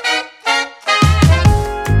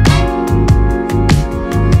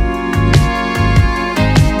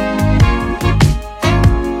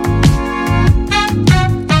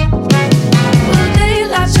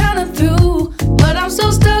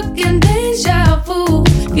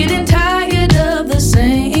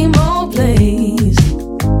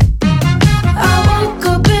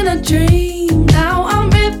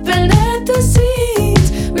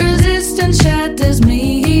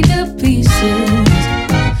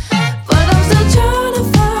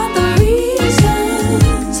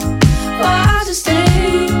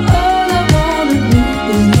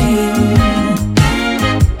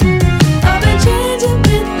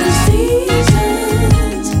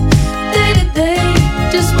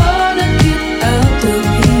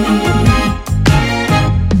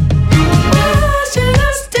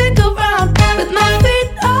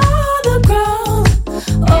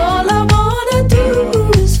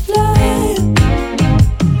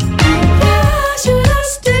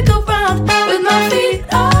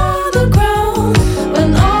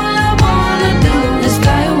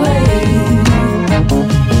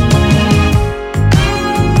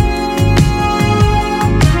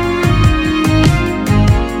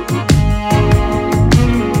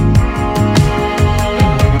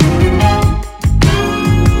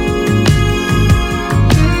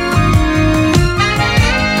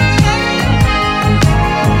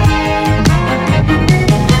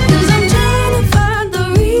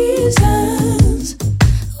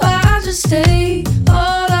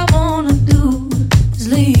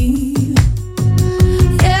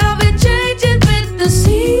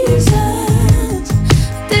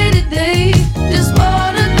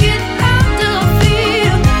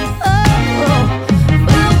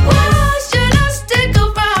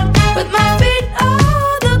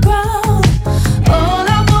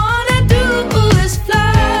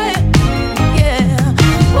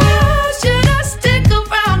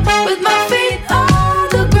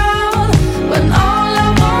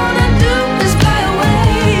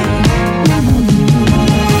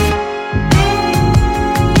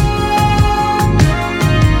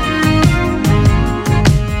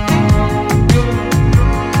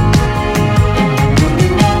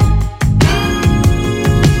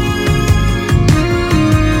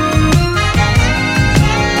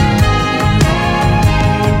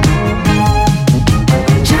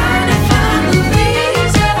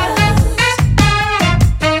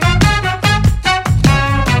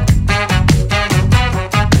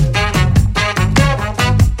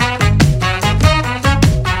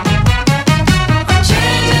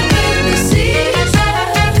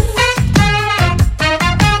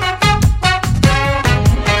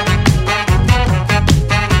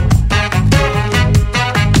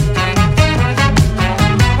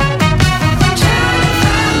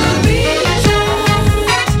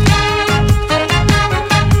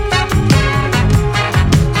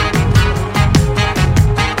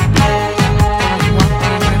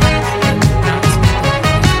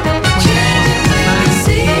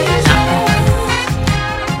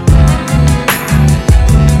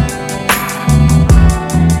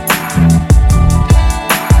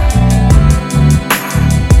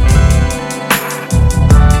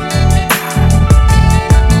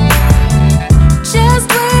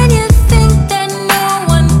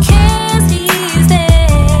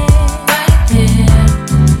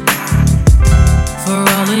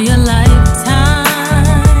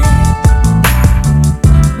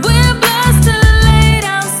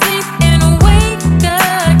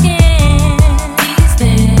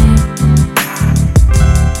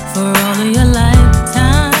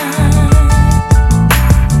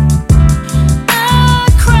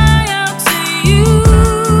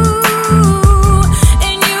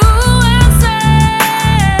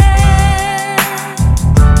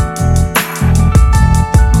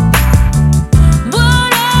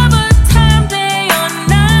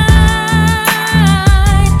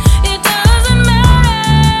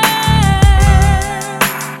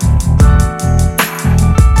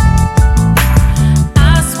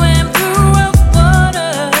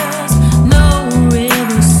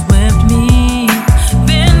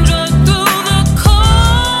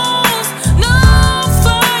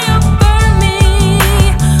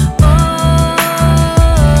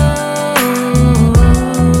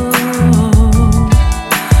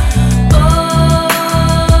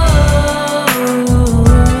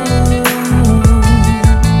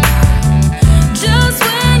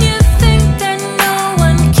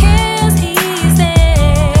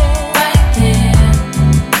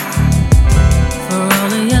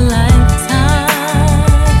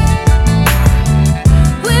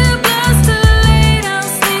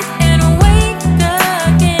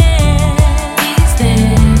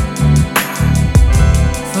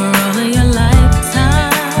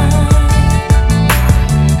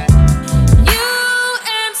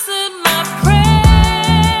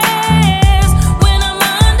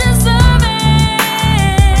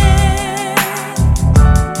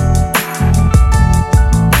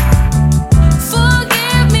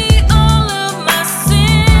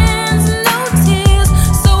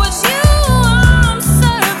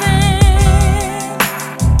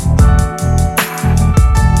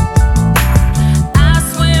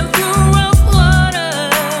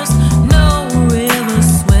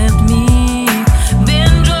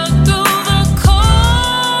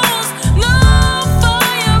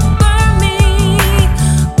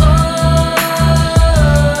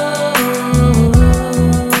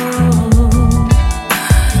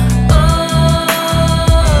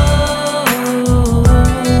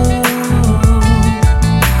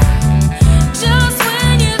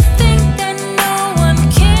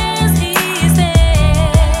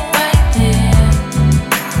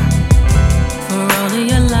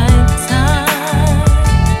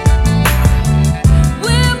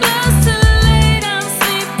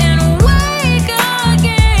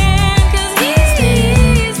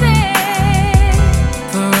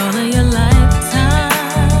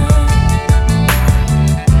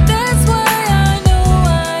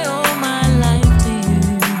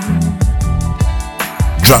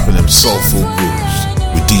 Soulful Grooves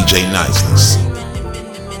with DJ Niceness.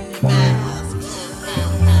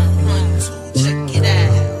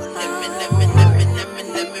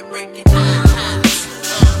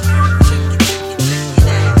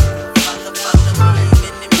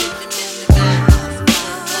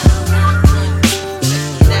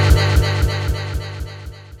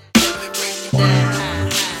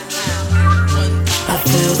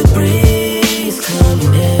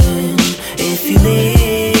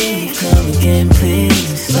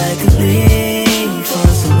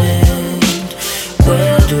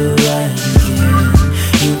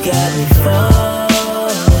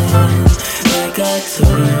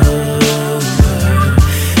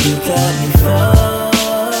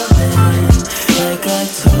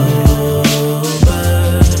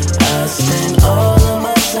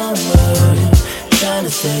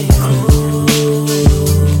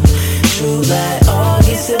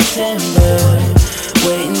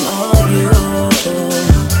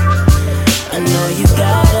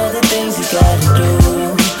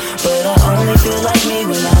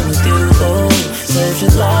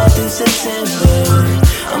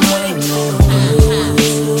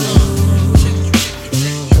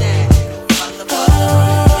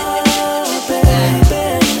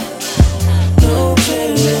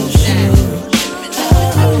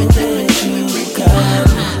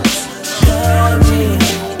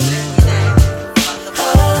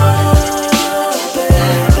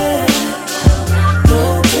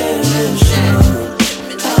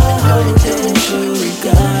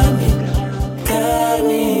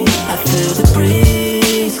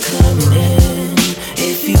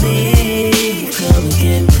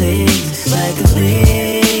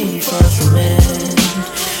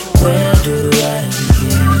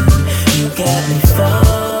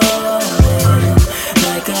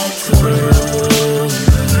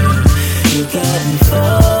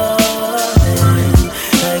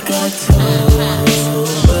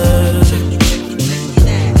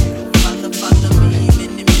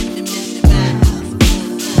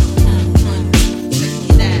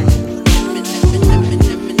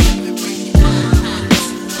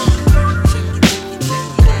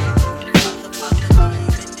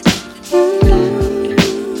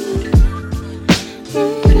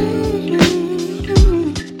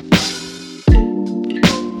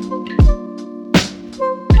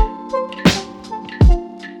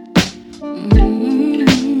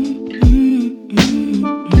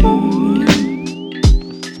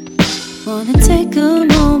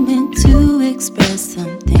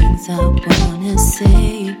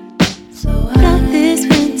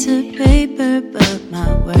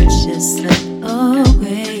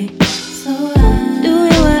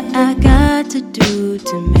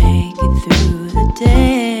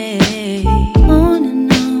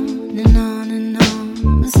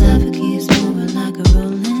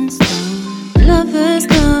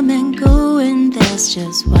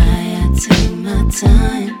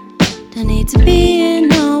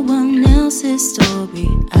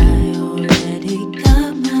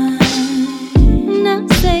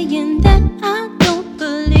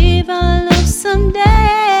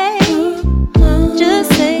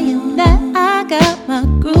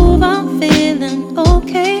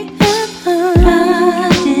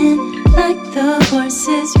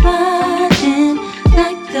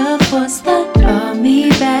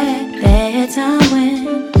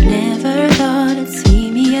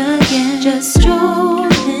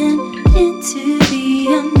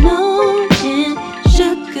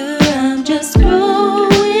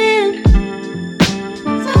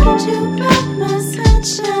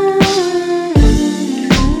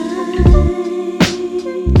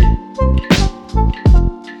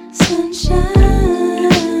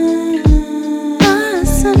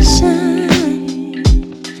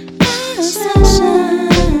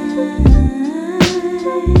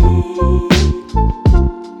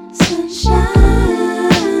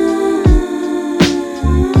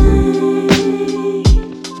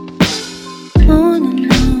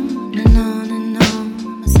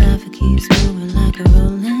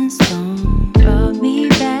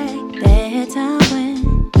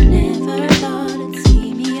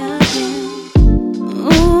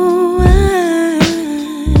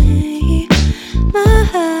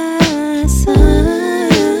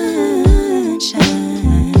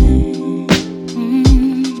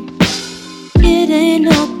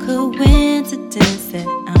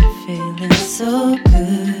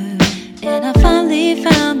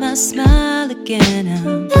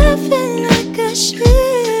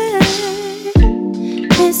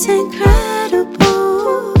 It's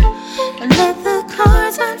incredible. I let the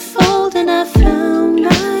cards unfold and I found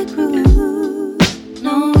my groove.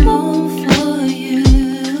 No room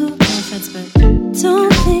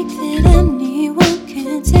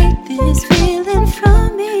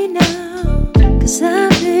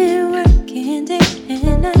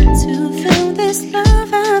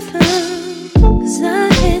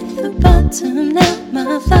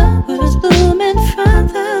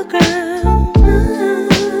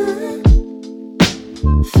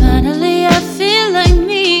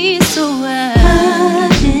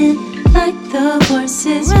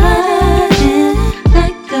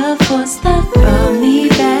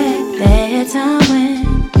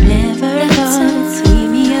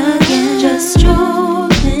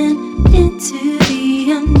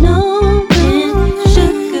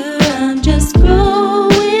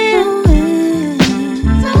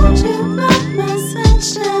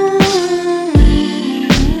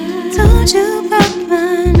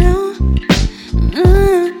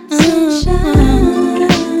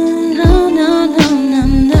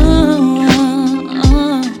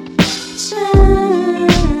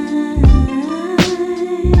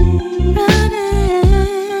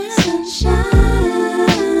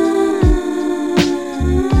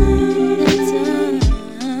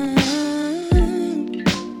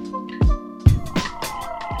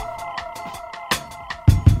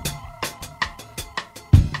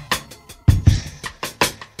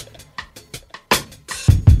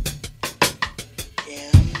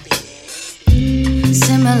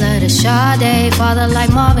father like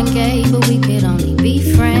Marvin Gaye, but we could only be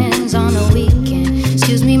friends on a weekend.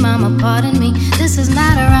 Excuse me, mama, pardon me. This is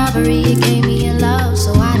not a robbery. You gave me your love,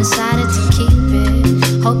 so I decided to keep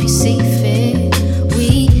it. Hope you see fit. We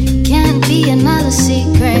can't be another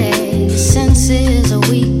secret. Since it's a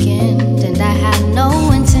weekend, and I had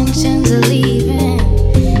no intentions of leaving.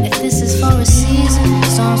 If this is for a season,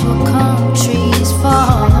 storms will come, trees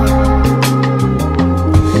fall.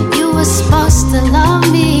 You were supposed to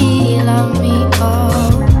love me, oh.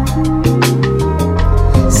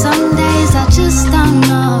 Some days I just don't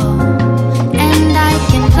know, and I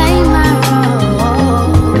can play my role,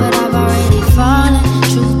 but I've already fallen,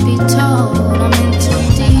 truth be told. I'm in too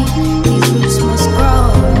deep, these roots must grow.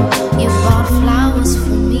 You bought flowers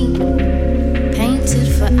for me, painted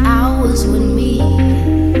for hours with me,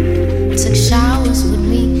 took showers with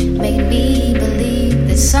me, made me believe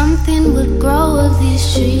that something would grow of these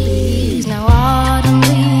trees. Now autumn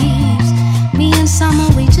leaves, me and summer,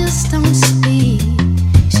 we just don't speak.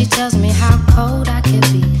 She tells me how cold I can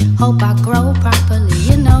be, hope I grow properly,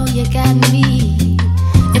 you know you got me.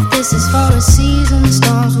 If this is for a season,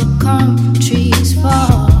 storms will come, trees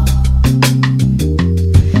fall.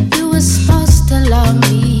 You were supposed to love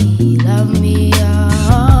me,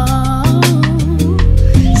 oh.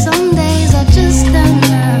 Some days I just don't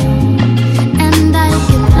know, and I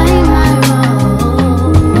can play my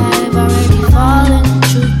role. I've already fallen,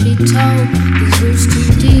 truth be told. These roots too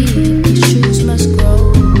deep, these shoots must grow.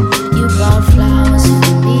 You bought flowers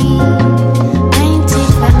for me, painted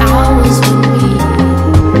for hours with me,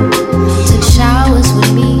 took showers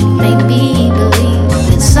with me, made me believe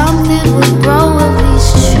that something would grow of these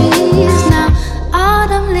trees. Now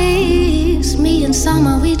autumn leaves, me and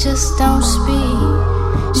summer, we just don't speak.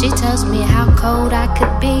 She tells me how cold I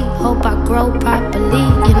could be, hope I grow properly,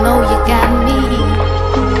 you know you got me.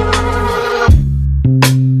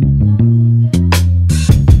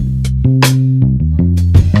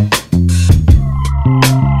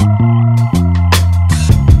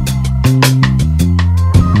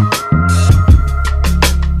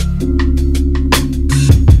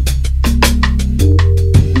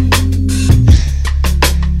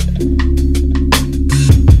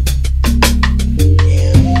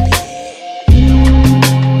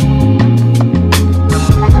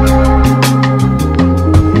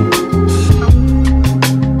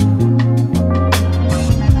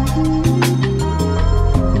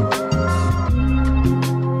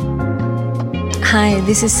 Hi,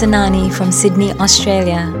 this is Sanani from Sydney,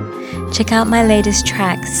 Australia. Check out my latest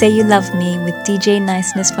track, Say You Love Me, with DJ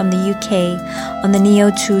Niceness from the UK on the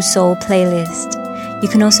Neo 2 Soul playlist. You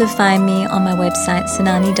can also find me on my website,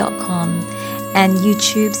 sanani.com, and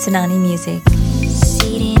YouTube, Sanani Music.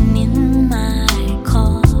 Sitting in my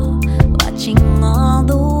car, watching all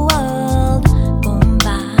the world go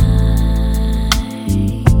by.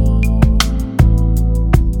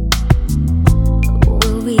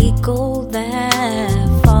 Will we go that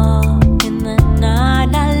far in the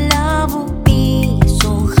night? Our love will be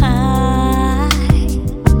so high.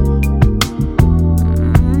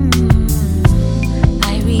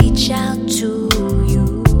 I reach out to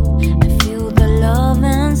you, I feel the love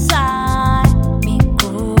inside.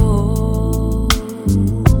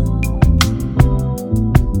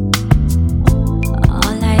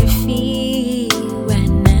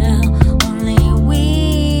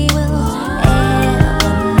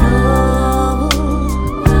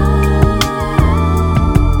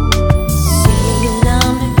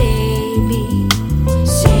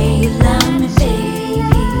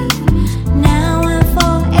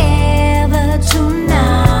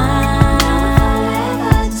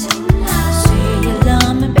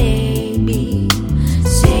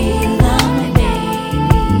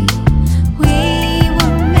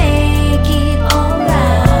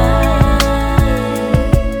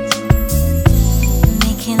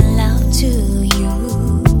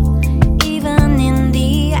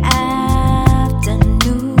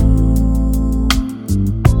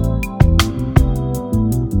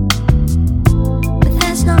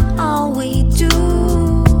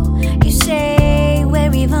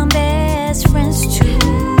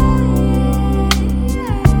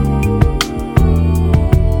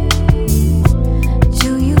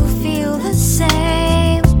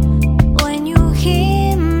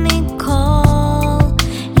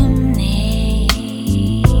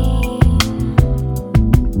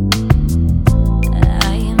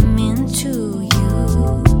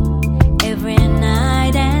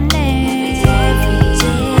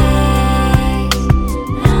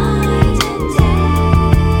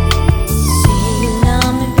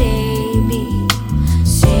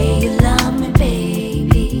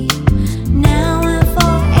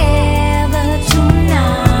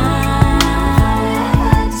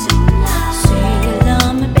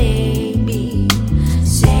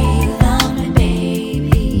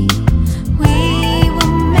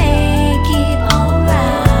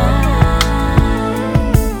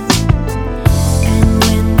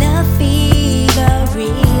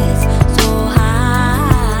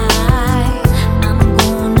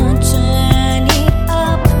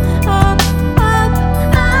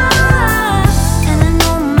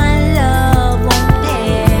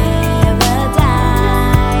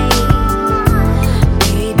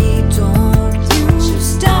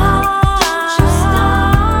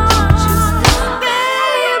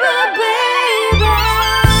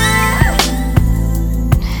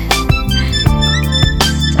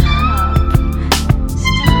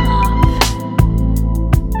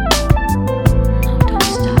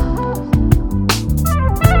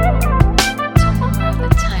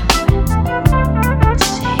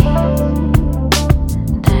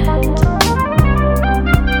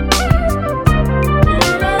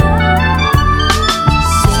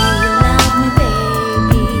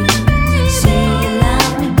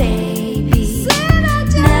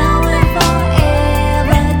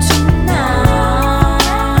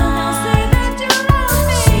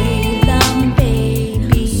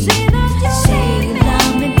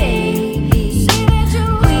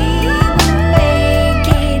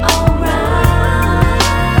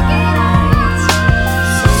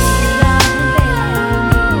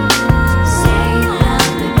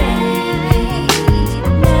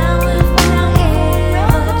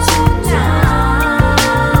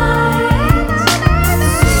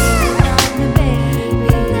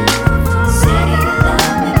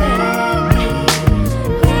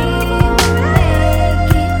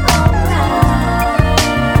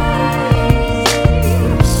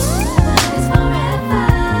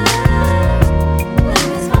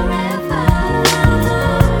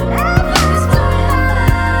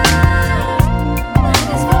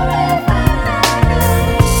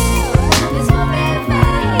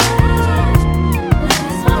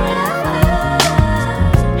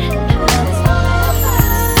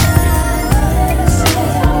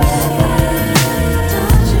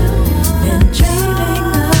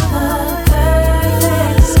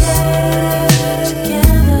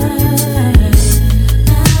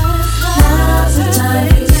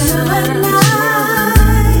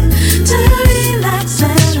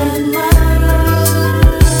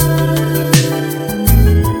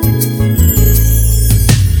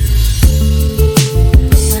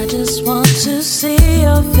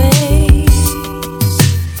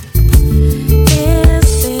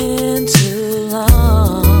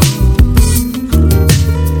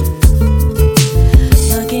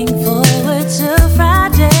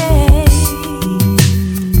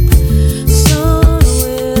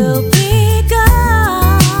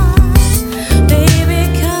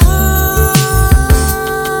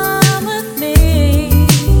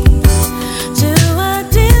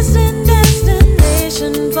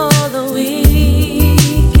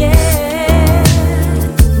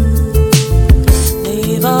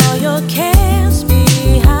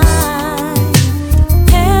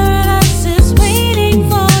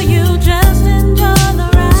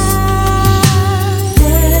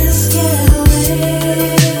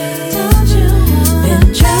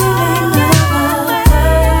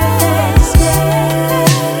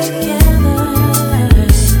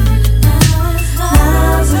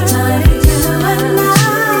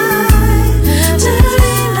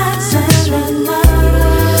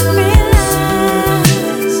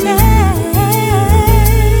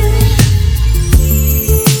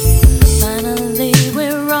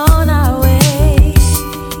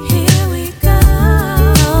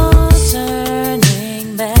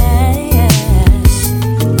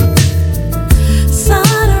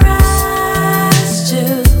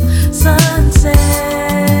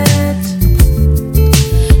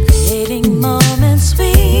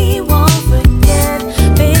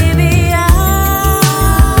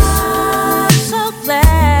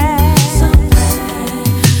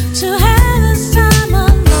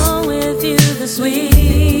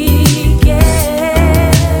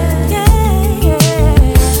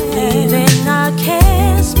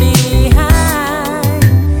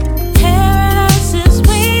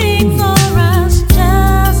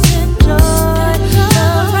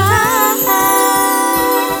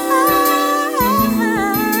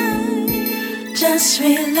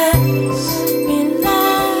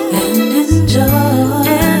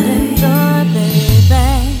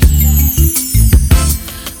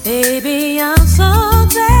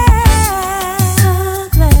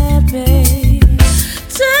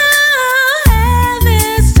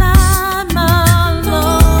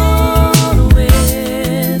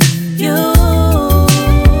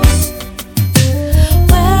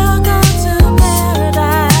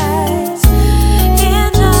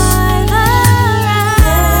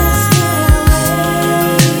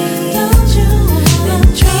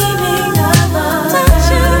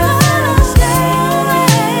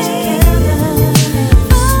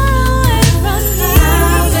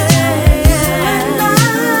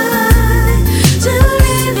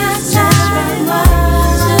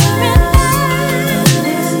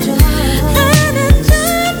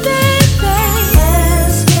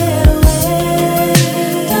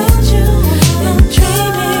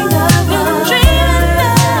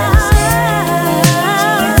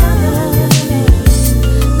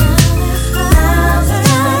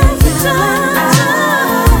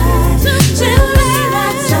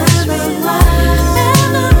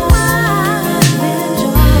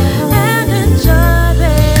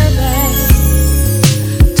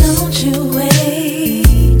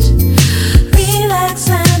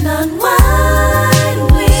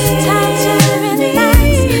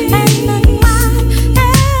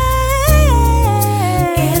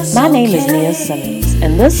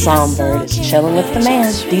 And this songbird is chilling with the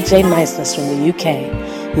man, DJ Niceness from the UK,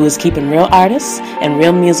 who is keeping real artists and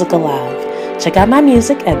real music alive. Check out my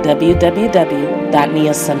music at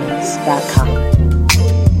www.niasimmons.com.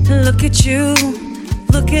 Look at you,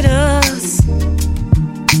 look at us.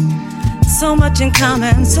 So much in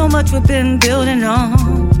common, so much we've been building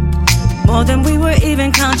on. More than we were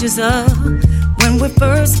even conscious of when we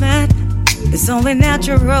first met. It's only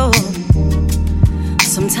natural.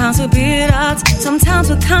 Sometimes we'll be at odds, sometimes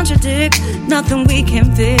we'll contradict. Nothing we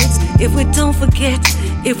can fix if we don't forget,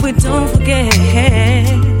 if we don't forget.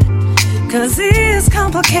 Cause it's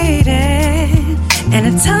complicated and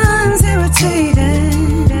at times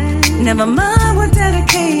irritating. Never mind, we're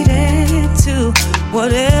dedicated to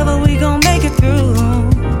whatever we gon' make it through.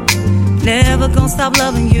 Never gon' stop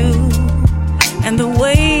loving you and the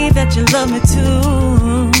way that you love me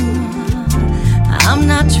too. I'm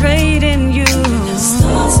not trading you. The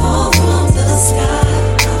stars fall from the sky.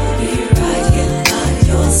 I'll be right here by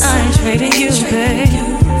your side. I ain't trading you, babe.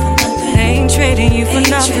 I ain't trading you for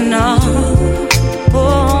nothing, no.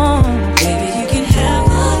 Oh, baby, you can have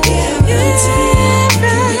my guarantee.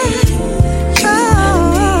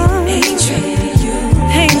 Ain't trading you.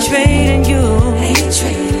 Ain't trading you. Ain't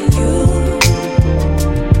trading you.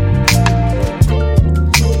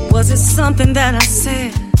 Was it something that I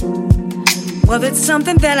said? Was it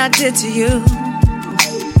something that I did to you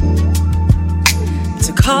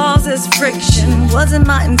to cause this friction? Wasn't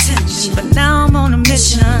my intention, but now I'm on a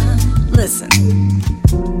mission. Listen,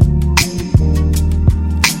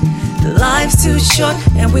 life's too short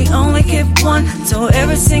and we only get one. So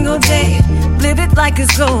every single day, live it like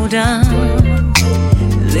it's golden.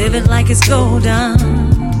 Live it like it's golden.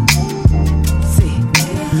 See,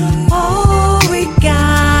 all we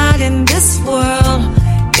got in this world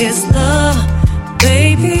is love.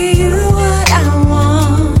 Baby, you what I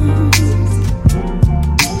want.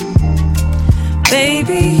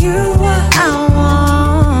 Baby, you what I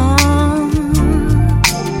want.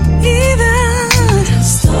 Even the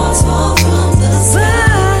stars fall from the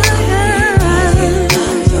sky.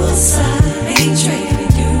 Your side. Ain't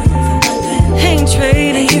trading you for nothing. Ain't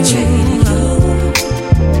trading you.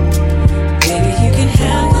 Baby, you can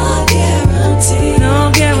have my guarantee. No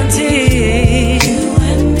guarantee.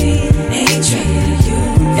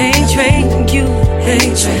 Ain't trading you,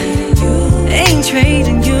 ain't trading you, ain't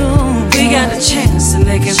trading you. We got a chance to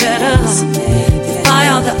make it better. Defy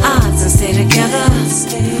all the odds and stay together.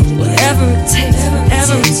 Whatever it takes,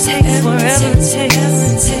 whatever it takes, wherever it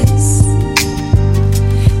takes.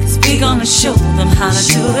 Cause we gonna show them how to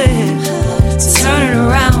do it. Turn it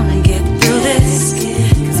around and get through this.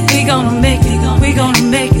 Cause we gonna make it, we gonna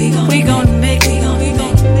make it, we gonna make it, we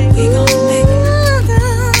gonna make it.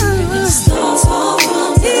 Stars fall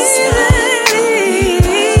from the sky.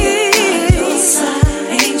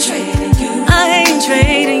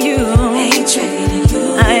 Trading you, ain't trading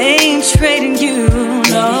you, I ain't trading you,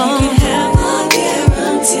 no. You can have my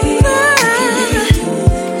guarantee.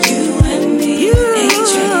 You and me, ain't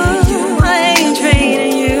trading you. I ain't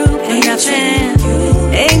trading you for nothing.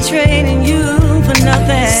 Ain't trading you for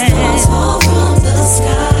nothing. Stars fall from the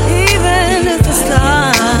sky. Even if the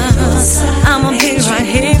stars, I'ma be right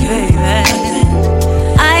here, baby.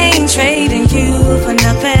 I ain't trading you for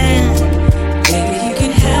nothing.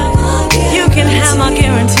 You can have my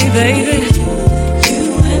guarantee, baby.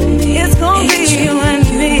 It's gonna be you and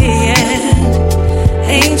me, yeah.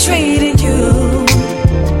 Ain't trading you.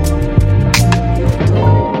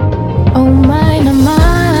 Oh, mine, oh,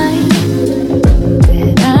 mine,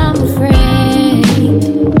 but I'm afraid.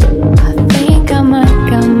 I think I might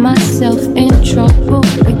come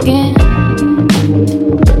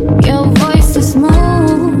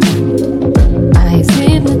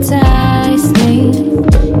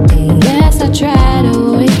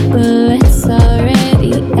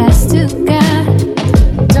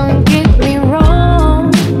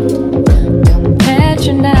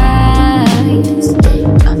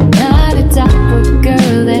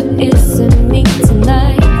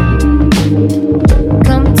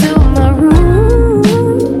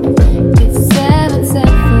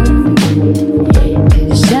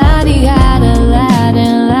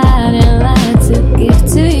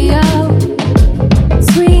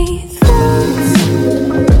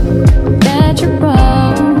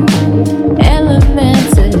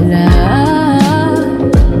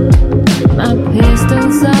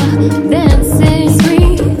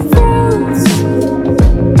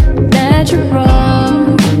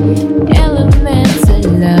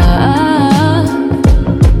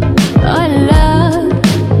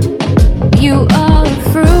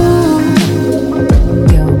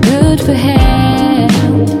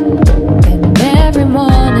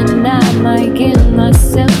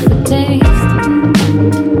myself a taste.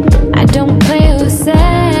 I don't play with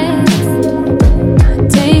sex, I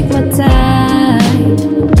take my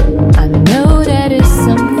time. I know that it's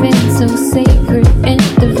something so sacred and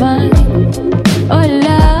divine. Oh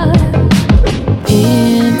love,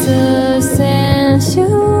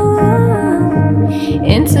 intersensual,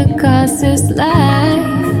 intercossus life.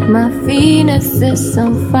 My Venus is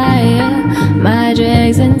on fire, my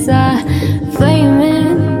dragons are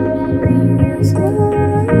flaming.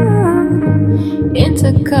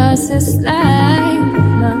 Intercossus life,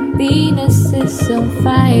 my Venus is on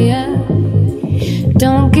fire.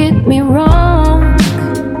 Don't get me wrong,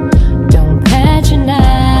 don't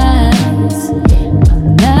patronize.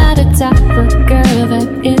 I'm not the type of girl that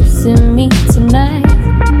is in me tonight.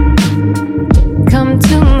 Come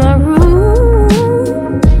to my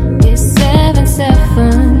room, it's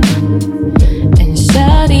 7-7, and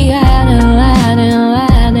shawty had a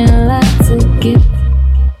lot to get.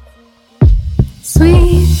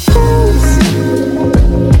 Sweet juice,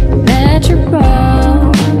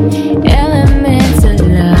 natural elements of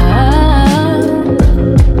love.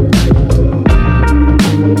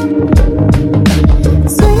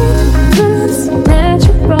 Sweet juice,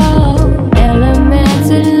 natural elements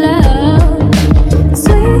of love.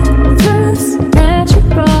 Sweet juice,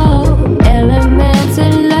 natural elements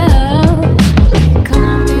of love.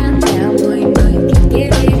 Come on down, boy, you know you can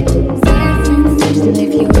get it. Fast and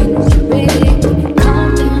if you win, you ready. Calm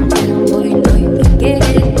down, boy, you know you can get it.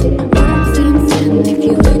 If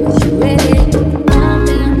you win, you ready. Calm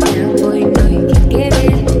down, boy, you know you can get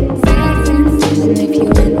it. Fast and if you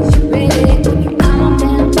win, you ready. Calm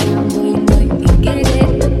down, boy, you know you can get it.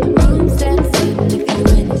 Room set, if you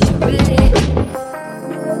win, you ready.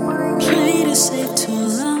 Play to stay too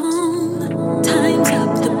long. Time's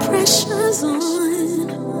up, the pressure's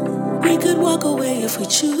on. We could walk away if we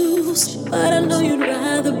choose, but I know you'd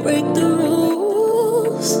rather break the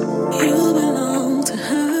rules. You belong to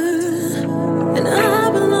her, and I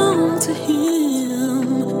belong to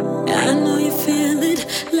him. I know you feel it,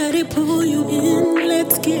 let it pull you in.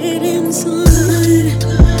 Let's get inside.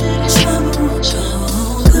 Trouble,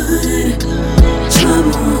 good.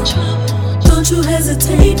 Trouble, don't you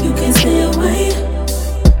hesitate, you can stay away.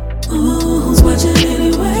 Oh, who's watching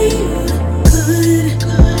anyway? Good.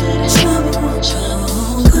 Trouble,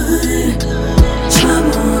 good.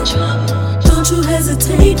 Trouble, don't you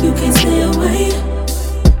hesitate, you can stay away.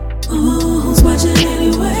 Oh, who's watching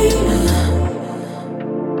anyway?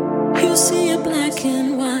 You see it black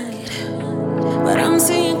and white, but I'm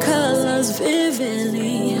seeing colors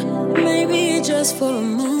vividly. Maybe just for a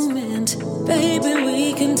moment, baby,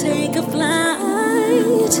 we can take a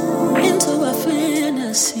flight into a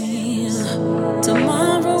fantasy.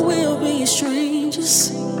 Tomorrow we'll be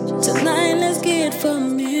strangers. Tonight let's get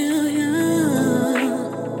familiar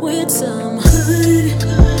with some hood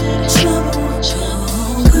trouble,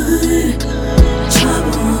 good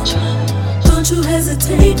trouble. Don't you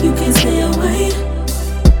hesitate, you can stay away.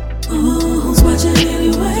 Oh, who's watching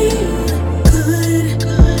anyway? Good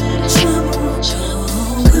trouble,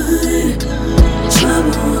 good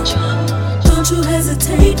trouble. Don't you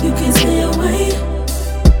hesitate, you can stay away.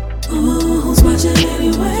 Oh, who's watching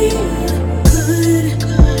anyway? Good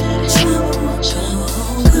trouble,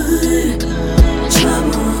 good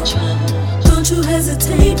trouble. Don't you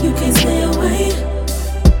hesitate, you can stay away.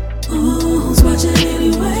 Oh, who's watching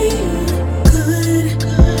anyway? Good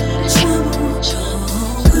trouble,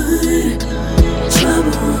 good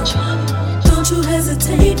trouble. Don't you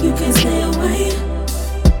hesitate, you can stay away.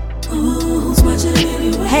 Oh, who's watching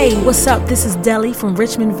anyway? Hey, what's up? This is Deli from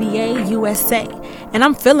Richmond, VA, USA. And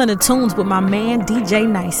I'm feeling the tunes with my man, DJ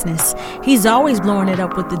Niceness. He's always blowing it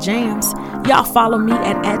up with the jams. Y'all follow me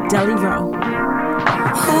at Deli Row.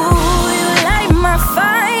 Ooh, you light my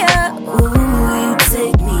fire. Ooh, you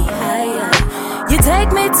take me higher. You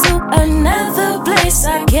take me to another place.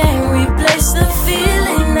 I can't replace the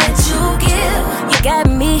feeling that you give. You got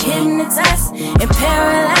me hypnotized and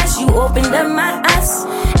paralyzed. You opened up my eyes.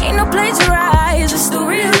 Ain't no plagiarize, it's the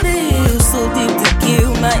real deal. So deep to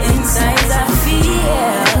kill my insides. I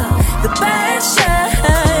feel the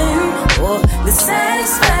passion or the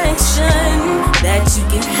satisfaction that you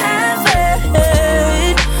can have it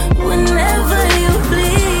whenever you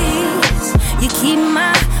please. You keep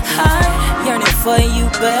my heart yearning for you,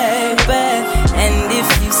 baby. And if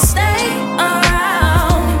you stay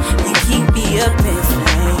around, you keep me up in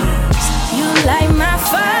flames. You light my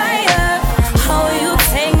fire. Oh, you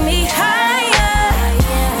take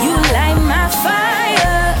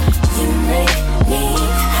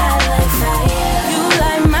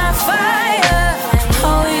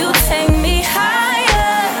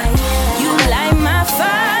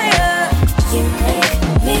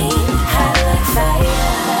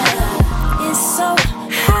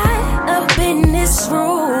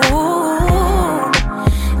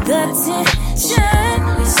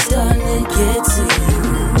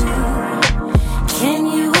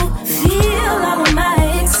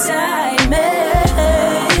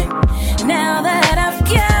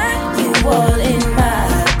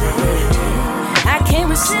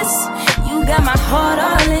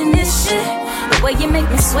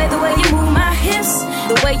make me sway. The way you move my hips,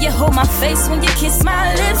 the way you hold my face when you kiss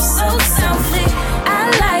my lips so softly. I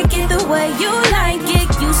like it the way you like it.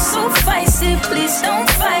 You so feisty, please don't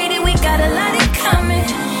fight it. We got a lot in common,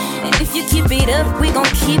 and if you keep it up, we gon'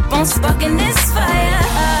 keep on sparking this fire.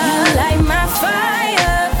 You light my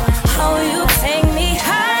fire, oh you take me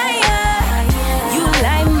higher. You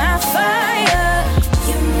light my fire,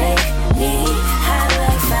 you make me hot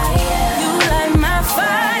like fire. You light my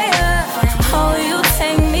fire, oh you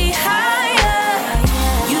take me higher.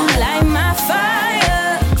 You light my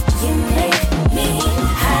fire, you make me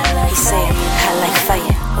hot like fire. Hot like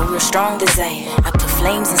fire, a real strong desire. I put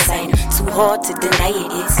flames inside him, too hard to deny it.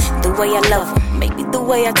 It's the way I love him, maybe the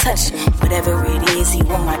way I touch him. Whatever it is, he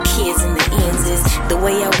want my kids in the ends. Is the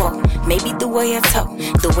way I walk, maybe the way I talk,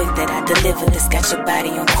 the way that I deliver this. Got your body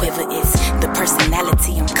on quiver. It's the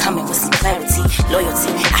personality, I'm coming with some clarity,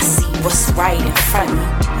 loyalty. I see what's right in front of me,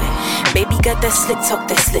 yeah. Baby got that slick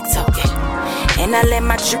talk, yeah. And I let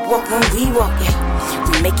my drip walk when we walk, yeah.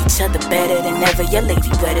 We make each other better than ever. Your lady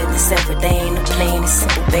wetter than ever. They ain't a plain, it's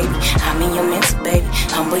simple, baby. I'm in your mental, baby.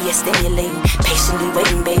 Humble yet stimulating, patiently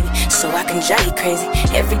waiting, baby, so I can drive you crazy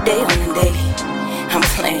every day on the daily. I'm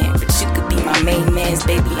playing, but you could be my main man's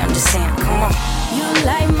baby. I'm just saying, come on. You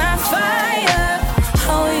light my fire,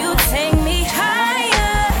 oh you take me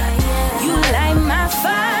higher. You light my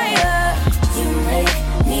fire, you make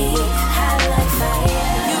me hot like fire.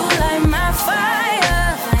 You light my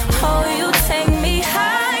fire, oh you take me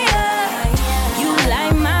higher. You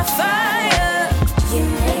light my fire, you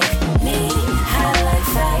make me hot like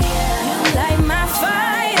fire. You light my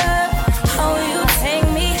fire, oh you take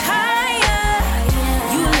me higher.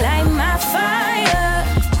 You light my fire,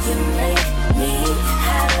 you make me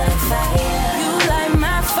hot like fire. You light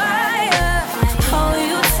my fire, oh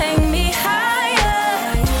you take me higher.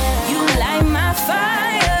 You light my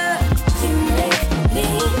fire, you make me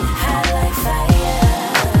hot like fire.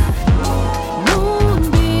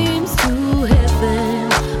 Moonbeams to heaven,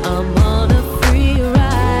 I'm on a free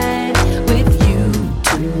ride with you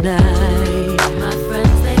tonight. My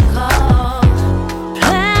friends they call,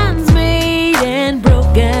 Plans made and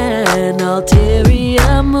broken,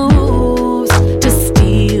 ulterior moves to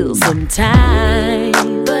steal some time.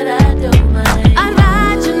 but I don't mind. I'd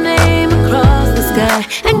write your name across the sky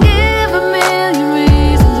and give a million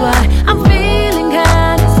reasons why I'm feeling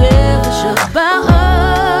kinda selfish about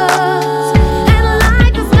us. And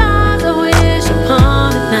like the stars I wish upon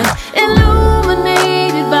a night,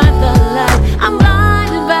 illuminated by the light, I'm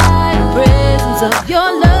blinded by the presence of your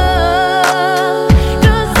love.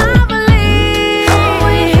 'Cause I believe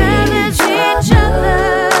we have each other.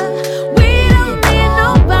 We don't need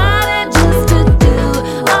nobody just to do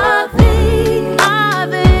our thing,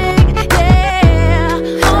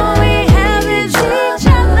 yeah. All we have is each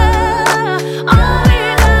other. All we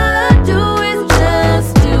gotta do is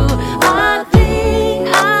just do our thing,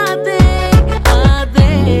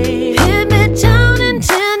 Hit me down in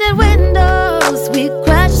tinted windows, we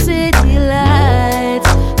crash city lights,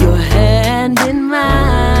 your hand in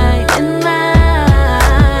mine,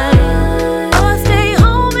 Or stay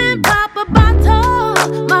home and pop a bottle,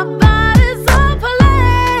 my body's a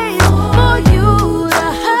place for you to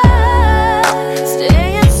hide. Stay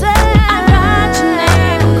inside. I write your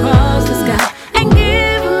name across the sky and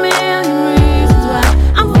give a million reasons why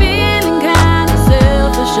I'm feeling kinda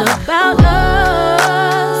selfish about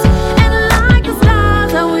us. And like the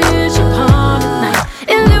stars I wish upon a night,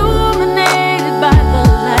 illuminated by the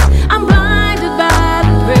light, I'm blinded by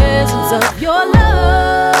the presence of your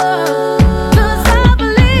love. 'Cause I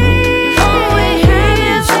believe we have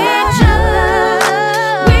each other.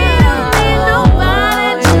 We don't need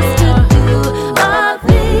nobody just to do our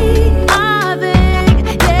thing,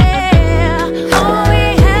 yeah. All we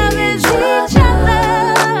have is each other.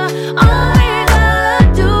 All we gotta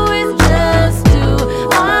do is just do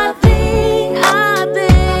our thing,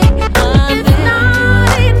 It's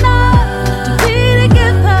not enough to be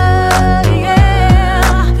together,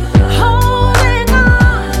 yeah. Holding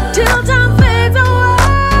on till time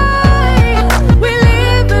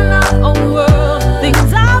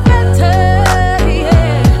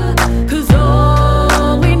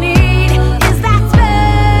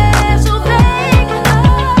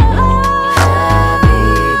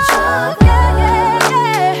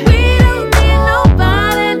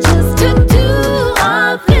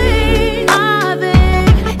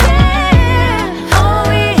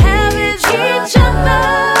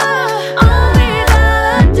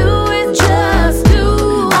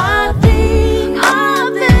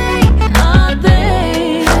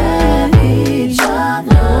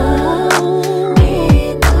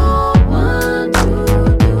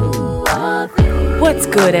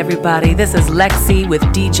everybody. This is Lexi with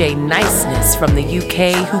DJ Niceness from the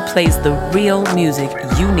UK, who plays the real music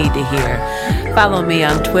you need to hear. Follow me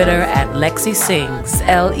on Twitter at Lexi Sings,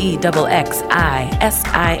 LEXXISINGS.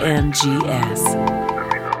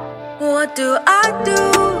 What do I do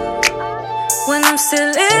when I'm still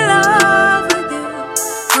in love with you?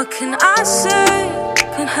 What can I say?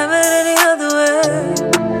 Can't have it any other way.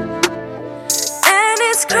 And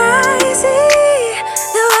it's crazy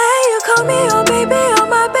the way you call me, oh baby, oh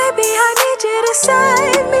my baby. I need you to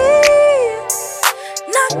save me,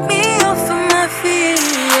 knock me off of my feet.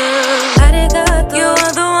 Arigato, you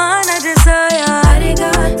are the one I desire.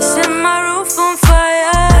 Arigato, set my roof on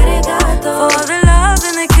fire. Arigato, for the love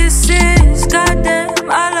and the kisses.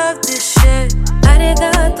 Goddamn, I love this shit.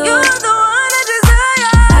 Arigato, you are the one I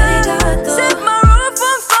desire. Arigato, set my roof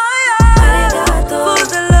on fire. Arigato, for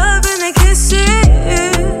the love and the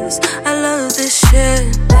kisses. I love this shit.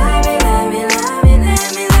 Let me love you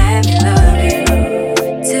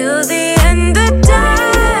till the end of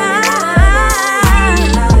time.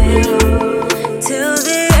 Till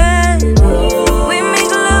the end, we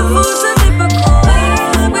make love for some typical.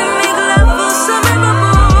 We make love for some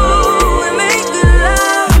memorable. We make good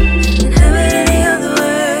love, can't have it any other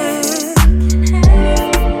way.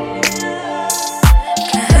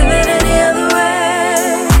 Can't have it any other way.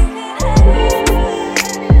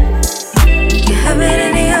 Can't have it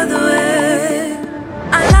any other way.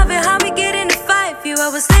 I love it how we get in the fight. Few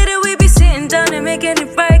hours later we be sitting down and making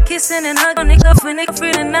it right, kissing and hugging it up when it's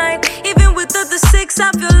free tonight. Even without the sex,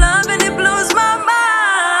 I feel love and it blows my mind.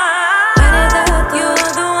 You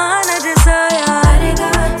are the one I desire.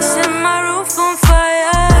 Set my roof on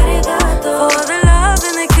fire. For the love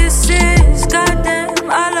and the kisses. Goddamn,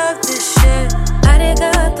 I love this shit.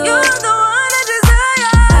 You are the one I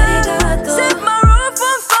desire. Set my roof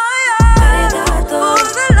on fire. For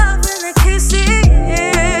the love and the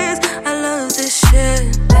kisses. I love this shit.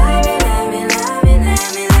 Let me love you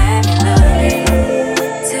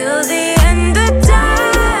till the end of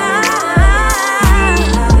time.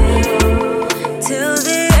 Till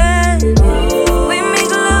the end, we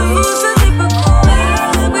make love for some typical.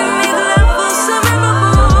 We make love for some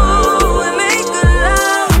memorable. We make good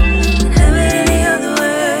love, can't have it any other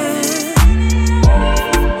way.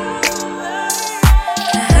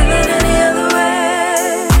 Can't have it any other way.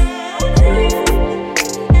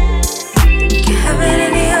 Can't have it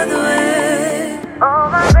any other way. Oh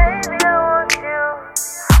my baby, I want you.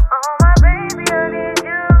 Oh my baby, I need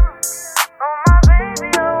you. Oh my baby,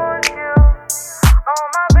 I want you. Oh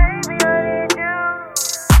my baby, I need you.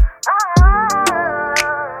 Arigato,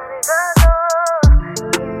 arigato.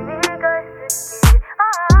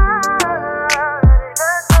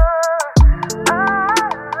 Oh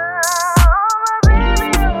my baby,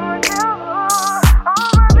 I want you. Oh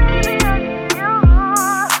my baby, I need you.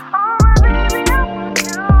 Oh my baby, I want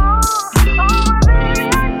you. Oh my baby,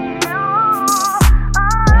 I need you.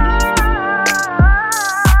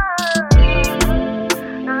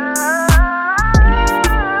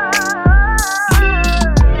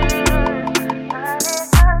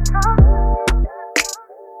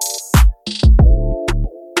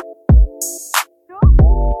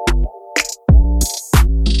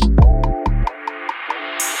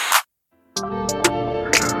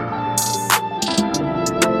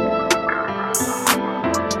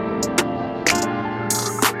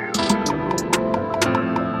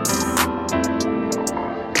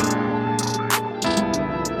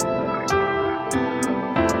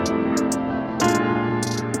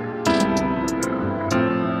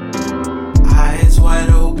 Eyes wide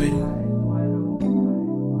open,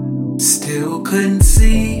 still couldn't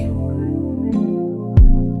see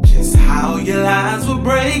just how your lies were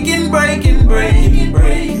breaking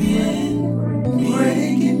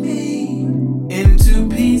me into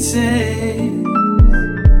pieces.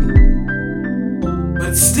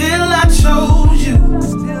 But still I chose you,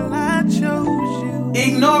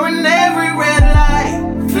 ignoring every red light,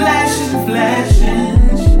 flashing.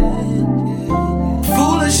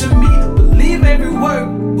 Foolish of me to believe every word,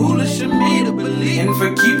 foolish of me to believe, and for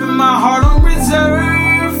keeping my heart on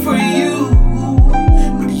reserve for you.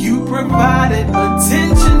 But you provided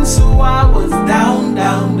attention, so I was down.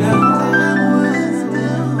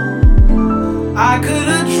 I could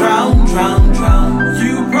have drowned.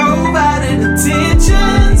 You provided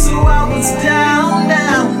attention, so I was down.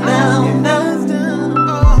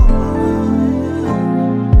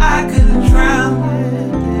 I could have drowned.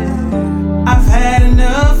 I've had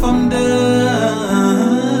enough, I'm done.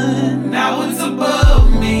 Now it's above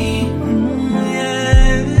me.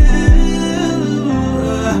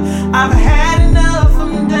 I've had enough,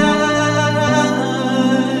 I'm done.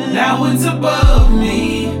 Now it's above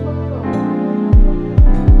me.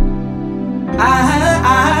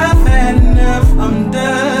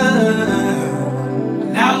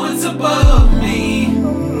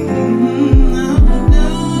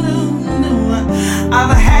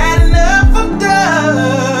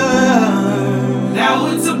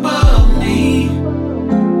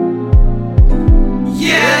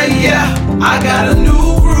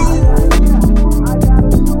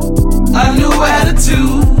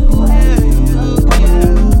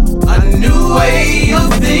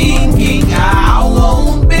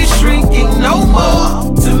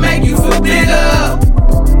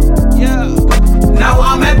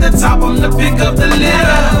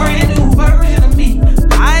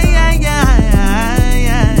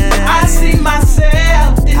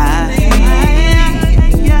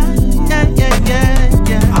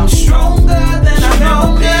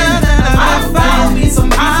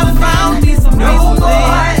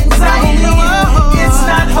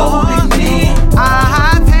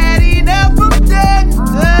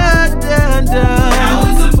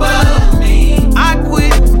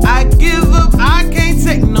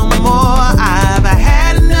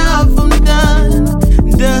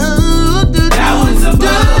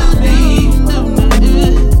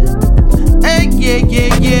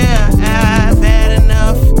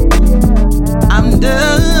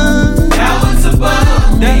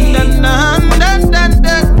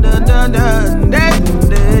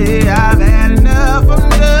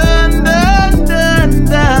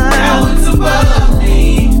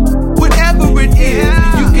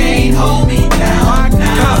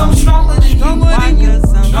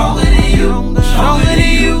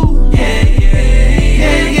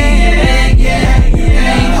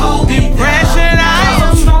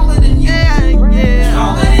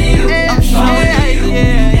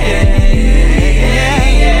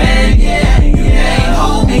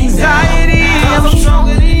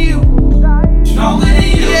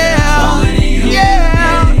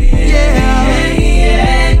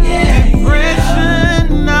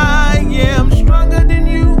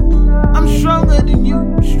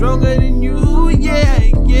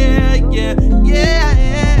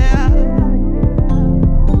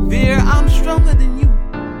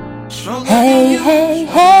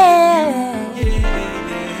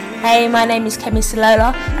 Hey, my name is Kemi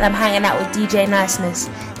Salola and I'm hanging out with DJ Niceness.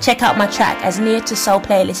 Check out my track as Near to Soul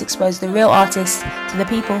playlist exposes the real artists to the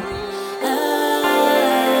people.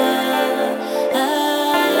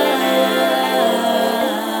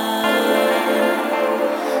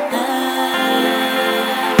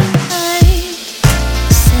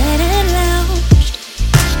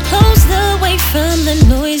 From the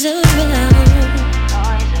noise around,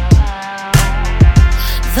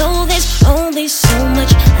 though there's only so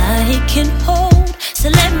much I can hold, so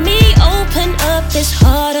let me open up this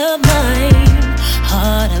heart of mine,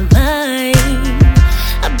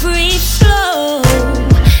 I breathe slow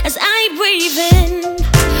as I breathe in.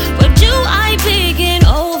 Where do I begin?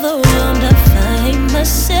 Overwhelmed I find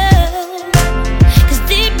myself, 'cause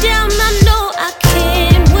deep down I know I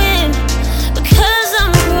can't win, because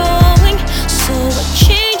I'm growing. So a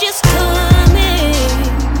change is coming,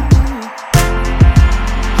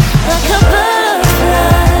 like a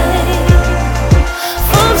butterfly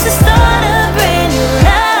forms to start a brand new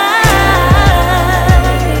life.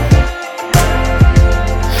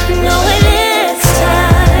 Knowing it's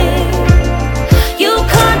time, you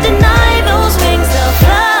can't deny those wings they'll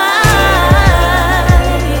fly.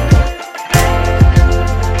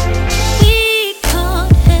 We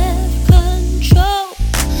can't have control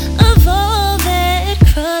of all that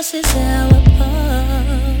crosses our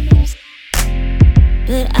paths,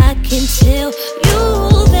 but I can tell you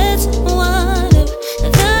that's one of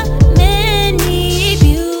the many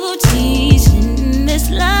beauties in this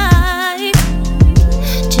life.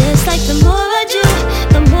 Just like the more I do,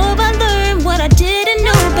 the more I learn what I didn't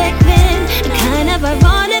know back then. And kind of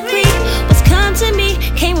ironically, what's come to me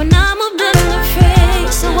came when I'm a bit afraid.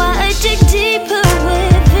 So I dig deeper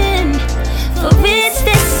within, for it's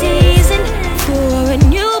this season for a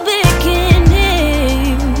new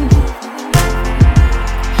beginning.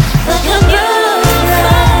 Like a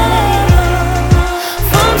butterfly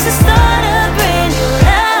forms to start a brand new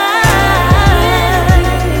life.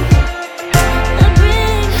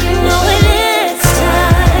 Knowing it's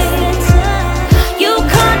time, you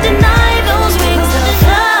can't deny those wings they'll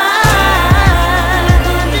fly.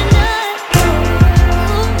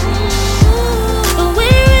 But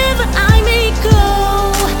wherever I may go,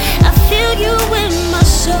 I feel you in my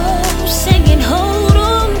soul, singing hold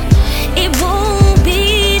on, it won't be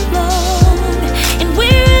long. And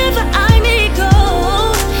wherever I may go,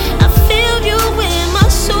 I feel you in my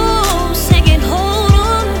soul, singing hold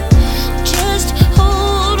on, just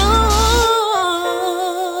hold on.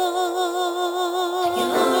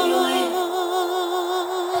 You're on your way,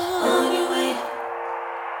 on your way,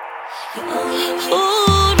 you're on your way. Hold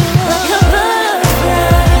on. Like a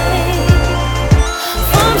butterfly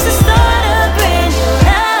forms to start a brand new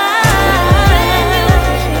life,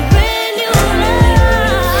 a brand new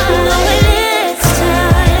life. Knowing it's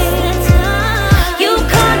time, you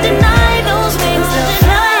can't deny those wings they'll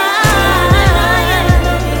fly.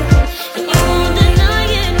 You won't deny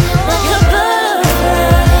it. Like a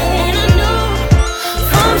butterfly, and I know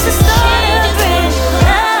forms to start a brand new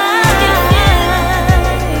life,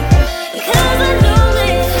 because I know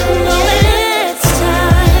it's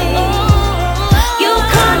time. You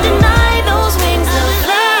can't deny those wings they'll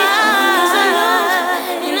fly.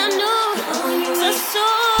 And I know it's so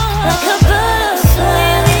like a butterfly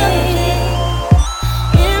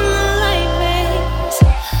in the light rays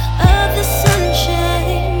of the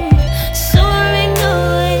sunshine, soaring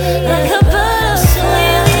away. Like a butterfly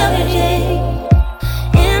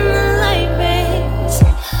in the light rays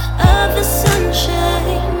of the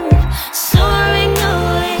sunshine, soaring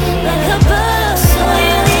away. Like a butterfly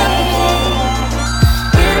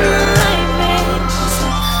in the light rays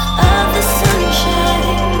of the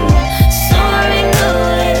sunshine, soaring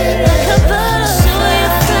away. Like a butterfly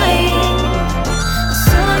flying,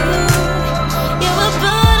 soaring. You're a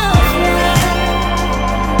butterfly,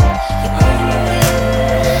 you're on your way.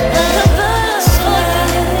 Like a butterfly,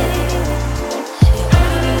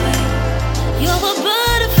 you're a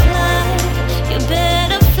butterfly, you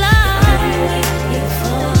better fly. You're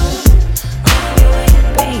flying on your way,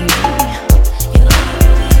 baby. You're on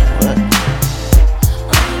your way,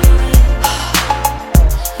 on your way.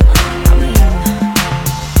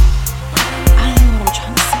 I don't know what I'm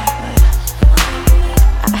trying to say,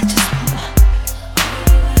 but I just wanna.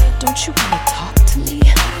 Don't you wanna talk to me?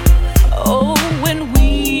 Oh, when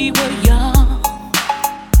we were young,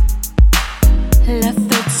 life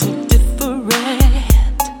felt so different.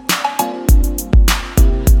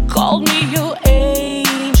 Called me your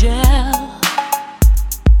angel,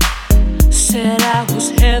 said I was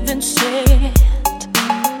heaven sent.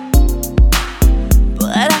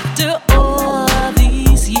 But after all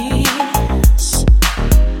these years,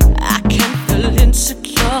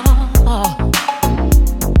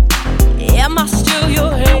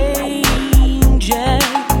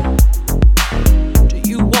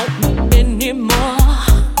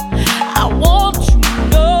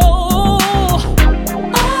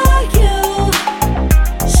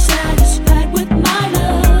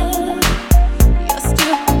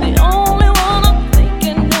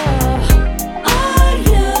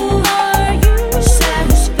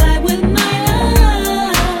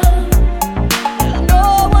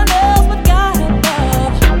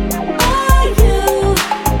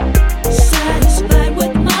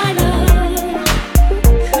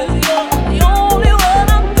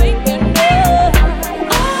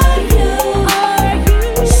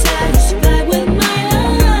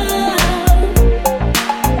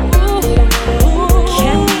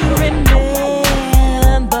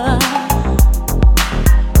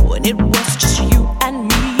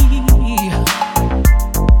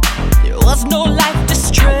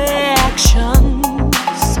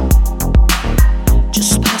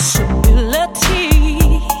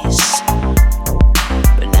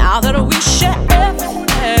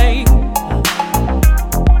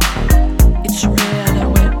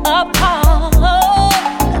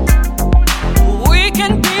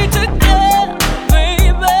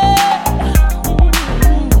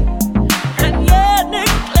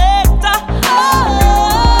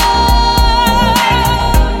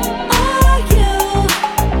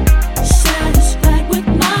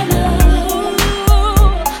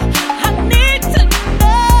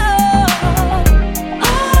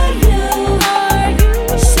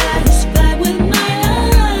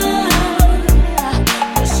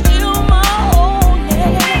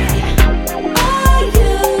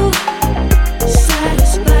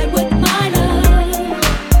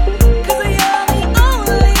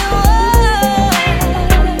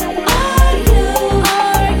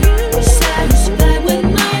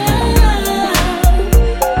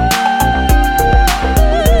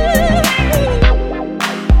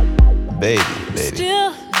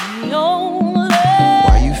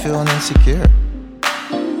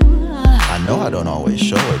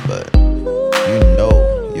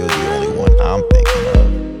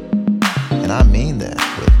 mean that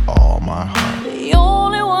with all my heart. The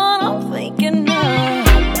only one I'm thinking of.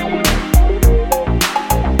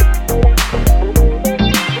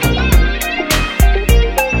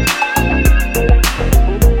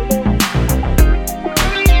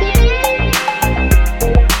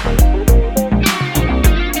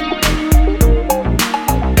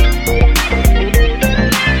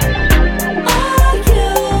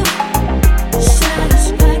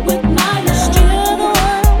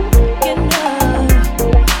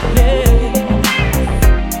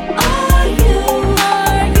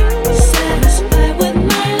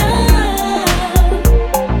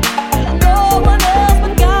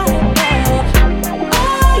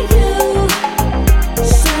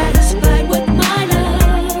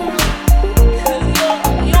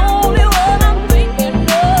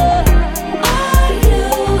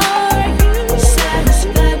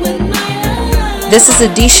 This is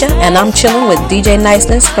Adisha, and I'm chilling with DJ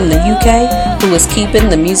Niceness from the UK, who is keeping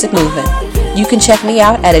the music moving. You can check me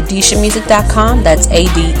out at adishamusic.com, that's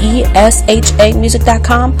ADESHA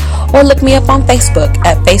music.com, or look me up on Facebook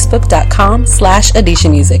at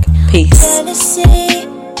facebook.com/AdishaMusic. Peace. Jealousy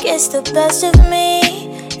gets the best of me.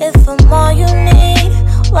 If I'm all you need,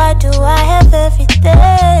 why do I have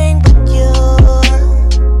everything but you?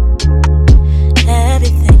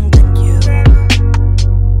 Everything.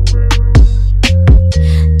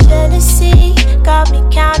 Got me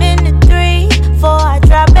counting to 3 before I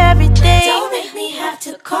drop everything. Don't make me have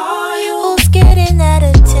to call you. Who's getting that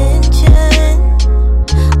attention?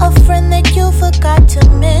 A friend that you forgot to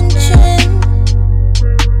mention.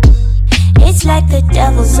 It's like the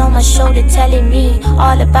devil's on my shoulder telling me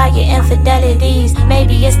all about your infidelities.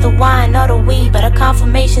 Maybe it's the wine or the weed, but a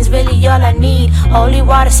confirmation's really all I need. Holy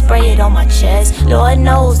water, spray it on my chest. Lord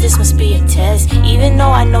knows this must be a test. Even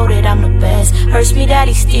though I know that I'm the best, hurts me that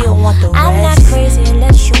he still want the rest. I'm not crazy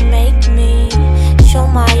unless you make me show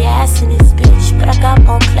my ass in this bitch, but I got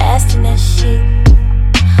more class than that shit.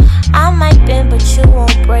 I might bend, but you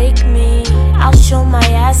won't break me. I'll show my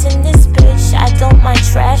ass in this bitch. I don't mind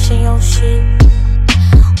trashing your shit.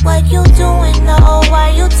 What you doing though? Why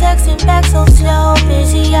you texting back so slow?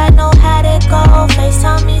 Busy, I know how to go.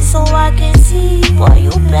 FaceTime me so I can see. Boy,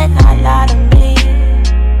 you better not lie to me.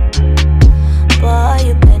 Boy,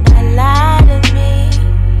 you better not lie to me.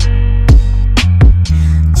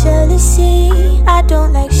 Jealousy, I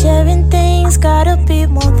don't like sharing things. Gotta be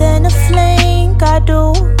more than a fling. I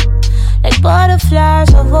do. Like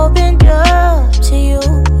butterflies, I've opened up to you.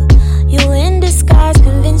 You in disguise,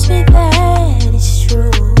 convince me that it's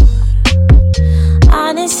true.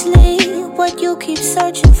 Honestly, what you keep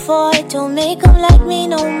searching for don't make them like me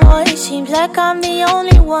no more. It seems like I'm the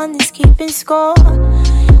only one that's keeping score.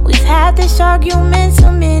 We've had this argument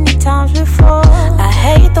so many times before. I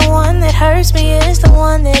hate the one that hurts me, is the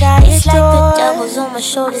one that I adore. It's like the devil's on my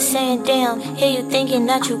shoulder saying, damn, hear you thinking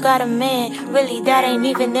that you got a man. Really, that ain't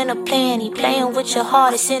even in a plan. He playing with your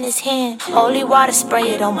heart, it's in his hand. Holy water, spray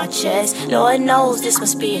it on my chest. Lord knows this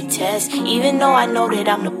must be a test. Even though I know that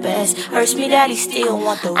I'm the best, hurts me that he still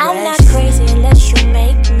want the rest. I'm not crazy unless you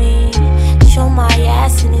make me show my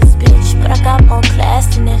ass in this bitch, but I got more class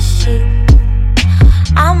than that shit.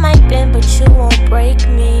 I might bend, but you won't break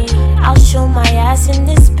me. I'll show my ass in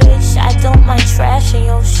this bitch. I don't mind trashing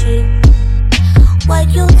your shit. What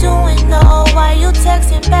you doing though? Why you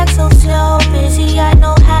texting back so slow? Busy, I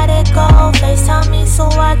know how to go. FaceTime me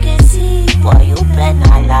so I can see. Boy, you better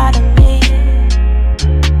not lie to me.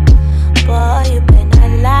 Boy, you better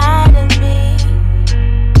not lie to me.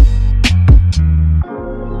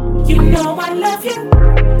 You know I love you,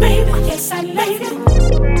 baby. Yes, I love you.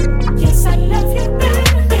 Yes, I love you, baby.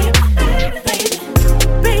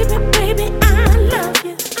 Baby, I love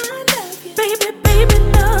you. Baby,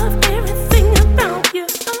 love everything about you.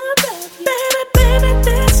 Baby,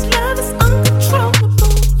 this love is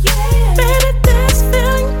uncontrollable. Yeah. Baby, this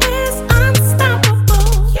feeling is unstoppable.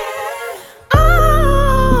 Yeah.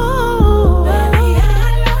 Oh, baby, I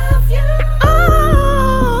love you.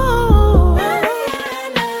 Oh, baby, I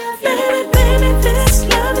love you. Baby, this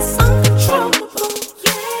love is uncontrollable.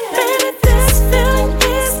 Yeah. Baby, this feeling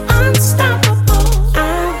is unstoppable. I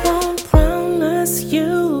won't promise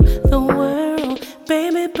you the world,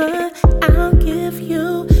 baby, but I'll give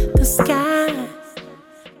you the sky.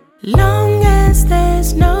 Long as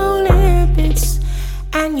there's no limits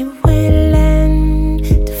and you're willing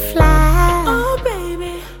to fly. Oh,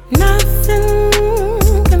 baby, nothing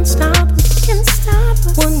can stop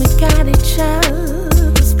us when we got each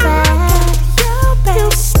other's back.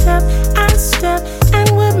 You step, I step, and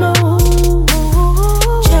we move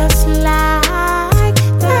just like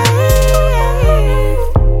that.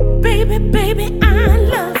 Baby, I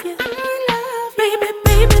love you.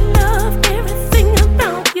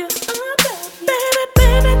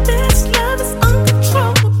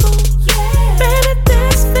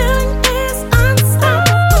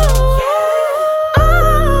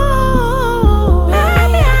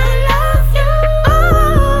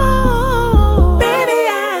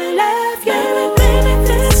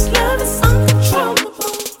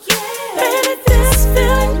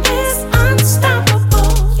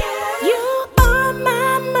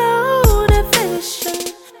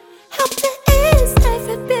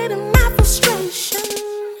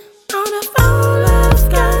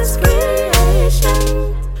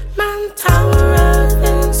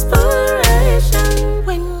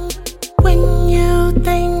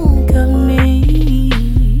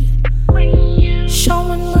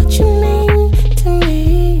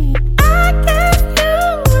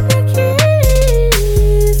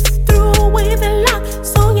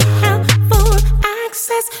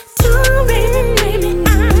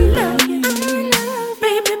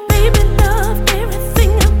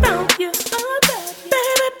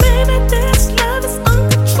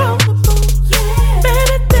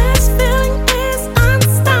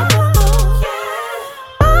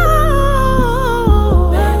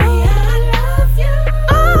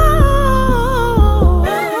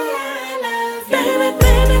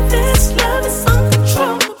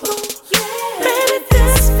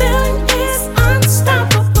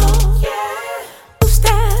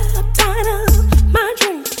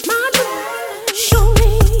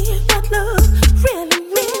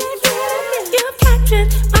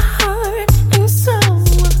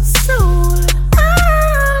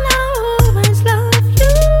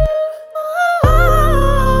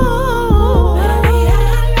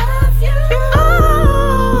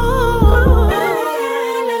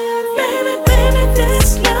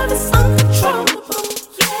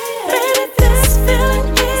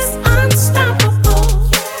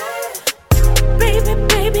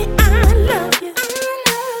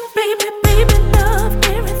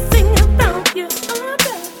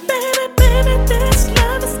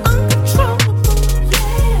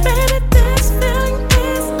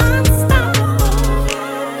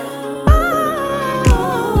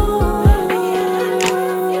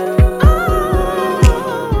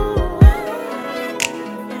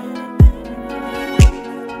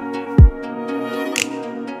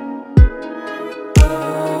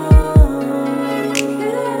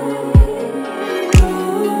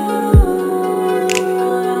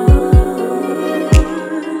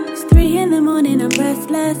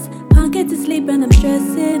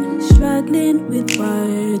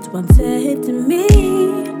 words once said to me.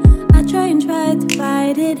 I try to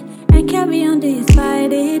fight it and carry on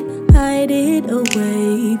despite it, hide it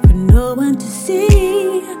away for no one to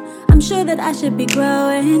see. I'm sure that I should be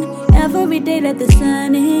growing every day. Let the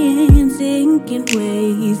sun in, sink in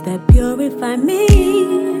ways that purify me.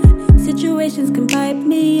 Situations can pipe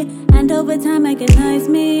me, and over time agonize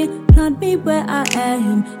me. Plant me where I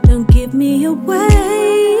am, don't give me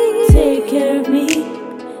away. Take care of me,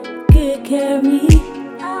 good care of me.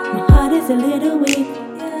 My heart is a little weak,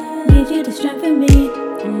 need you to strengthen me.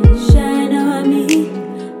 Shine on me,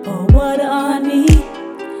 pour water on me.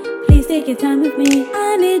 Please take your time with me.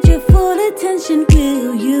 I need your full attention,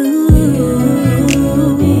 will you?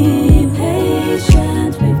 Be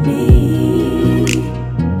patient with me.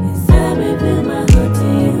 Reveal my heart to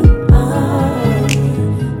you,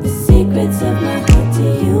 the secrets of my heart to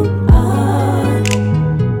you,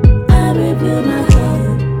 I reveal my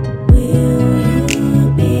heart. Will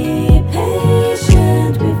you be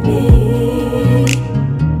patient with me?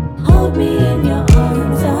 Hold me in your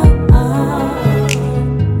arms, I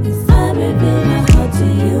reveal my heart to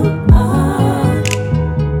you,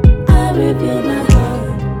 I reveal my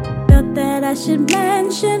heart. Felt that I should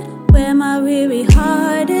mention where my weary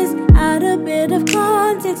heart is. Add a bit of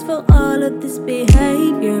context for all of this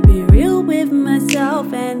behavior. Be real with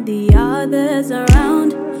myself and the others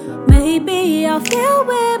around. Maybe I'll feel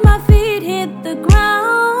where my feet hit the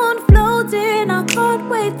ground. Floating, I can't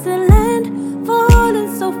wait to land.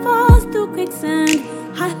 Falling so fast through quicksand.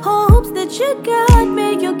 High hopes that you got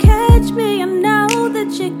me, you'll catch me. I know that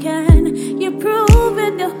you can. You're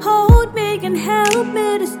proving you'll hold me and help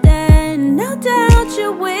me to stand. No doubt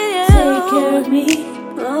you will. Take care of me,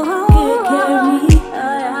 good care of me.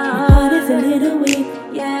 My heart is a little weak,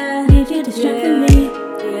 need you to strengthen me.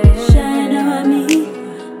 Shine on me,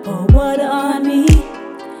 pour water on me.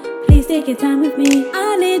 Please take your time with me.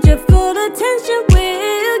 I need your full attention,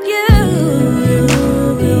 will you?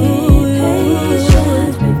 Be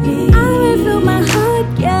patient with me. I reveal my heart,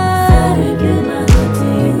 I reveal my heart to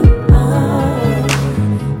you,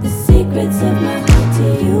 the secrets of my heart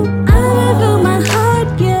to you, I reveal my heart,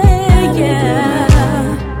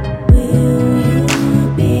 Will you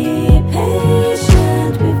be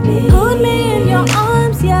patient with me? Hold me in your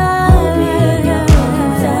arms, Hold me in your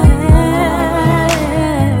arms,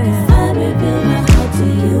 I reveal my heart to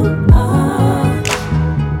you,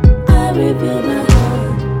 I reveal my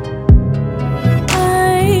heart.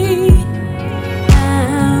 I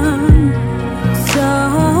am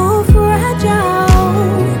so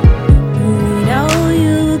fragile. You know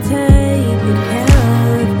you take good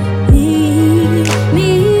care of me.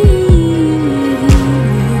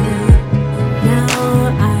 Now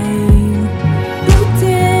I'm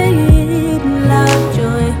rooted in love,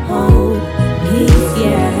 joy, hope, peace,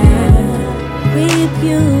 With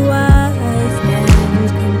you I stand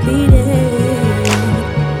completed.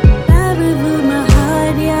 I reveal my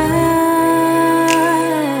heart,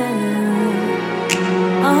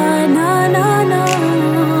 Oh, no,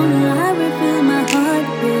 I reveal my heart,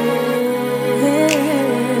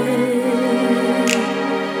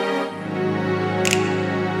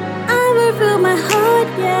 I reveal my heart,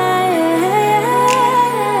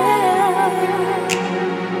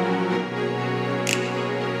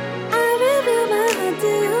 I reveal my heart to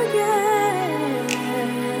you,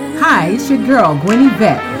 Hi, it's your girl, Gwen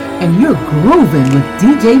Yvette, and you're grooving with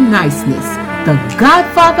DJ Niceness, the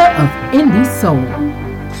godfather of indie soul.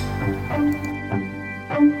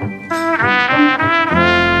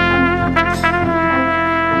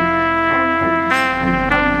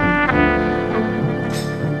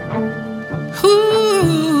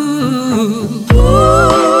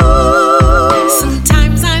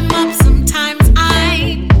 Sometimes I'm up, sometimes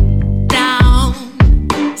I'm down.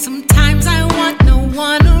 Sometimes I want no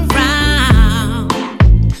one around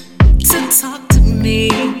to talk to me.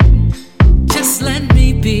 Just let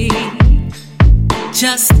me be.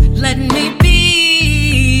 Just let me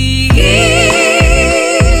be.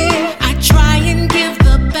 I try and give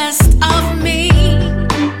the best of me,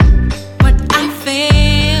 but I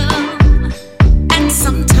fail. And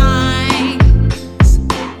sometimes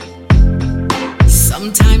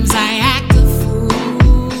I act a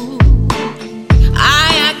fool. I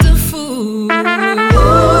act a fool.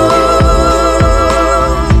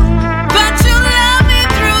 But you love me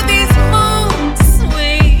through these mood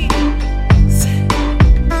swings.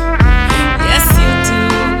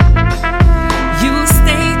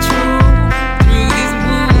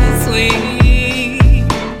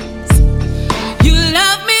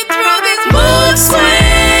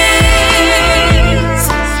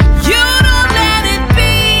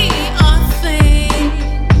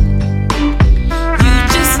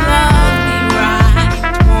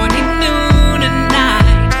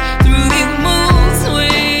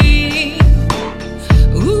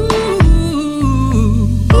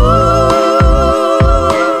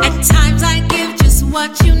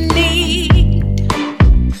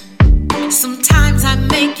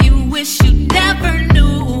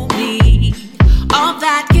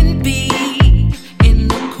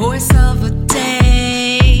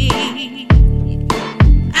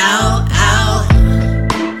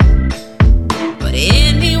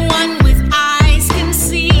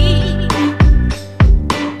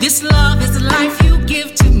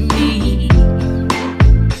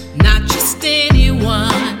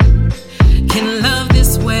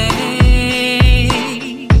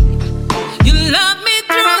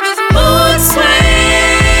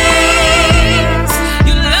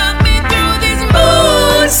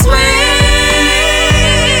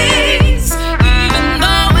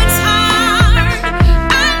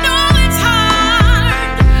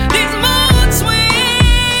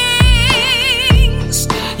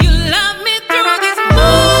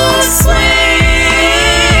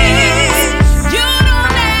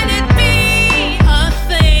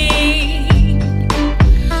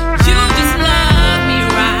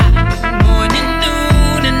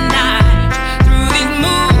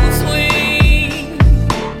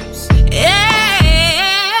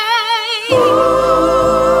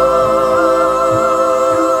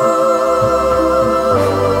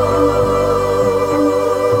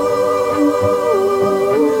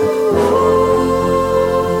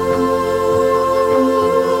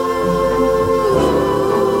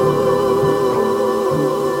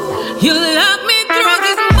 You love me through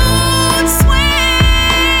these mood swings.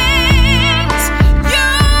 You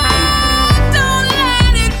don't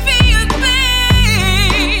let it be a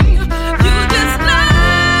thing. You just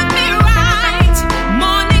love me right,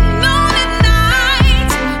 morning, noon, and night,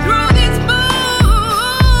 through these moods.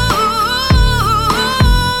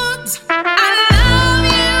 I love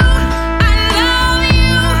you, I love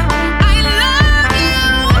you, I love you.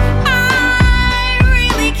 I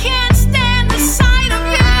really can't stand the sight of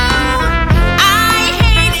you. I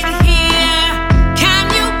hate it here. Can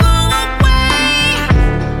you go away?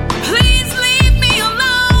 Please leave me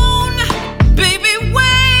alone. Baby,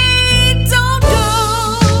 wait, don't go.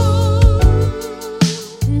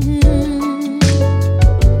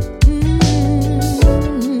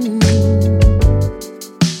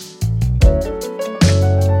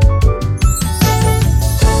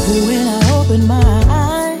 When I open my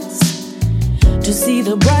eyes to see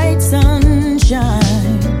the bright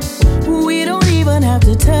sunshine, we don't even have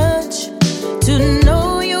to touch to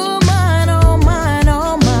know you're mine, all mine,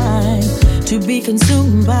 all mine. To be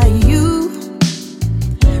consumed by you,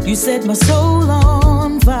 you set my soul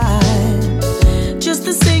on fire. Just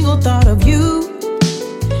the single thought of you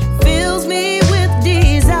fills me with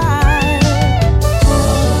desire.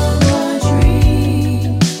 All my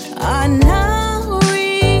dreams are now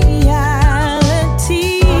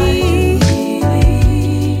reality.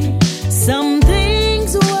 Some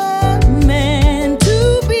things were meant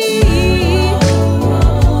to be,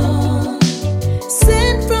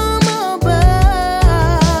 sent from above.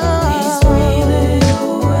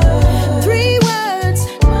 Three words,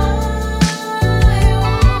 my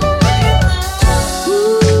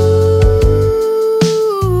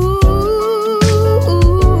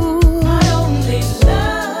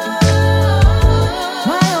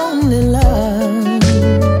only love.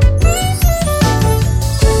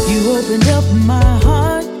 You opened up my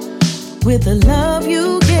heart with the love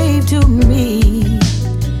you gave to me.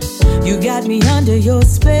 You got me under your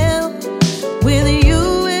spell. With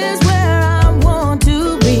you is where I want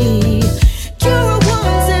to be. You're a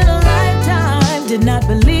once in a lifetime. Did not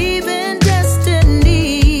believe in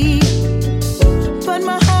destiny, but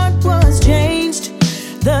my heart was changed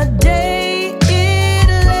the day it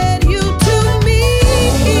led you to me.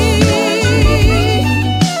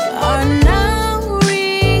 Are now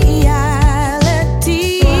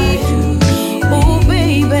reality. Oh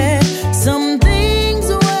baby, some things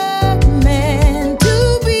were meant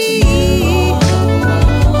to be,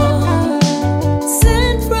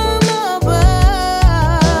 sent from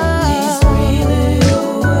above.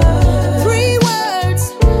 Three words,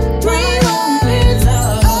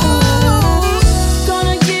 oh,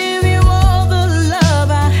 gonna give you all the love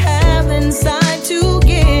I have inside to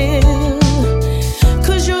give.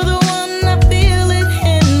 'Cause you're the one, I feel it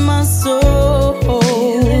in my soul.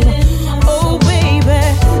 Oh baby,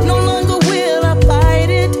 no longer will I fight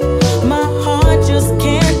it. My heart just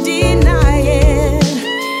can't deny it.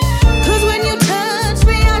 'Cause when you touch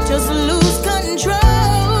me, I just lose control.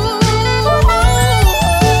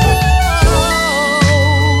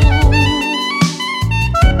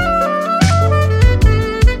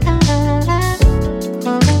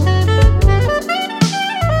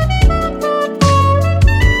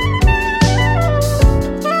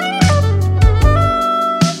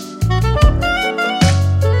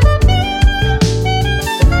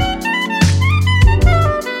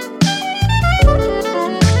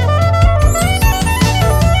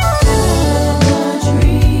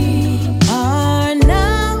 Are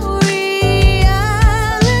now reality.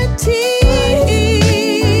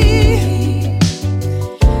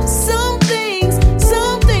 Some things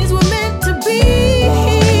were meant to be.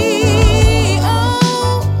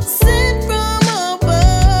 Oh, sent from above.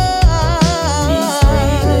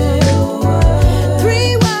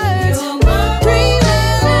 Three words, oh,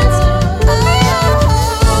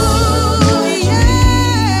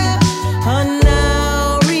 yeah. Are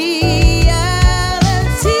now reality.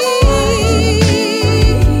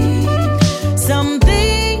 Some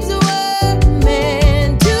things were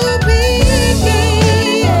meant to be,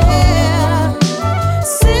 yeah.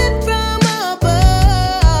 Sent from above.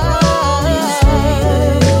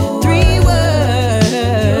 Three words,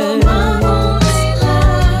 you're my only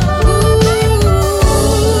love.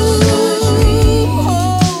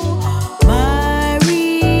 My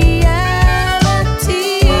reality.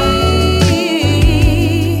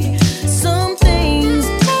 Some things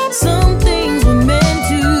were meant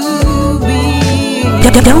to be.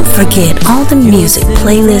 Don't forget, all the music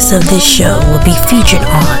playlists of this show will be featured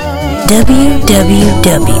on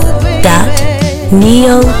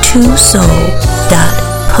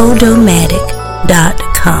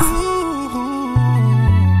www.neo2soul.podomatic.com.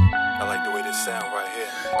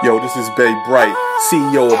 Yo, this is Bay Bright,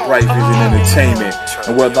 CEO of Bright Vision Entertainment.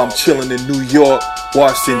 And whether I'm chilling in New York,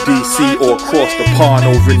 Washington, D.C., or across the pond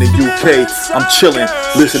over in the UK, I'm chilling,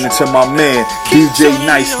 listening to my man, DJ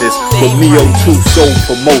Niceness, from Neo 2 Soul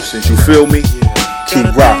Promotions. You feel me? Keep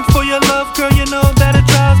rocking.